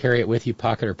sanitizer, carry it with you,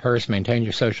 pocket or purse, maintain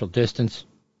your social distance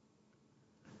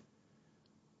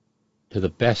to the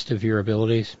best of your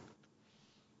abilities.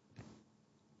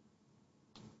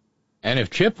 And if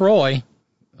Chip Roy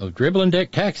of Dribbling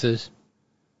Dick, Texas,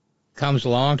 comes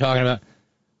along talking about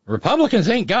Republicans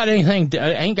ain't got anything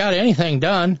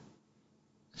done,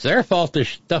 it's their fault this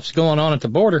stuff's going on at the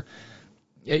border,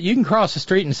 you can cross the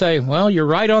street and say, well, you're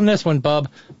right on this one, bub,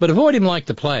 but avoid him like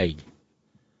the plague.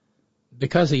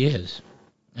 Because he is.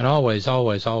 And always,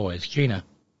 always, always, Gina,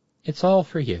 it's all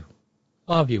for you.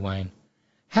 Love you, Wayne.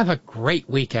 Have a great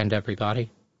weekend, everybody.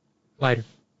 Later.